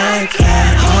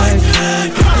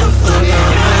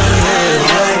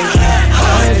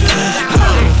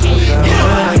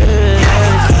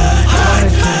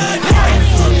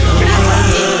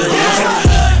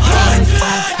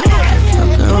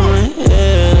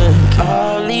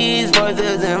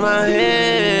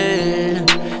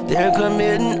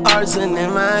 bouncing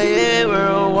in my head,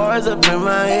 world wars up in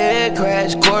my head,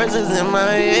 crash courses in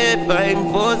my head,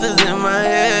 fighting forces in my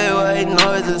head, white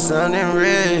noises sounding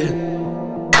red.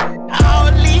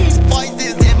 All these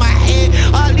voices in my head,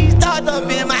 all these thoughts up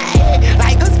in my head,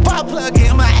 like a spark plug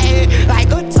in my head, like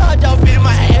a touch up in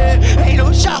my head. Ain't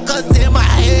no shockers in my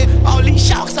head, all these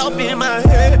shocks up in my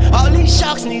head, all these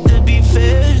shocks need to be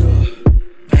fed.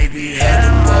 Baby, had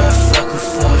the motherfucker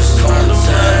for his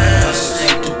contact. I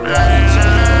stick the body to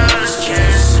the others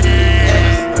can't see.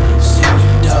 See the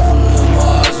devil in my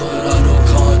eyes without no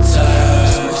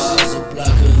contact. My eyes are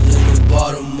blacker than the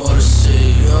bottom of the sea.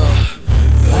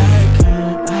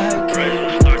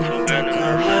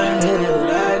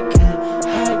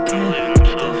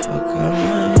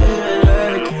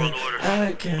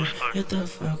 I can't get the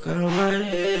fuck out my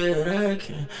head. I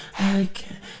can't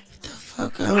get the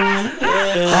fuck out my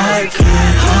head. I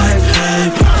can't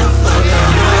get the fuck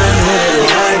out my head.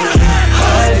 I can't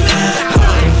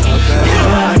get the fuck out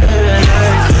my head.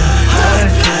 I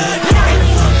can't get the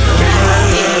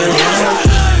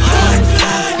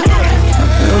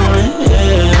fuck out my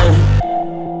head.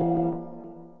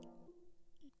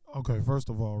 Okay, first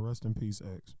of all, rest in peace,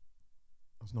 X.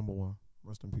 That's number one.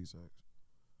 Rest in peace, X.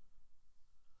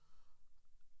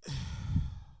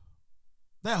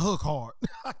 That hook hard.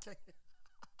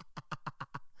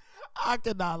 I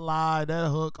cannot lie. That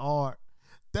hook hard.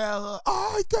 That hook.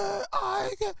 I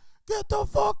can't get the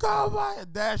fuck out of my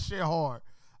head. That shit hard.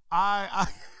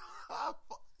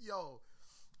 Yo,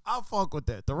 I fuck with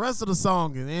that. The rest of the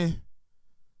song is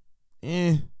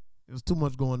There's too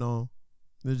much going on.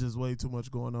 There's just way too much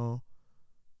going on.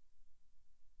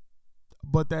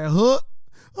 But that hook,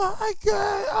 I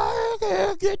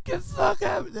can't get the fuck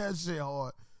out of that shit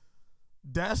hard.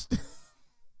 That's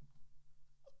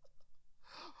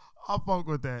I fuck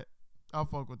with that.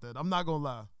 I'm not gonna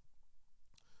lie.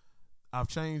 I've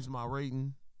changed my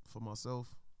rating for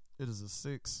myself. It is a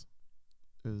 6.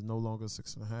 It is no longer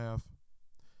 6.5.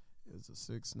 It's a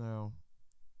 6 now.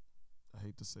 I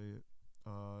hate to say it.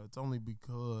 It's only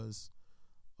because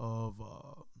of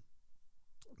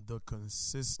the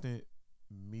consistent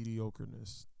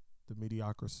mediocreness, the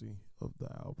mediocrity of the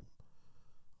album.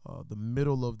 The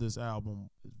middle of this album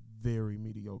is very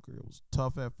mediocre. It was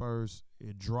tough at first.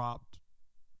 It dropped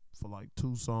for like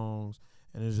 2 songs,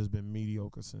 and it's just been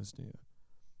mediocre since then.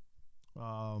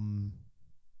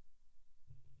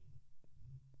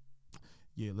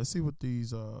 Yeah, let's see what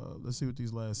these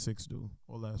last 6 do,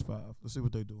 or last 5. Let's see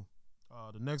what they do.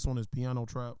 The next one is Piano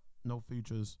Trap, no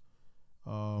features.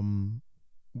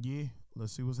 Yeah,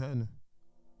 let's see what's happening.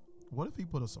 What if he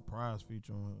put a surprise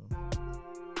feature on him?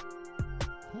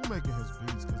 Who making his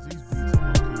beats? Because these beats are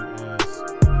low-key ass.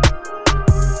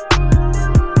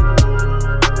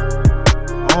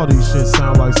 All these shit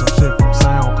sound like some shit from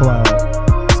SoundCloud.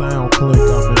 SoundClick,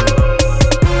 I mean.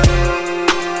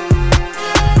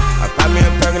 I pop me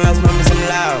a perk and I smoke me some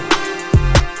loud.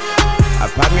 I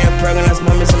pop me a perk and I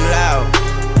smoke me some loud.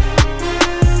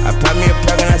 I pop me a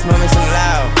perk and I smoke me some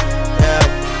loud. Yeah.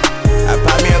 I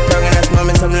pop me a perk and I smoke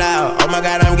me some loud. Oh my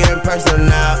God, I'm getting personal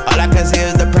now. All I can see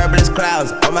is the purplest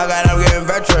clouds. Oh my God, I'm getting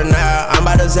virtual now. I'm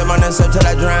about to sip on this soap till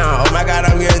I drown. Oh my God,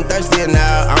 I'm getting thirsty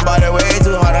now. I'm about to way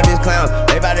too hard on these clowns.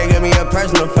 They about to give me a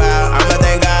personal foul. I'ma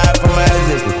thank God for my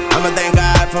existence. I'ma thank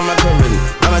God for my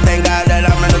charisma. I'ma thank God that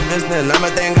I'm in the business.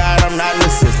 I'ma thank God I'm not an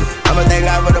assistant. I'ma thank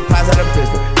God for the pots of the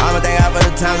pistol. I'ma thank God for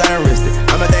the times I done risked it.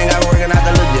 I'ma thank God for working out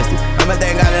the logistics. I'ma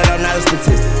thank God that I'm not a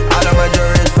statistic. All of my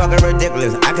jewelry is fucking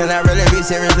ridiculous. I cannot really be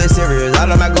seriously serious.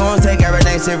 All of my goons take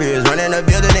everything serious. Running a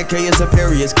building and kill your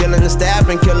superiors. Killing the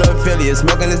staff and killing affiliates.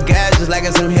 Smoking this gas just like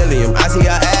it's some helium. I see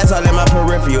her ass all in my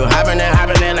peripheral. Hopping in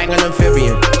like an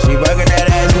amphibian. She working that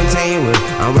ass continuous.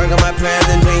 I'm working my plans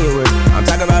ingenuous. I'm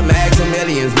talking about mags and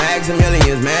millions, man,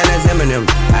 that's Eminem.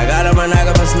 I got a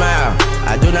monogamous smile.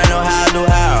 I do not know how I do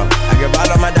how. I give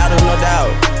all of my dollars, no doubt.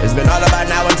 It's been all about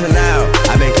now until now.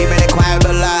 I've been keeping it quiet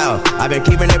but loud. I've been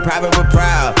keeping it private but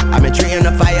proud. I've been treating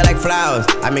the fire like flowers.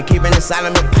 I've been keeping it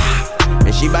silent but pow.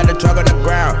 And she bout to truck on the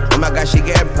ground. Oh my God, she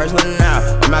getting personal now.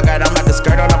 Oh my God, I'm about to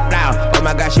skirt on the plow. Oh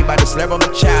my God, she bout to slurp on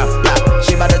my child. Yeah,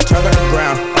 she bout to truck on the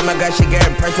ground. Oh my God, she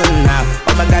getting personal now.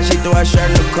 Oh my God, she threw her shirt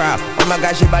in the crowd. Oh my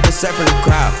God, she bout to surf in the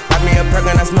crowd. Pop me a perk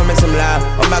and I smoke me some loud.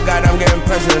 Oh my God, I'm getting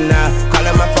personal now.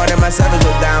 Calling my phone and my servers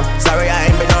was down. Sorry,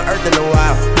 I ain't been on earth in a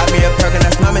while. Pop me a perk and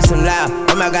I smoke me some loud.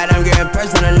 Oh my God, I'm getting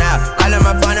personal now. Calling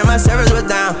my phone and my servers was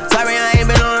down. Sorry, I ain't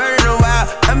been on earth in a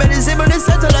while. I'm about to sip on this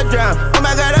until I drown. Oh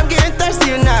my God, I'm getting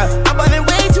thirsty now. I'm balling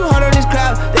way too hard on this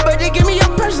crowd. They better give me your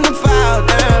personal file,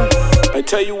 damn. I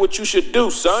tell you what you should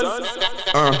do, son.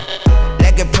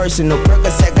 Like a personal.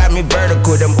 Percocet got me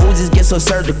vertical. Them Uzis get so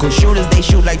surgical. Shooters, they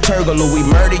shoot like Turgaloo. We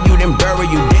murder you, then bury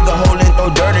you. Dig a hole and throw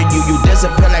dirt at you. You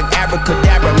disappear like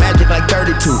abracadabra, magic like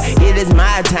 32. It is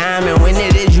my time, and when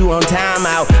it is, you on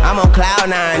timeout. I'm on cloud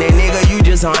 9, and nigga, you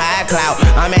just on iCloud.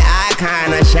 I'm an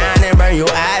icon, I shine and burn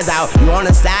your eyes out. You on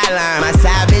the sideline, my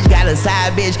side bitch got a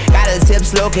side bitch. Got a tip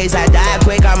slow case, I die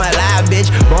quick, I'm a live bitch.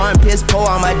 Born piss poor,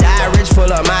 I'ma die rich,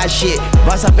 full of my shit.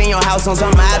 Bust up in your house on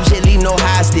some mob shit, leave no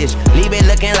hostage. Leave it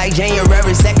looking like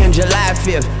January 2nd, July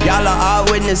 5th. Y'all are all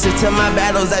witnesses to my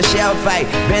battles, I shall fight.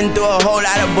 Been through a whole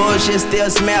lot of bullshit, still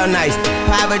smell nice.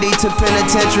 Poverty to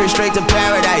penitentiary, straight to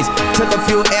paradise. Took a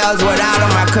few L's without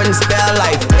them, I couldn't spell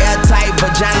life. Airtight,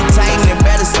 vagina tight, and it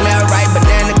better smell right.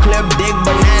 Banana clip, dig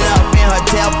banana up in her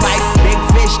tailpipe. Big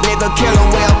fish, nigga, kill a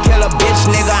whale, kill a bitch,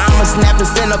 nigga. I'ma snap and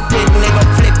send a pic, nigga.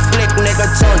 Flick, flick, nigga,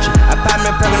 told you. I pop me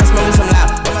a perk and smoke me some loud.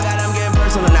 Oh my god, I'm getting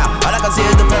personal now. All I can see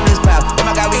is the purple cloud. Oh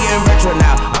my god, we getting virtual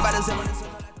now. I'm about to say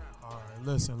Alright,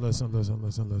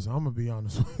 listen. I'm gonna be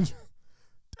honest with you.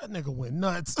 That nigga went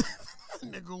nuts.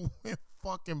 That nigga went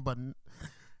fucking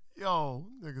yo,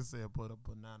 nigga said put a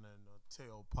banana in the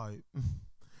tailpipe.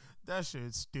 That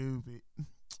shit's stupid.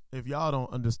 If y'all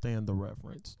don't understand the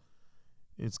reference,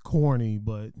 it's corny,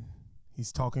 but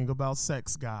he's talking about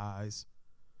sex guys.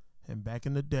 And back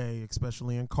in the day,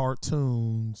 especially in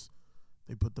cartoons,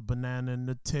 they put the banana in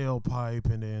the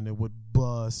tailpipe and then it would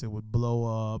bust, it would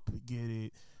blow up. Get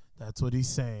it? That's what he's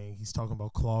saying. He's talking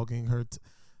about clogging her.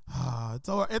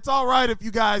 It's all right if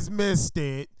you guys missed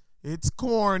it. It's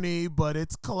corny, but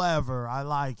it's clever. I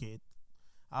like it.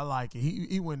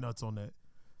 He went nuts on that.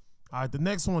 All right, the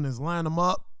next one is Line 'Em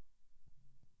Up.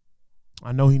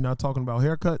 I know he's not talking about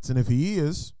haircuts, and if he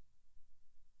is,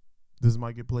 this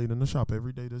might get played in the shop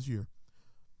every day this year.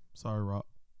 Sorry, Rob.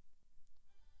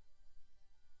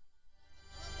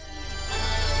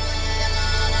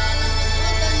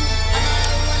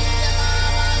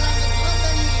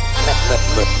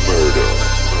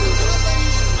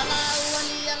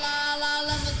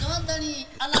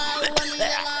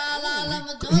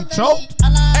 He choked. I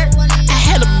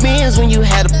had a Benz when you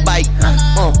had a bike.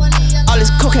 All this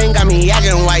cocaine got me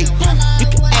acting white. You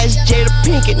can ask Jada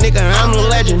Pinkett, nigga, I'm a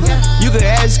legend. You can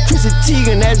ask Chrissy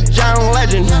Teigen, that's John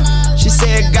Legend. She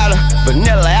said got a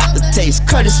vanilla aftertaste.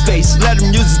 Cut his face, let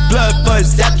him use his blood for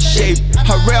his aftershave.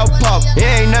 Her rail pop, it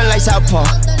ain't nothing like Southpaw.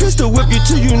 Pistol whip you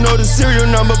till you know the serial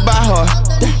number by her.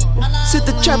 Sit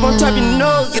the trap on top your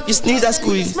nose, if you sneeze I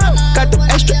squeeze. Got them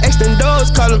extra extendos,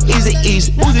 call them easy ease.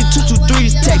 Uzi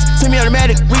 223's text,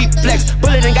 semi-automatic reflex.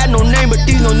 Bullet ain't got no name, but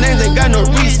these no names ain't got no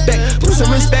respect. Put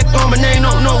some respect on my name,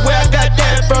 don't know where I got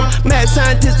that from. Mad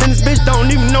scientist and this bitch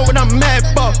don't even know what I'm mad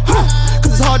for.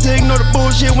 Cause it's hard to ignore the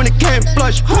bullshit when it can't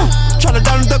flush. Try to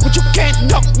down and duck, but you can't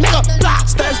duck, nigga.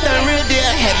 Start real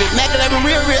deal heavy, Mac 11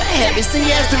 real heavy. Sing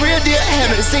your ass the real deal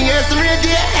heavy, sing your ass the real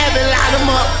deal heavy. Line 'em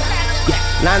up.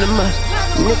 Line 'em up,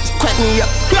 niggas crack me up.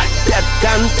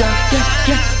 Down,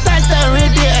 yeah. First time real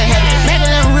deal heavy, make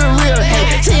it real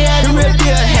heavy. See how the real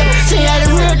deal heavy, see how the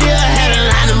real deal heavy.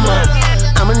 Line 'em up,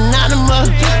 I'ma line 'em up.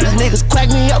 These niggas crack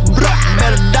me up,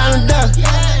 better down and duck.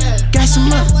 Gas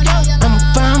 'em up, I'ma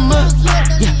fire 'em up.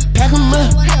 Yeah, pack 'em up,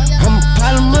 I'ma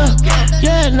pile 'em up.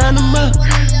 Yeah, line 'em up,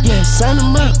 yeah, sign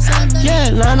 'em up.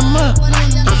 Yeah, line 'em up,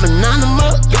 I'ma line 'em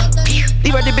up.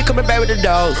 Leave right there, bitch, coming back with the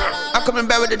dogs. I'm coming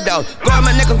back with the dogs. Go on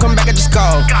my neck, I'm coming back at the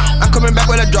skull. I'm coming back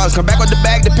with the drugs. Come back with the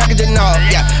bag, the package and all.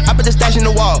 Yeah, I put the stash in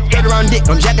the wall. Get around dick,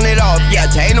 I'm jacking it off. Yeah,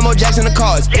 ain't no more jacks in the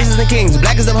cars. Aces and kings,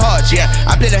 black as of hearts. Yeah,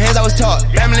 I play the hands I was taught.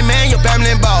 Family man, your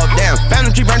family involved. Damn,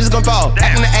 family tree branches gon' fall.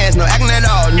 Acting the ass, no acting at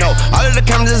all. No, all of the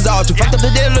cameras is off. Too fucked up the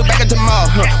deal, look back at the mall.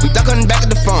 We duck on the back of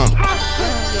the phone.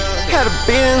 Had a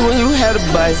Benz when you had a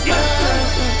bike.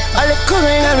 All that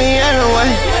cocaine got me out of the way.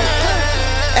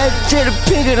 At Jada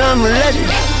Pinkett, I'm a legend.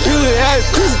 You can have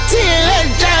Chrissy Teigen,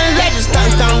 that's John Legend.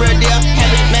 Start real deal, have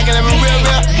it, Mac 11 real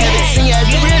have it. Sing as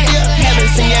the real deal, have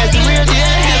it. Sing as the real deal,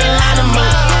 have it. Line 'em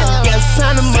up, yeah,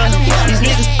 sign 'em up. These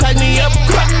niggas crack me up,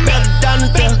 better down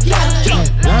and duck.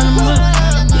 Line 'em up,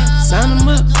 yeah, sign 'em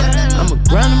up. I'ma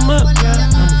grind 'em up,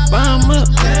 I'ma fire 'em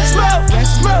up.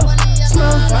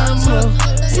 Smoke,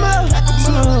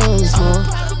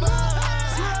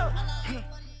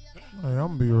 Hey,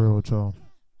 I'm gonna be real with y'all.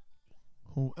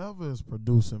 Whoever is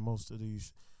producing most of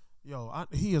these,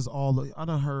 he is all. I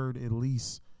done heard at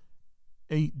least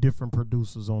 8 different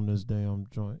producers on this damn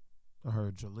joint. I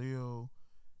heard Jaleel,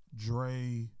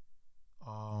 Dre,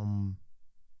 I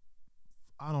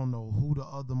don't know who the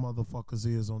other motherfuckers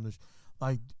is on this.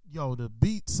 The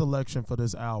beat selection for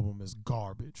this album is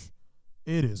garbage.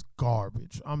 It is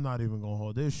garbage. I'm not even gonna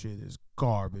hold this shit is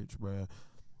garbage, bruh.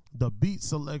 The beat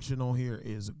selection on here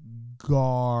is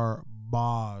garbage.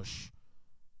 garbage.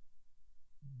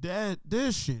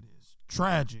 This shit is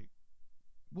tragic.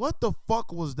 What the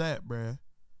fuck was that, bruh?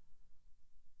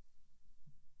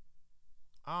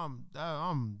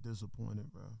 I'm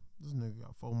disappointed, bro. This nigga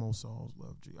got 4 more songs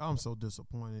left, G. I'm so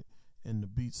disappointed in the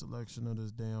beat selection of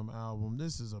this damn album.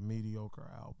 This is a mediocre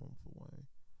album for Wayne.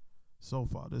 So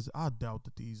far, I doubt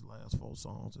that these last 4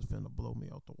 songs is finna blow me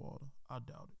out the water. I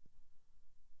doubt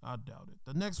it.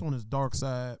 The next one is Dark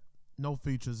Side. No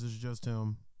features, it's just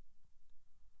him.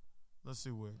 Let's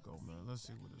see where it go, man. Let's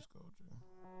see where this go, G.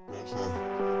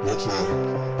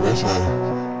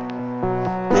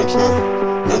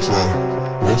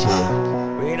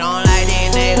 We don't like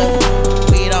these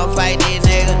niggas. We don't fight these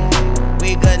niggas.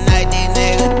 We good night these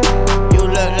niggas. You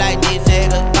look like these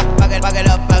niggas. Fuck it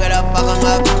up, fuck them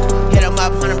up. Hit them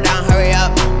up, hunt them down, hurry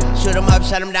up. Shoot them up,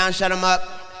 shut them down, shut them up.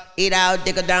 Eat out,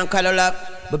 dick her down, cuddle up.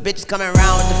 But bitches coming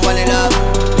around with the funny love.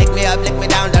 Lick me up, lick me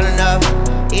down, done enough.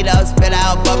 Eat up, spit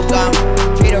out, bubble gum.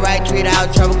 Treat her right, treat her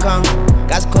out, trouble come.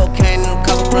 Got some cocaine and a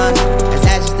couple blunts. It's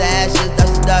ashes to ashes,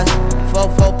 dust to dust.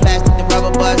 4-4 plastic, the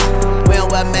rubber bust. We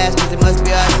don't wear masks, cause it must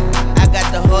be us. I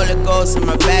got the Holy Ghost in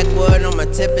my backwood, on my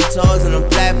tippy toes and I'm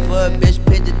flat foot. Bitch,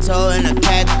 pigeon toe and a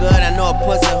cat good. I know a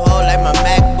pussy hole like my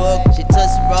MacBook. She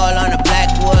tootsie roll on the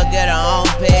blackwood, get her own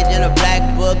page in a black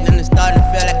book. Then it starting to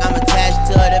feel like I'm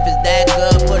attached to it. If it's that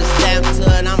good, put a stamp to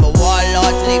it. I'm a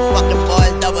warlord to these fucking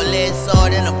boys, double-edged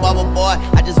sword in a bubble boy.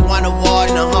 I just want a war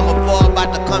and a humble for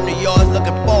about to come to yours,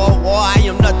 looking for a war. I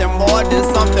am nothing more than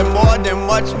something more than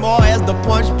much more. As the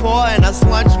punch pour and I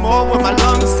slunch more with my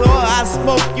lungs sore. I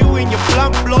smoke you in your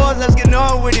blunt floors. Let's get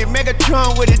on with it.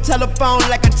 Megatron with it. Telephone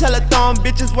like a telethon.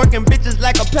 Bitches working bitches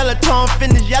like a peloton.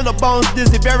 Finish yellow bones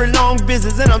dizzy. Very long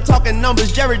business and I'm talking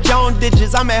numbers. Jerry Jones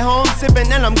ditches. I'm at home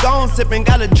sipping and I'm gone sipping.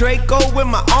 Got a Draco with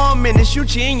my arm in it.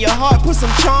 Shoot you in your heart. Put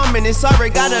some charm in it. Sorry,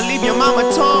 gotta leave your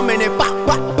mama tormented. Bop,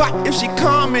 bop, bop. If she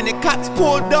commented. Cops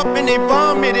pulled up and they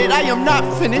vomited. I am not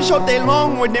finished. Hope they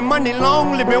long with it. Money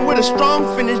long living with a strong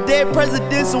finish. Dead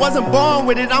presidents wasn't born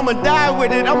with it. I'ma die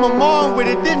with it. I'ma mourn with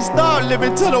it. Didn't start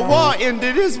living till the war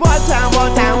ended. It's wartime,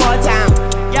 wartime, wartime.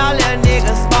 Y'all little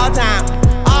niggas, small time.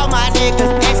 All my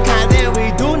niggas ex-cons and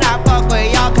we do not fuck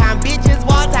with y'all kind bitches.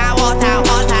 Wartime, wartime,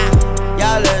 wartime.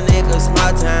 Y'all little niggas,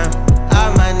 small time.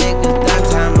 All my niggas done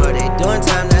time or they doing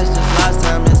time. That's just lost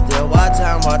time. It's still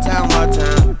wartime, wartime,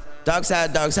 wartime. Dark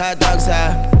side, dark side, dark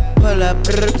side. Pull up,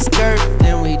 skirt,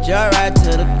 then we jump right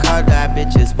to the car. That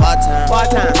bitch is wartime,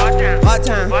 wartime,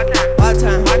 wartime,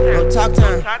 wartime, no talk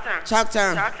time, chalk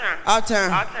time, off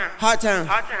time, hard time,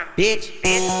 bitch.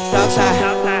 Dark side,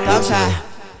 dark side,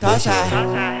 dark side,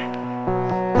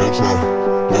 dark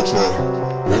side, dark side,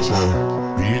 dark side,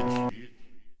 bitch.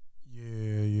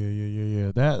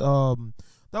 Yeah.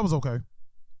 That was okay.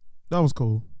 That was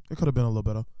cool. It could have been a little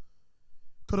better.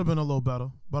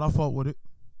 But I fought with it.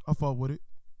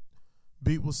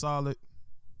 Beat was solid.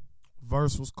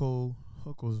 Verse was cool.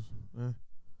 Hook was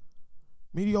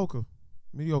mediocre.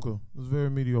 It was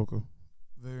very mediocre.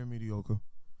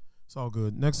 It's all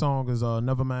good. Next song is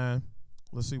Nevermind.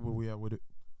 Let's see where we at with it.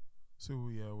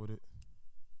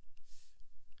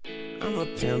 I'm a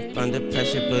pimp under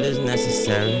pressure, but it's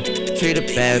necessary. Treat a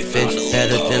bad bitch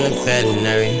better than a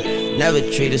veterinary. Never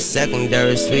treat a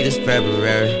secondary, sweet as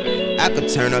February. I could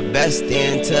turn a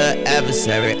bestie into an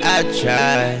adversary. I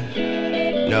tried.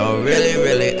 No,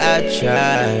 really, I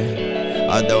tried.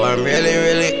 Although I'm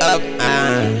really up,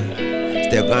 I'm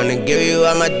still gonna give you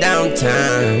all my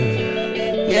downtime.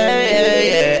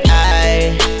 Yeah. I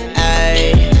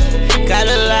got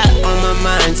a lot on my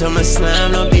mind. Told my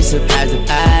slime, don't be surprised if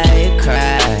I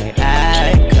cry.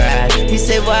 He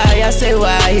say why, I say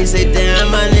why. He say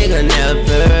damn, my nigga,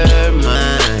 never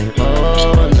mind.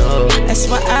 Oh no, that's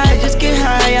why I just get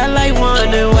high. I like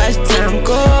wanna watch time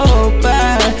go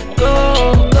by.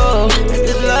 Go. Is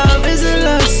it love, is it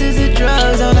lust, is it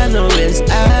drugs? All I know is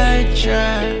I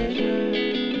try.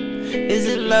 Is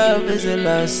it love, is it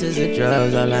lust, is it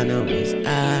drugs? All I know is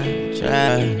I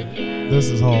try. This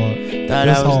is hard. Thought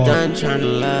I was done trying to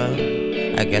love.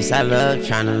 I guess I love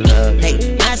trying to love. Hey,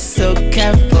 not so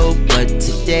careful, but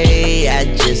today I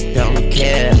just don't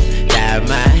care. Dye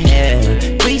my hair.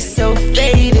 We so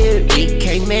faded, we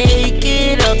can't make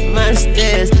it up my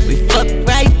stairs. We fuck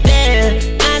right there.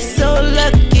 Not so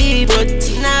lucky, but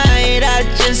tonight I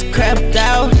just crapped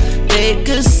out.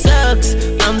 Vegas sucks.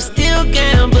 I'm still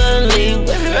gambling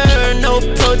with her. No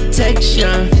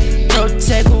protection.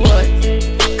 Protect what?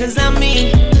 Cause I'm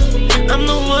me. I'm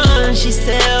the one she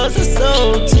sells her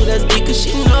soul to. That's because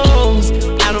she knows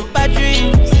I don't buy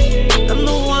dreams. I'm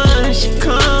the one she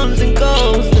comes and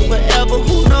goes to wherever,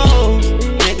 who knows.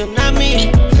 Nigga, not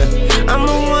me. I'm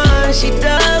the one she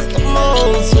does the most.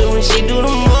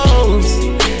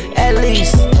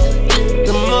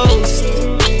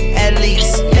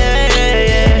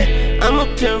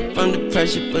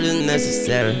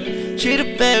 unnecessary. Treat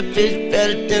a bad bitch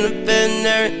better than a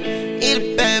veterinarian. Eat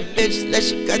a bad bitch like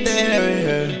she got the hair in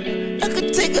her. I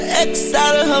could take an X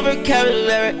out of her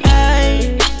vocabulary.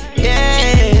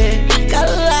 Yeah, got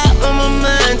a lot on my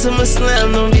mind to my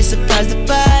slam. Don't be surprised if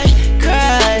I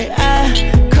cry.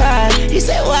 He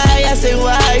said why, I say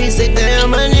why. He said damn,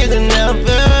 my nigga never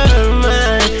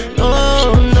mind.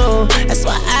 Oh no, that's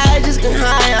why I just get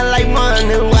high. I like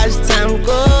money, watch time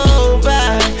go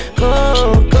by.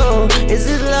 Go. Is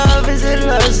it love, is it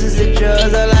lust, is it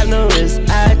drugs? All I know is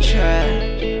I try.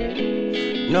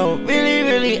 No,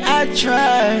 really, I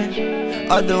try.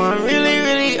 Although I'm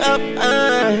really up,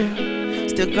 I'm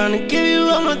still gonna give you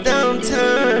all my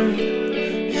downtime.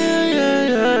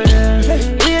 Yeah.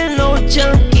 We ain't no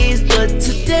junkies, but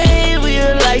today we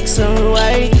are like some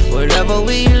white. Whatever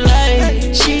we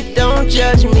like, she don't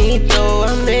judge me, though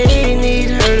I may need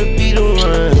her to be the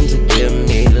one to give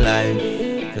me life.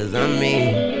 Cause I'm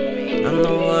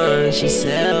the one she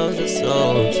sells her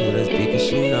soul to. That's because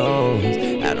she knows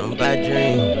I don't buy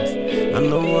dreams. I'm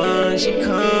the one she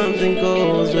comes and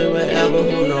goes with wherever,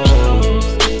 who knows.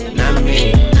 Not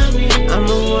me. I'm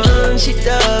the one she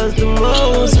does the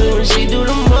most when she do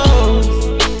the most.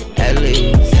 At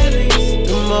least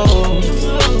the most.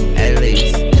 At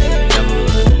least.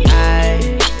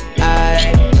 I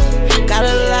got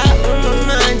a lot on my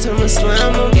mind. Tell my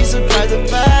slime, won't be surprised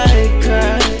if I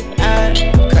cry.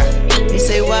 He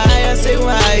say why, I say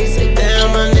why. He say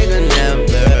damn, my nigga never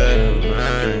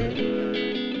mind.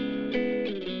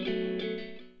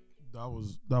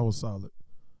 That was solid.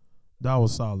 That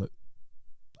was solid.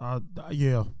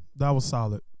 Yeah, that was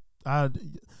solid. I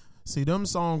see them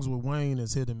songs with Wayne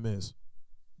is hit and miss.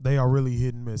 They are really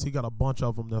hit and miss. He got a bunch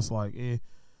of them that's like, He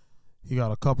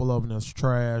got a couple of them that's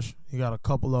trash. He got a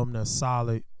couple of them that's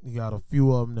solid. He got a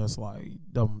few of them that's like,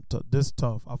 this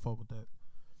tough. I fuck with that.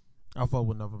 I fuck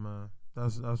with Nevermind.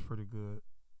 That's pretty good.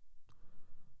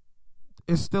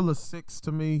 It's still a 6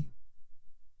 to me.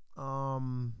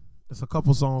 It's a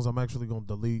couple songs I'm actually gonna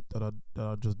delete that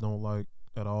I just don't like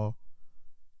at all.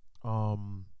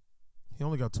 He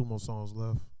only got 2 more songs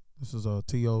left. This is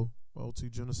T.O. OT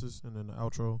Genesis, and then the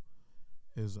outro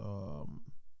is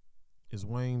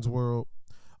Wayne's World.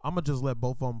 I'ma just let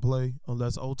both of them play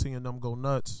unless OT and them go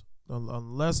nuts.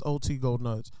 Unless OT go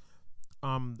nuts,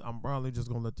 I'm probably just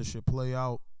gonna let this shit play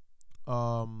out.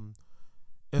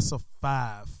 It's a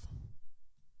 5.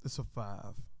 It's a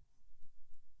 5.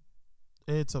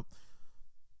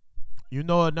 You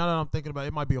know what? Now that I'm thinking about it,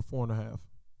 it might be a 4.5.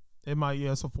 It might,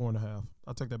 yeah, it's a 4.5.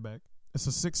 I'll take that back. It's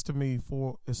a 6 to me.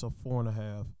 It's a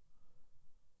 4.5.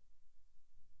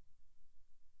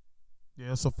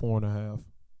 Yeah, it's a 4.5.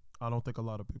 I don't think a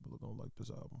lot of people are gonna like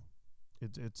this album.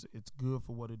 It's good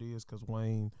for what it is because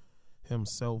Wayne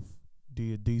himself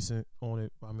did decent on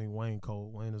it. I mean, Wayne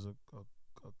Cole. Wayne is a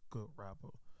good rapper.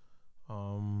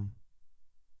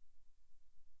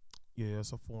 Yeah,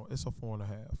 it's a 4. It's a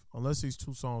 4.5. Unless these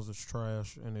 2 songs is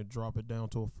trash and they drop it down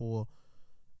to a 4.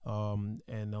 And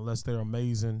unless they're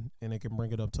amazing and they can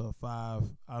bring it up to a 5,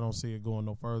 I don't see it going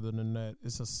no further than that.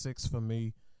 It's a 6 for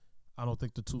me. I don't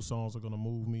think the 2 songs are gonna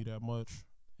move me that much.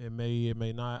 It may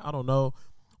not. I don't know.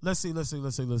 Let's see.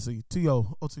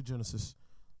 T.O. OT Genesis.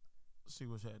 Let's see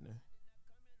what's happening.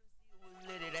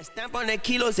 That stamp on that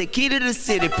kilo, say key to the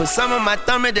city. Put some on my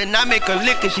thumb and then I make her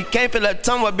lick it. She can't feel her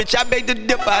tongue, well, bitch, I bake the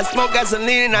dipper. I smoke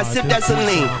gasoline and I sip that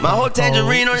saline. My whole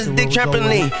tangerine on this dick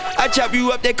trampoline. I chop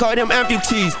you up, they call them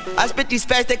amputees. I spit these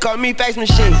facts, they call me fax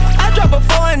machine. I drop a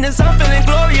 4 in this, I'm feeling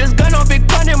glorious. Gun on big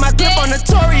pun in my clip on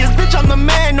notorious. Bitch, I'm the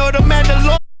man, or the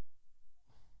Mandalorian.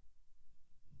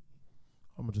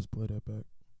 I'm gonna just play that back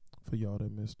for y'all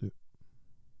that missed it.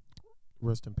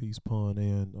 Rest in peace, Pun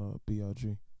and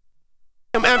B.I.G.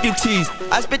 Them amputees.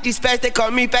 I spit these facts, they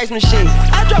call me fax machine.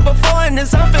 I drop a 4 in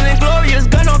this, I'm feeling glorious.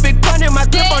 Gun on big pun in my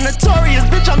clip on notorious.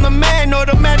 Bitch, I'm the man, or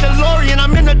the Mandalorian.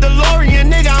 I'm in the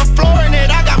DeLorean, nigga, I'm flooring it.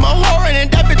 I got my whore in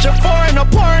it, that bitch a foreign, her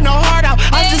pouring her heart out.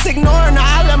 I'm just ignoring her,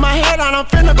 I let my head on, I'm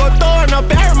finna go throwing her.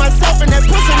 Bury myself in that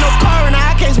pussy, no car, and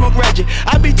I can't smoke Reggie.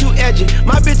 I be too edgy,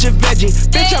 my bitch a veggie.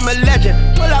 Bitch, I'm a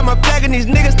legend. Pull out my flag and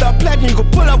these niggas start pledging. You can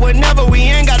pull up whenever, we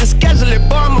ain't gotta schedule it.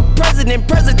 Boy, I'm a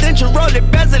presidential, roll it,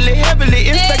 bezel it heavily.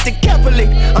 Inspect it carefully.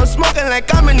 I'm smoking like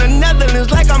I'm in the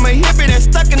Netherlands, like I'm a hippie that's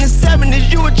stuck in the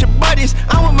 70s. You with your buddies,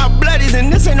 I'm with my bloodies,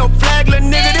 and this ain't no flag, little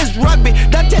nigga, this rugby.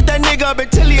 Don't take that nigga up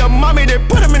until he a mommy, then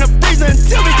put him in the freezer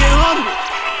until we get hungry.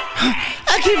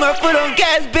 I keep my foot on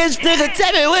gas, bitch, nigga,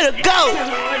 tell me where to go.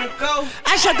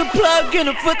 I shot the plug in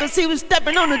the foot cause he was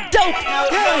stepping on the dope.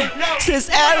 Since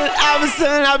Allen Iverson,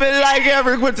 I've been like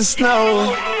Eric with the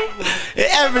snow. And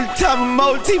every time I'm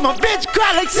OT, my bitch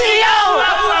cry like CEO.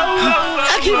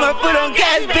 I keep my foot on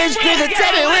gas, bitch, nigga,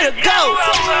 tell me where to go.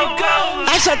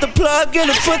 I shot the plug in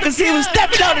the foot cause he was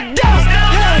stepping on the dope.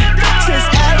 Since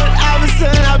Allen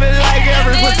Iverson, I've been like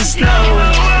Eric with the snow.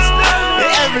 And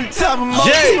every time I'm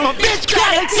OT, my bitch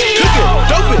cry like CEO. Cooking,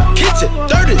 doping, kitchen,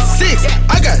 36.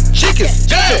 I got chicken,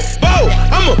 got the bowl,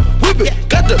 I'ma whip it.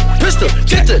 Got the pistol,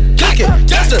 get the jacket,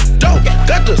 got the dope,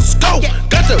 got the scope,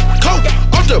 got the coke,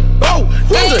 off the boat,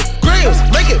 100 grams,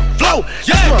 make it flow.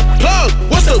 That's my plug,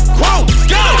 what's the quote?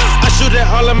 Go! I shoot at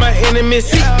all of my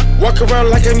enemies. Walk around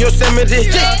like I'm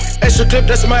Yosemite. Extra clip,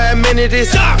 that's my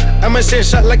amenities. I'ma send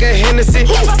shot like a Hennessy.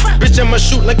 Bitch, I'ma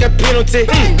shoot like a penalty.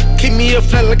 Keep me a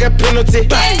flat like a penalty.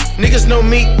 Niggas know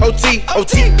me, OT,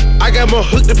 OT. I got more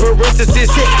hooked than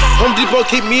parentheses. Home Depot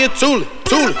keep me a toolie.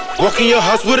 Walk in your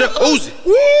house with a Uzi.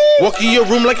 Walk in your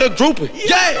room like a groupie.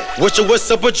 What's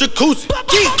up with jacuzzi?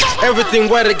 Everything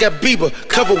white, I got Bieber.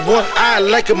 Cover one eye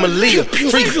like a Malia.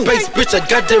 Free space, bitch, I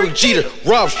got Derek Jeter.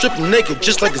 Rob stripping naked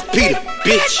just like it's Peter,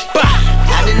 bitch.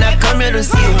 I did not come here to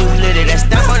see who's litty. That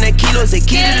stamp on that kilo's a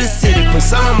key to the city. Put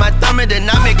some on my thumb and then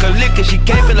I make her lick it. She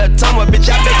can't feel her tongue,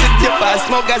 bitch, I make her dip. I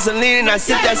smoke gasoline and I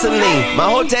sip gasoline. My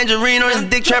whole tangerine on this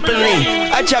dick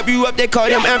trampoline. I chop you up, they call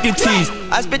them amputees.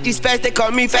 I spit these facts, they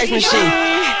call me fax machine.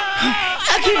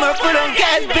 I keep my foot on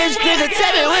gas, bitch, nigga,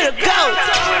 tell me where to go.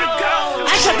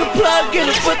 I shot the plug in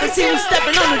the foot cause he was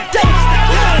stepping on the dope.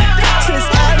 Since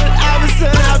Allen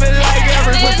Iverson, I've been like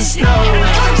Eric with the snow.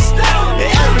 And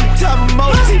every time I'm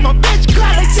OT, my bitch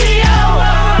cry like CEO.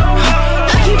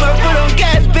 I keep my foot on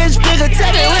gas, bitch, nigga, tell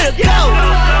me where to go.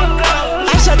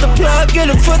 I shot the plug in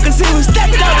the foot cause he was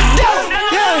stepping on the dope.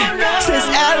 Since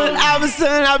Allen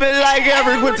Iverson, I've been like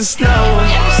Eric with the snow.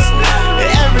 And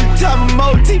every time I'm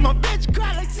OT, my bitch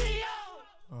cry like CEO.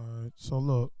 Alright, so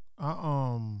look,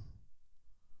 I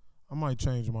might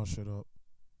change my shit up.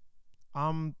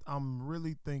 I'm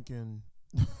really thinking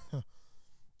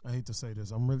I hate to say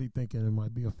this, I'm really thinking it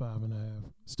might be a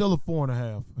 5.5. Still a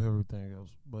 4.5 for everything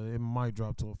else, but it might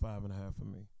drop to a 5.5 for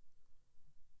me.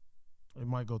 It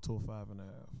might go to a 5.5.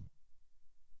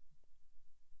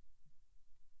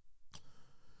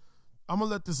 I'm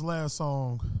gonna let this last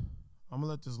song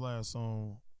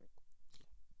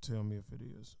tell me if it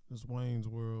is. This Wayne's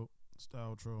World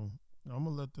style outro. I'm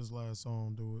gonna let this last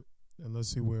song do it, and let's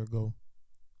see where it go.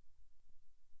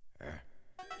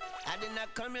 I did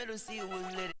not come here to see who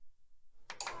was lit.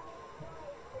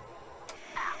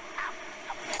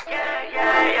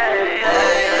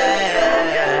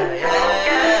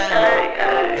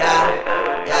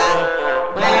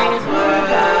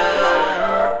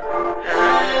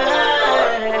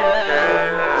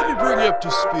 Let me bring you up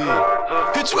to speed.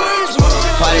 It's Wayne's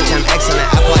Party time excellent,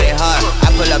 I party hard. I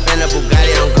pull up in a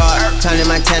Bugatti on guard. Tony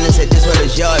Montana said this one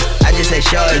is yours. I just said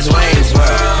sure, it's Wayne's World.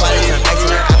 Party time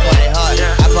excellent, I party hard.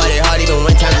 I party hard even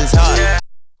when times is hard.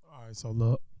 Alright, so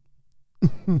look.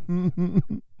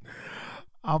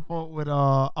 I fought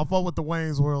with the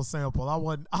Wayne's World sample.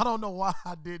 I don't know why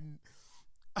I didn't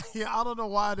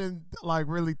like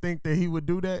really think that he would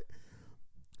do that.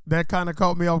 That kind of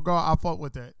caught me off guard. I fought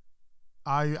with that.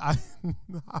 I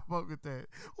fuck with that.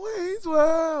 Wayne's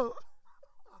World.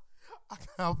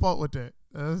 I fuck with that.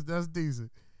 That's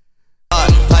decent.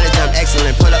 Party time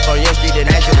excellent. Pull up on your street and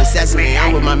ask you to sesame.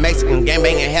 I'm with my Mexican gang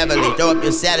banging heavily. Throw up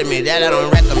your salad me, that I don't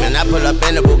recommend. I pull up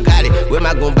in the Bugatti with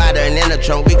my Goombada and in the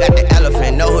trunk. We got the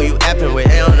elephant. Know who you effing with.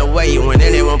 They on the way you went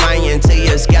in. They won't find you until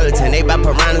you're a skeleton. They buy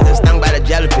piranhas and stung by the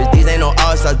jellyfish. These ain't no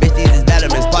all-stars, bitch. These is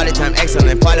elements. Party time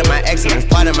excellent. Part of my excellence.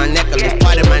 Part of my necklace.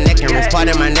 Part of my neck and wrist.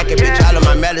 Part of my neck and bitch. All of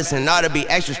my medicine. Ought to be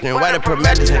extra strength. Where the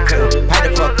medicine come? Pipe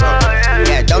the fuck up.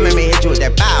 Yeah, don't make me hit you with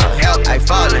that bow. Help, I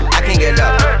falling. I can't get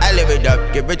up. I live it up.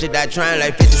 Get rich or die trying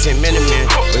like 50 Cent Miniman.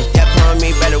 Wish that on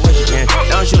me better wish you can.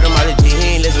 Don't shoot him out of G,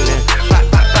 he ain't listening. Pop,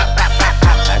 pop, pop, pop, pop,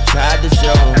 pop. I tried to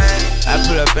show him. I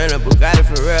pull up in a Bugatti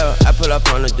for real. I pull up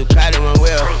on a Ducati one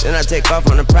wheel. Then I take off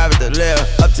on a private to live.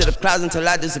 Up to the clouds until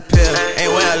I disappear.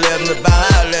 Ain't where I live, it's about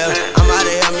how I live. I'm out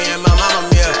of here, me and my mama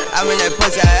meal. I'm in that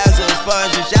pussy, I asked her as far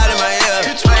as she shot in my ear.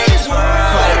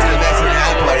 Party to the next and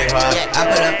I party hard. I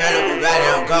put up in a Bugatti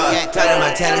on guard. Tell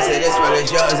my tenant, say this one is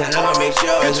yours, and I'ma make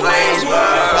sure it's Wayne's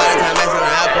World. Party time, next and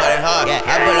I party hard.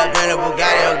 I put up in a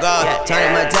Bugatti on guard. Tell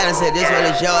my tenant, say this one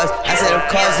is yours. I said, of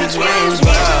course, it's Wayne's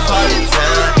World. Party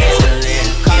time,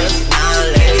 excellent. Call us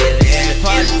now, let it in.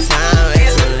 Party time,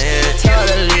 excellent.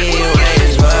 Totally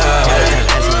Wayne's World. Party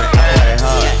time, excellent. I party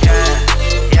hard.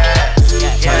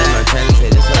 Tell my tenant,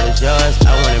 say this one is yours.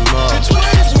 I want it more.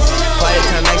 Party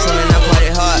time, excellent. I party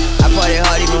hard. I party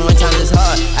hard even when times is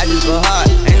hard. I just go hard.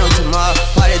 Ain't no tomorrow.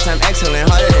 Party time, excellent.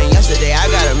 Harder than yesterday. I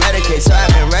got a Medicaid so I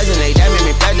can resonate. That made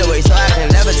me featherweight so I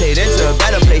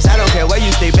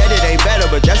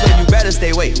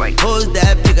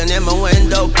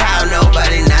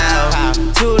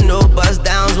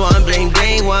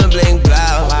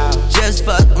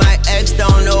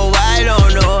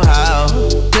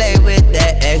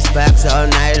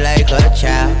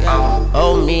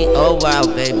go out,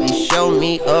 baby, show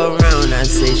me around. I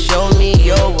said, show me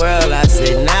your world. I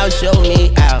said, now show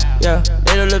me out. Yeah,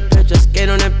 little picture, skate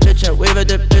on that picture, wave at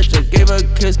the picture, give her a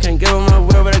kiss, can't give her my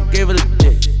word, but I gave her the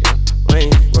dick.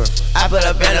 I put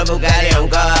up in a Bugatti on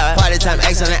guard. Party time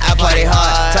excellent, I party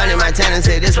hard. Turning my tenant,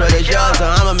 say this what is yours, so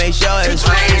I'ma make sure it's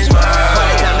Wayne's World.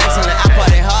 Party time excellent, I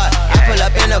party hard. I pull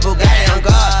up in a Bugatti on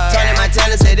guard. Turning my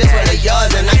tenant, say this what is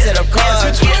yours, and I said of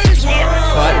course.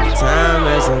 Party time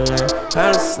excellent,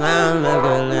 party slam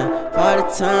excellent. Party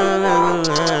time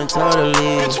excellent,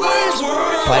 totally.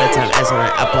 Party time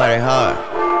excellent, I party hard.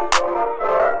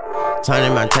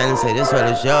 Turning my tenant, say this what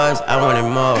is yours, I want it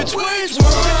more.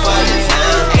 Party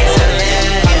time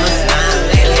excellent, I'm a slime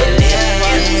excellent.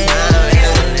 Party time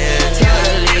excellent,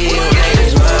 totally.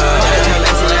 Party time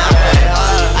excellent, I party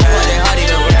hard. I party hard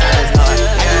even when times hard.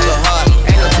 I can go hard,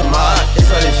 ain't no tomorrow, this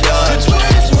what is yours.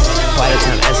 Party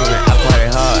time excellent, I party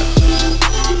hard.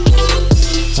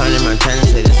 Turning my tenant,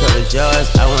 say this what is yours,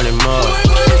 I want it more.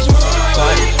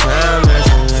 Party time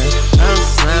excellent, I'm a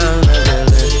slime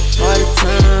excellent. Party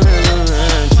time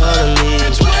excellent, totally.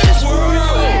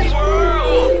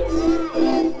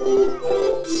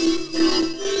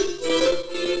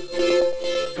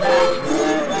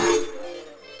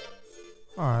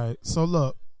 So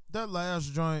look, that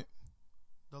last joint,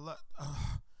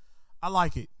 I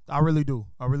like it. I really do.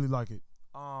 I really like it.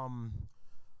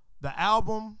 The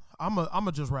album,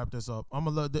 I'ma just wrap this up.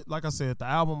 Like I said, the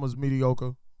album was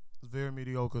mediocre. It's very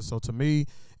mediocre. So to me,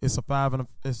 it's a 5 and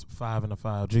a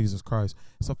 5. Jesus Christ,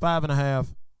 it's a 5.5,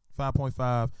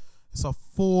 5.5. It's a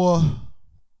 4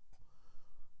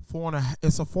 and a.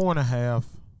 It's a 4.5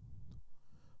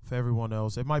 for everyone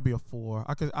else. It might be a 4.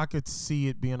 I could see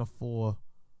it being a 4.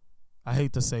 I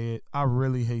hate to say it. I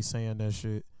really hate saying that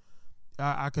shit.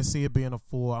 I could see it being a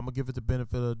 4. I'm going to give it the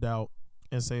benefit of the doubt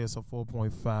and say it's a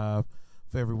 4.5 for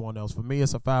everyone else. For me,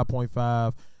 it's a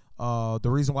 5.5. The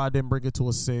reason why I didn't bring it to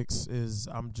a 6 is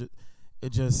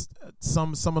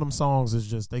some of them songs is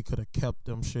just, they could have kept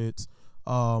them shits.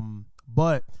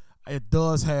 But it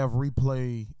does have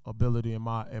replay ability in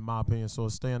my opinion, so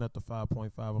it's staying at the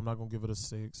 5.5. I'm not going to give it a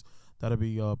 6. That'll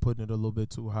be putting it a little bit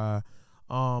too high.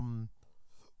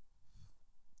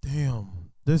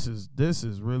 Damn, this is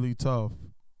really tough.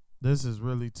 This is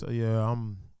really yeah.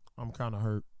 I'm kind of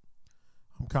hurt.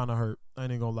 I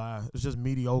ain't gonna lie. It's just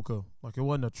mediocre. Like it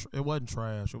wasn't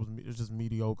trash. It's just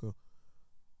mediocre.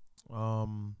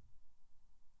 Man,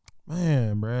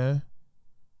 bruh.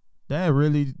 That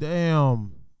really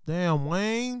damn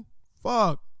Wayne.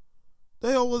 Fuck.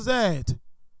 The hell was that?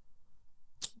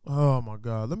 Oh my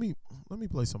God. Let me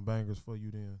play some bangers for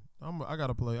you then. I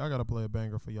gotta play a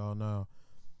banger for y'all now.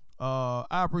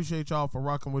 I appreciate y'all for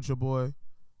rocking with your boy.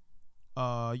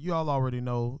 Y'all already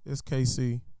know it's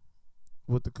KC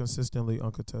with the Consistently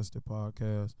Uncontested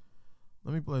podcast.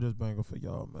 Let me play this banger for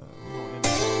y'all, man.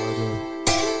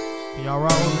 Can y'all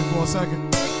ride with me for a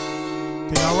second?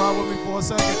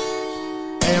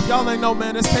 Hey, if y'all ain't know,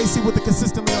 man, it's KC with the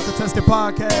Consistently Uncontested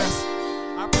podcast.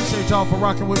 I appreciate y'all for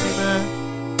rocking with me,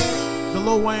 man. The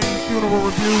Lil Wayne funeral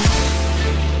review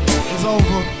is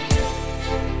over.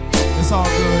 It's all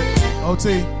good.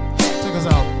 OT, take us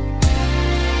out.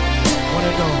 When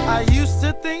it go? I used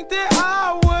to think that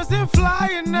I wasn't fly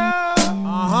enough.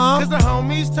 Cause the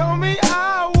homies told me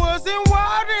I wasn't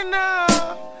wild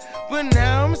enough. But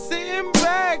now I'm sitting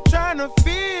back trying to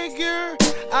figure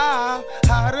out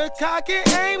how to cock and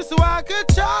aim so I could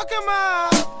chalk him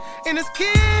out. And it's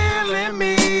killing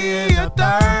me, a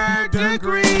 3rd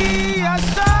degree. I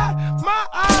shot my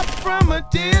eye from a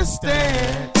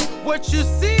distance. What you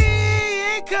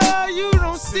see, cause you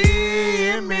don't see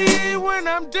in me. When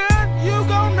I'm done, you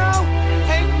gon' know,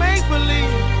 ain't make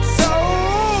believe. So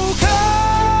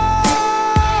cold,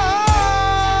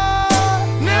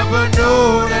 never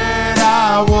knew that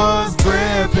I was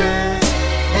gripping.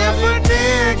 If a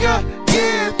nigga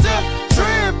get to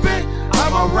tripping,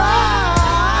 I'ma ride.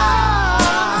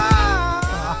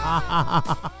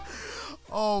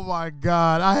 Oh my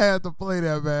God, I had to play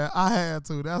that, man. I had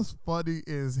to. That's funny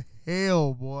as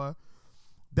hell, boy.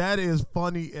 That is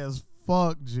funny as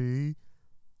fuck, G.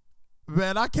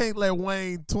 Man, I can't let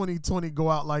Wayne 2020 go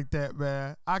out like that,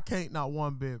 man. I can't, not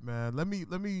one bit, man. Let me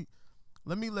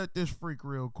let this freak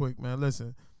real quick, man.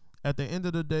 Listen, at the end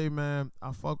of the day, man,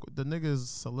 I fuck with the nigga is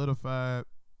solidified.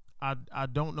 I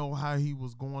don't know how he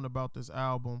was going about this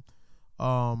album.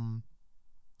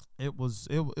 It was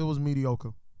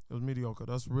mediocre. It was mediocre.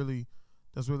 That's really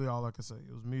all I can say.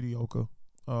 It was mediocre.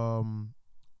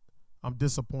 I'm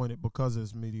disappointed because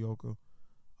it's mediocre.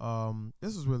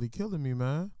 This is really killing me,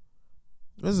 man.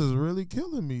 This is really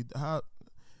killing me.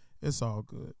 It's all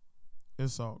good.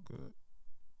 It's all good.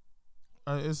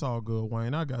 It's all good,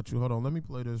 Wayne. I got you. Hold on. Let me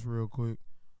play this real quick.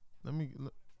 Let me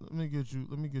get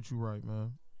you right,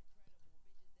 man.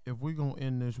 If we gonna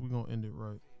end this, we gonna end it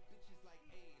right.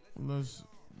 Let's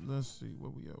see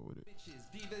where we at with it.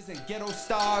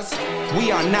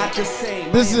 We are not the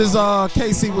same. This is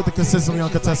KC with the Consistently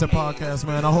Uncontested podcast,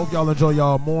 man. I hope y'all enjoy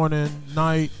y'all morning,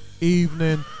 night,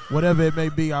 evening, whatever it may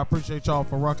be. I appreciate y'all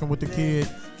for rocking with the kid.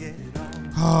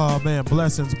 Oh man,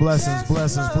 blessings.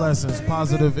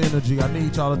 Positive energy. I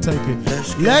need y'all to take it.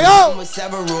 Let go. With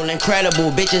several incredible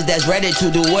bitches that's ready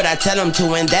to do what I tell them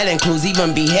to, and that includes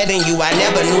even beheading you. I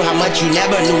never knew how much you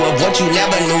never knew of what you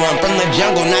never knew. I'm from the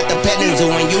jungle, not the petting zoo,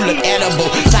 and you look edible.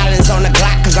 Silence on the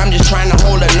Glock, cause I'm just trying to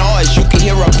hold a noise. You can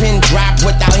hear a pin drop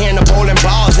without hearing the bowling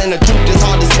balls, and the truth is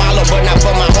hard to swallow, but not for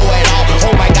my hoe at all.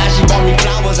 Oh my gosh, she bought me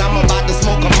flowers, I'm about to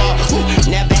smoke them all.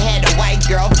 Never had a white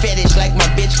girl fetish, like my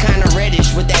bitch kinda reddish.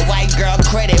 With that white girl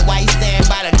credit, white stand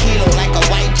by the kilo like a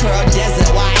white pearl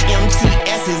desert.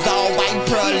 YMTS is all white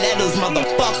pearl letters,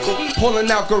 motherfucker.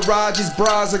 Pulling out garages,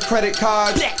 bras, and credit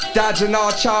cards. Dodging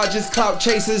all charges, clout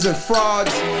chasers, and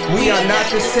frauds. We are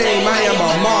not the same, I am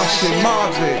a Martian,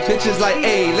 Marvin. Bitches like,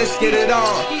 hey, let's get it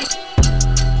on.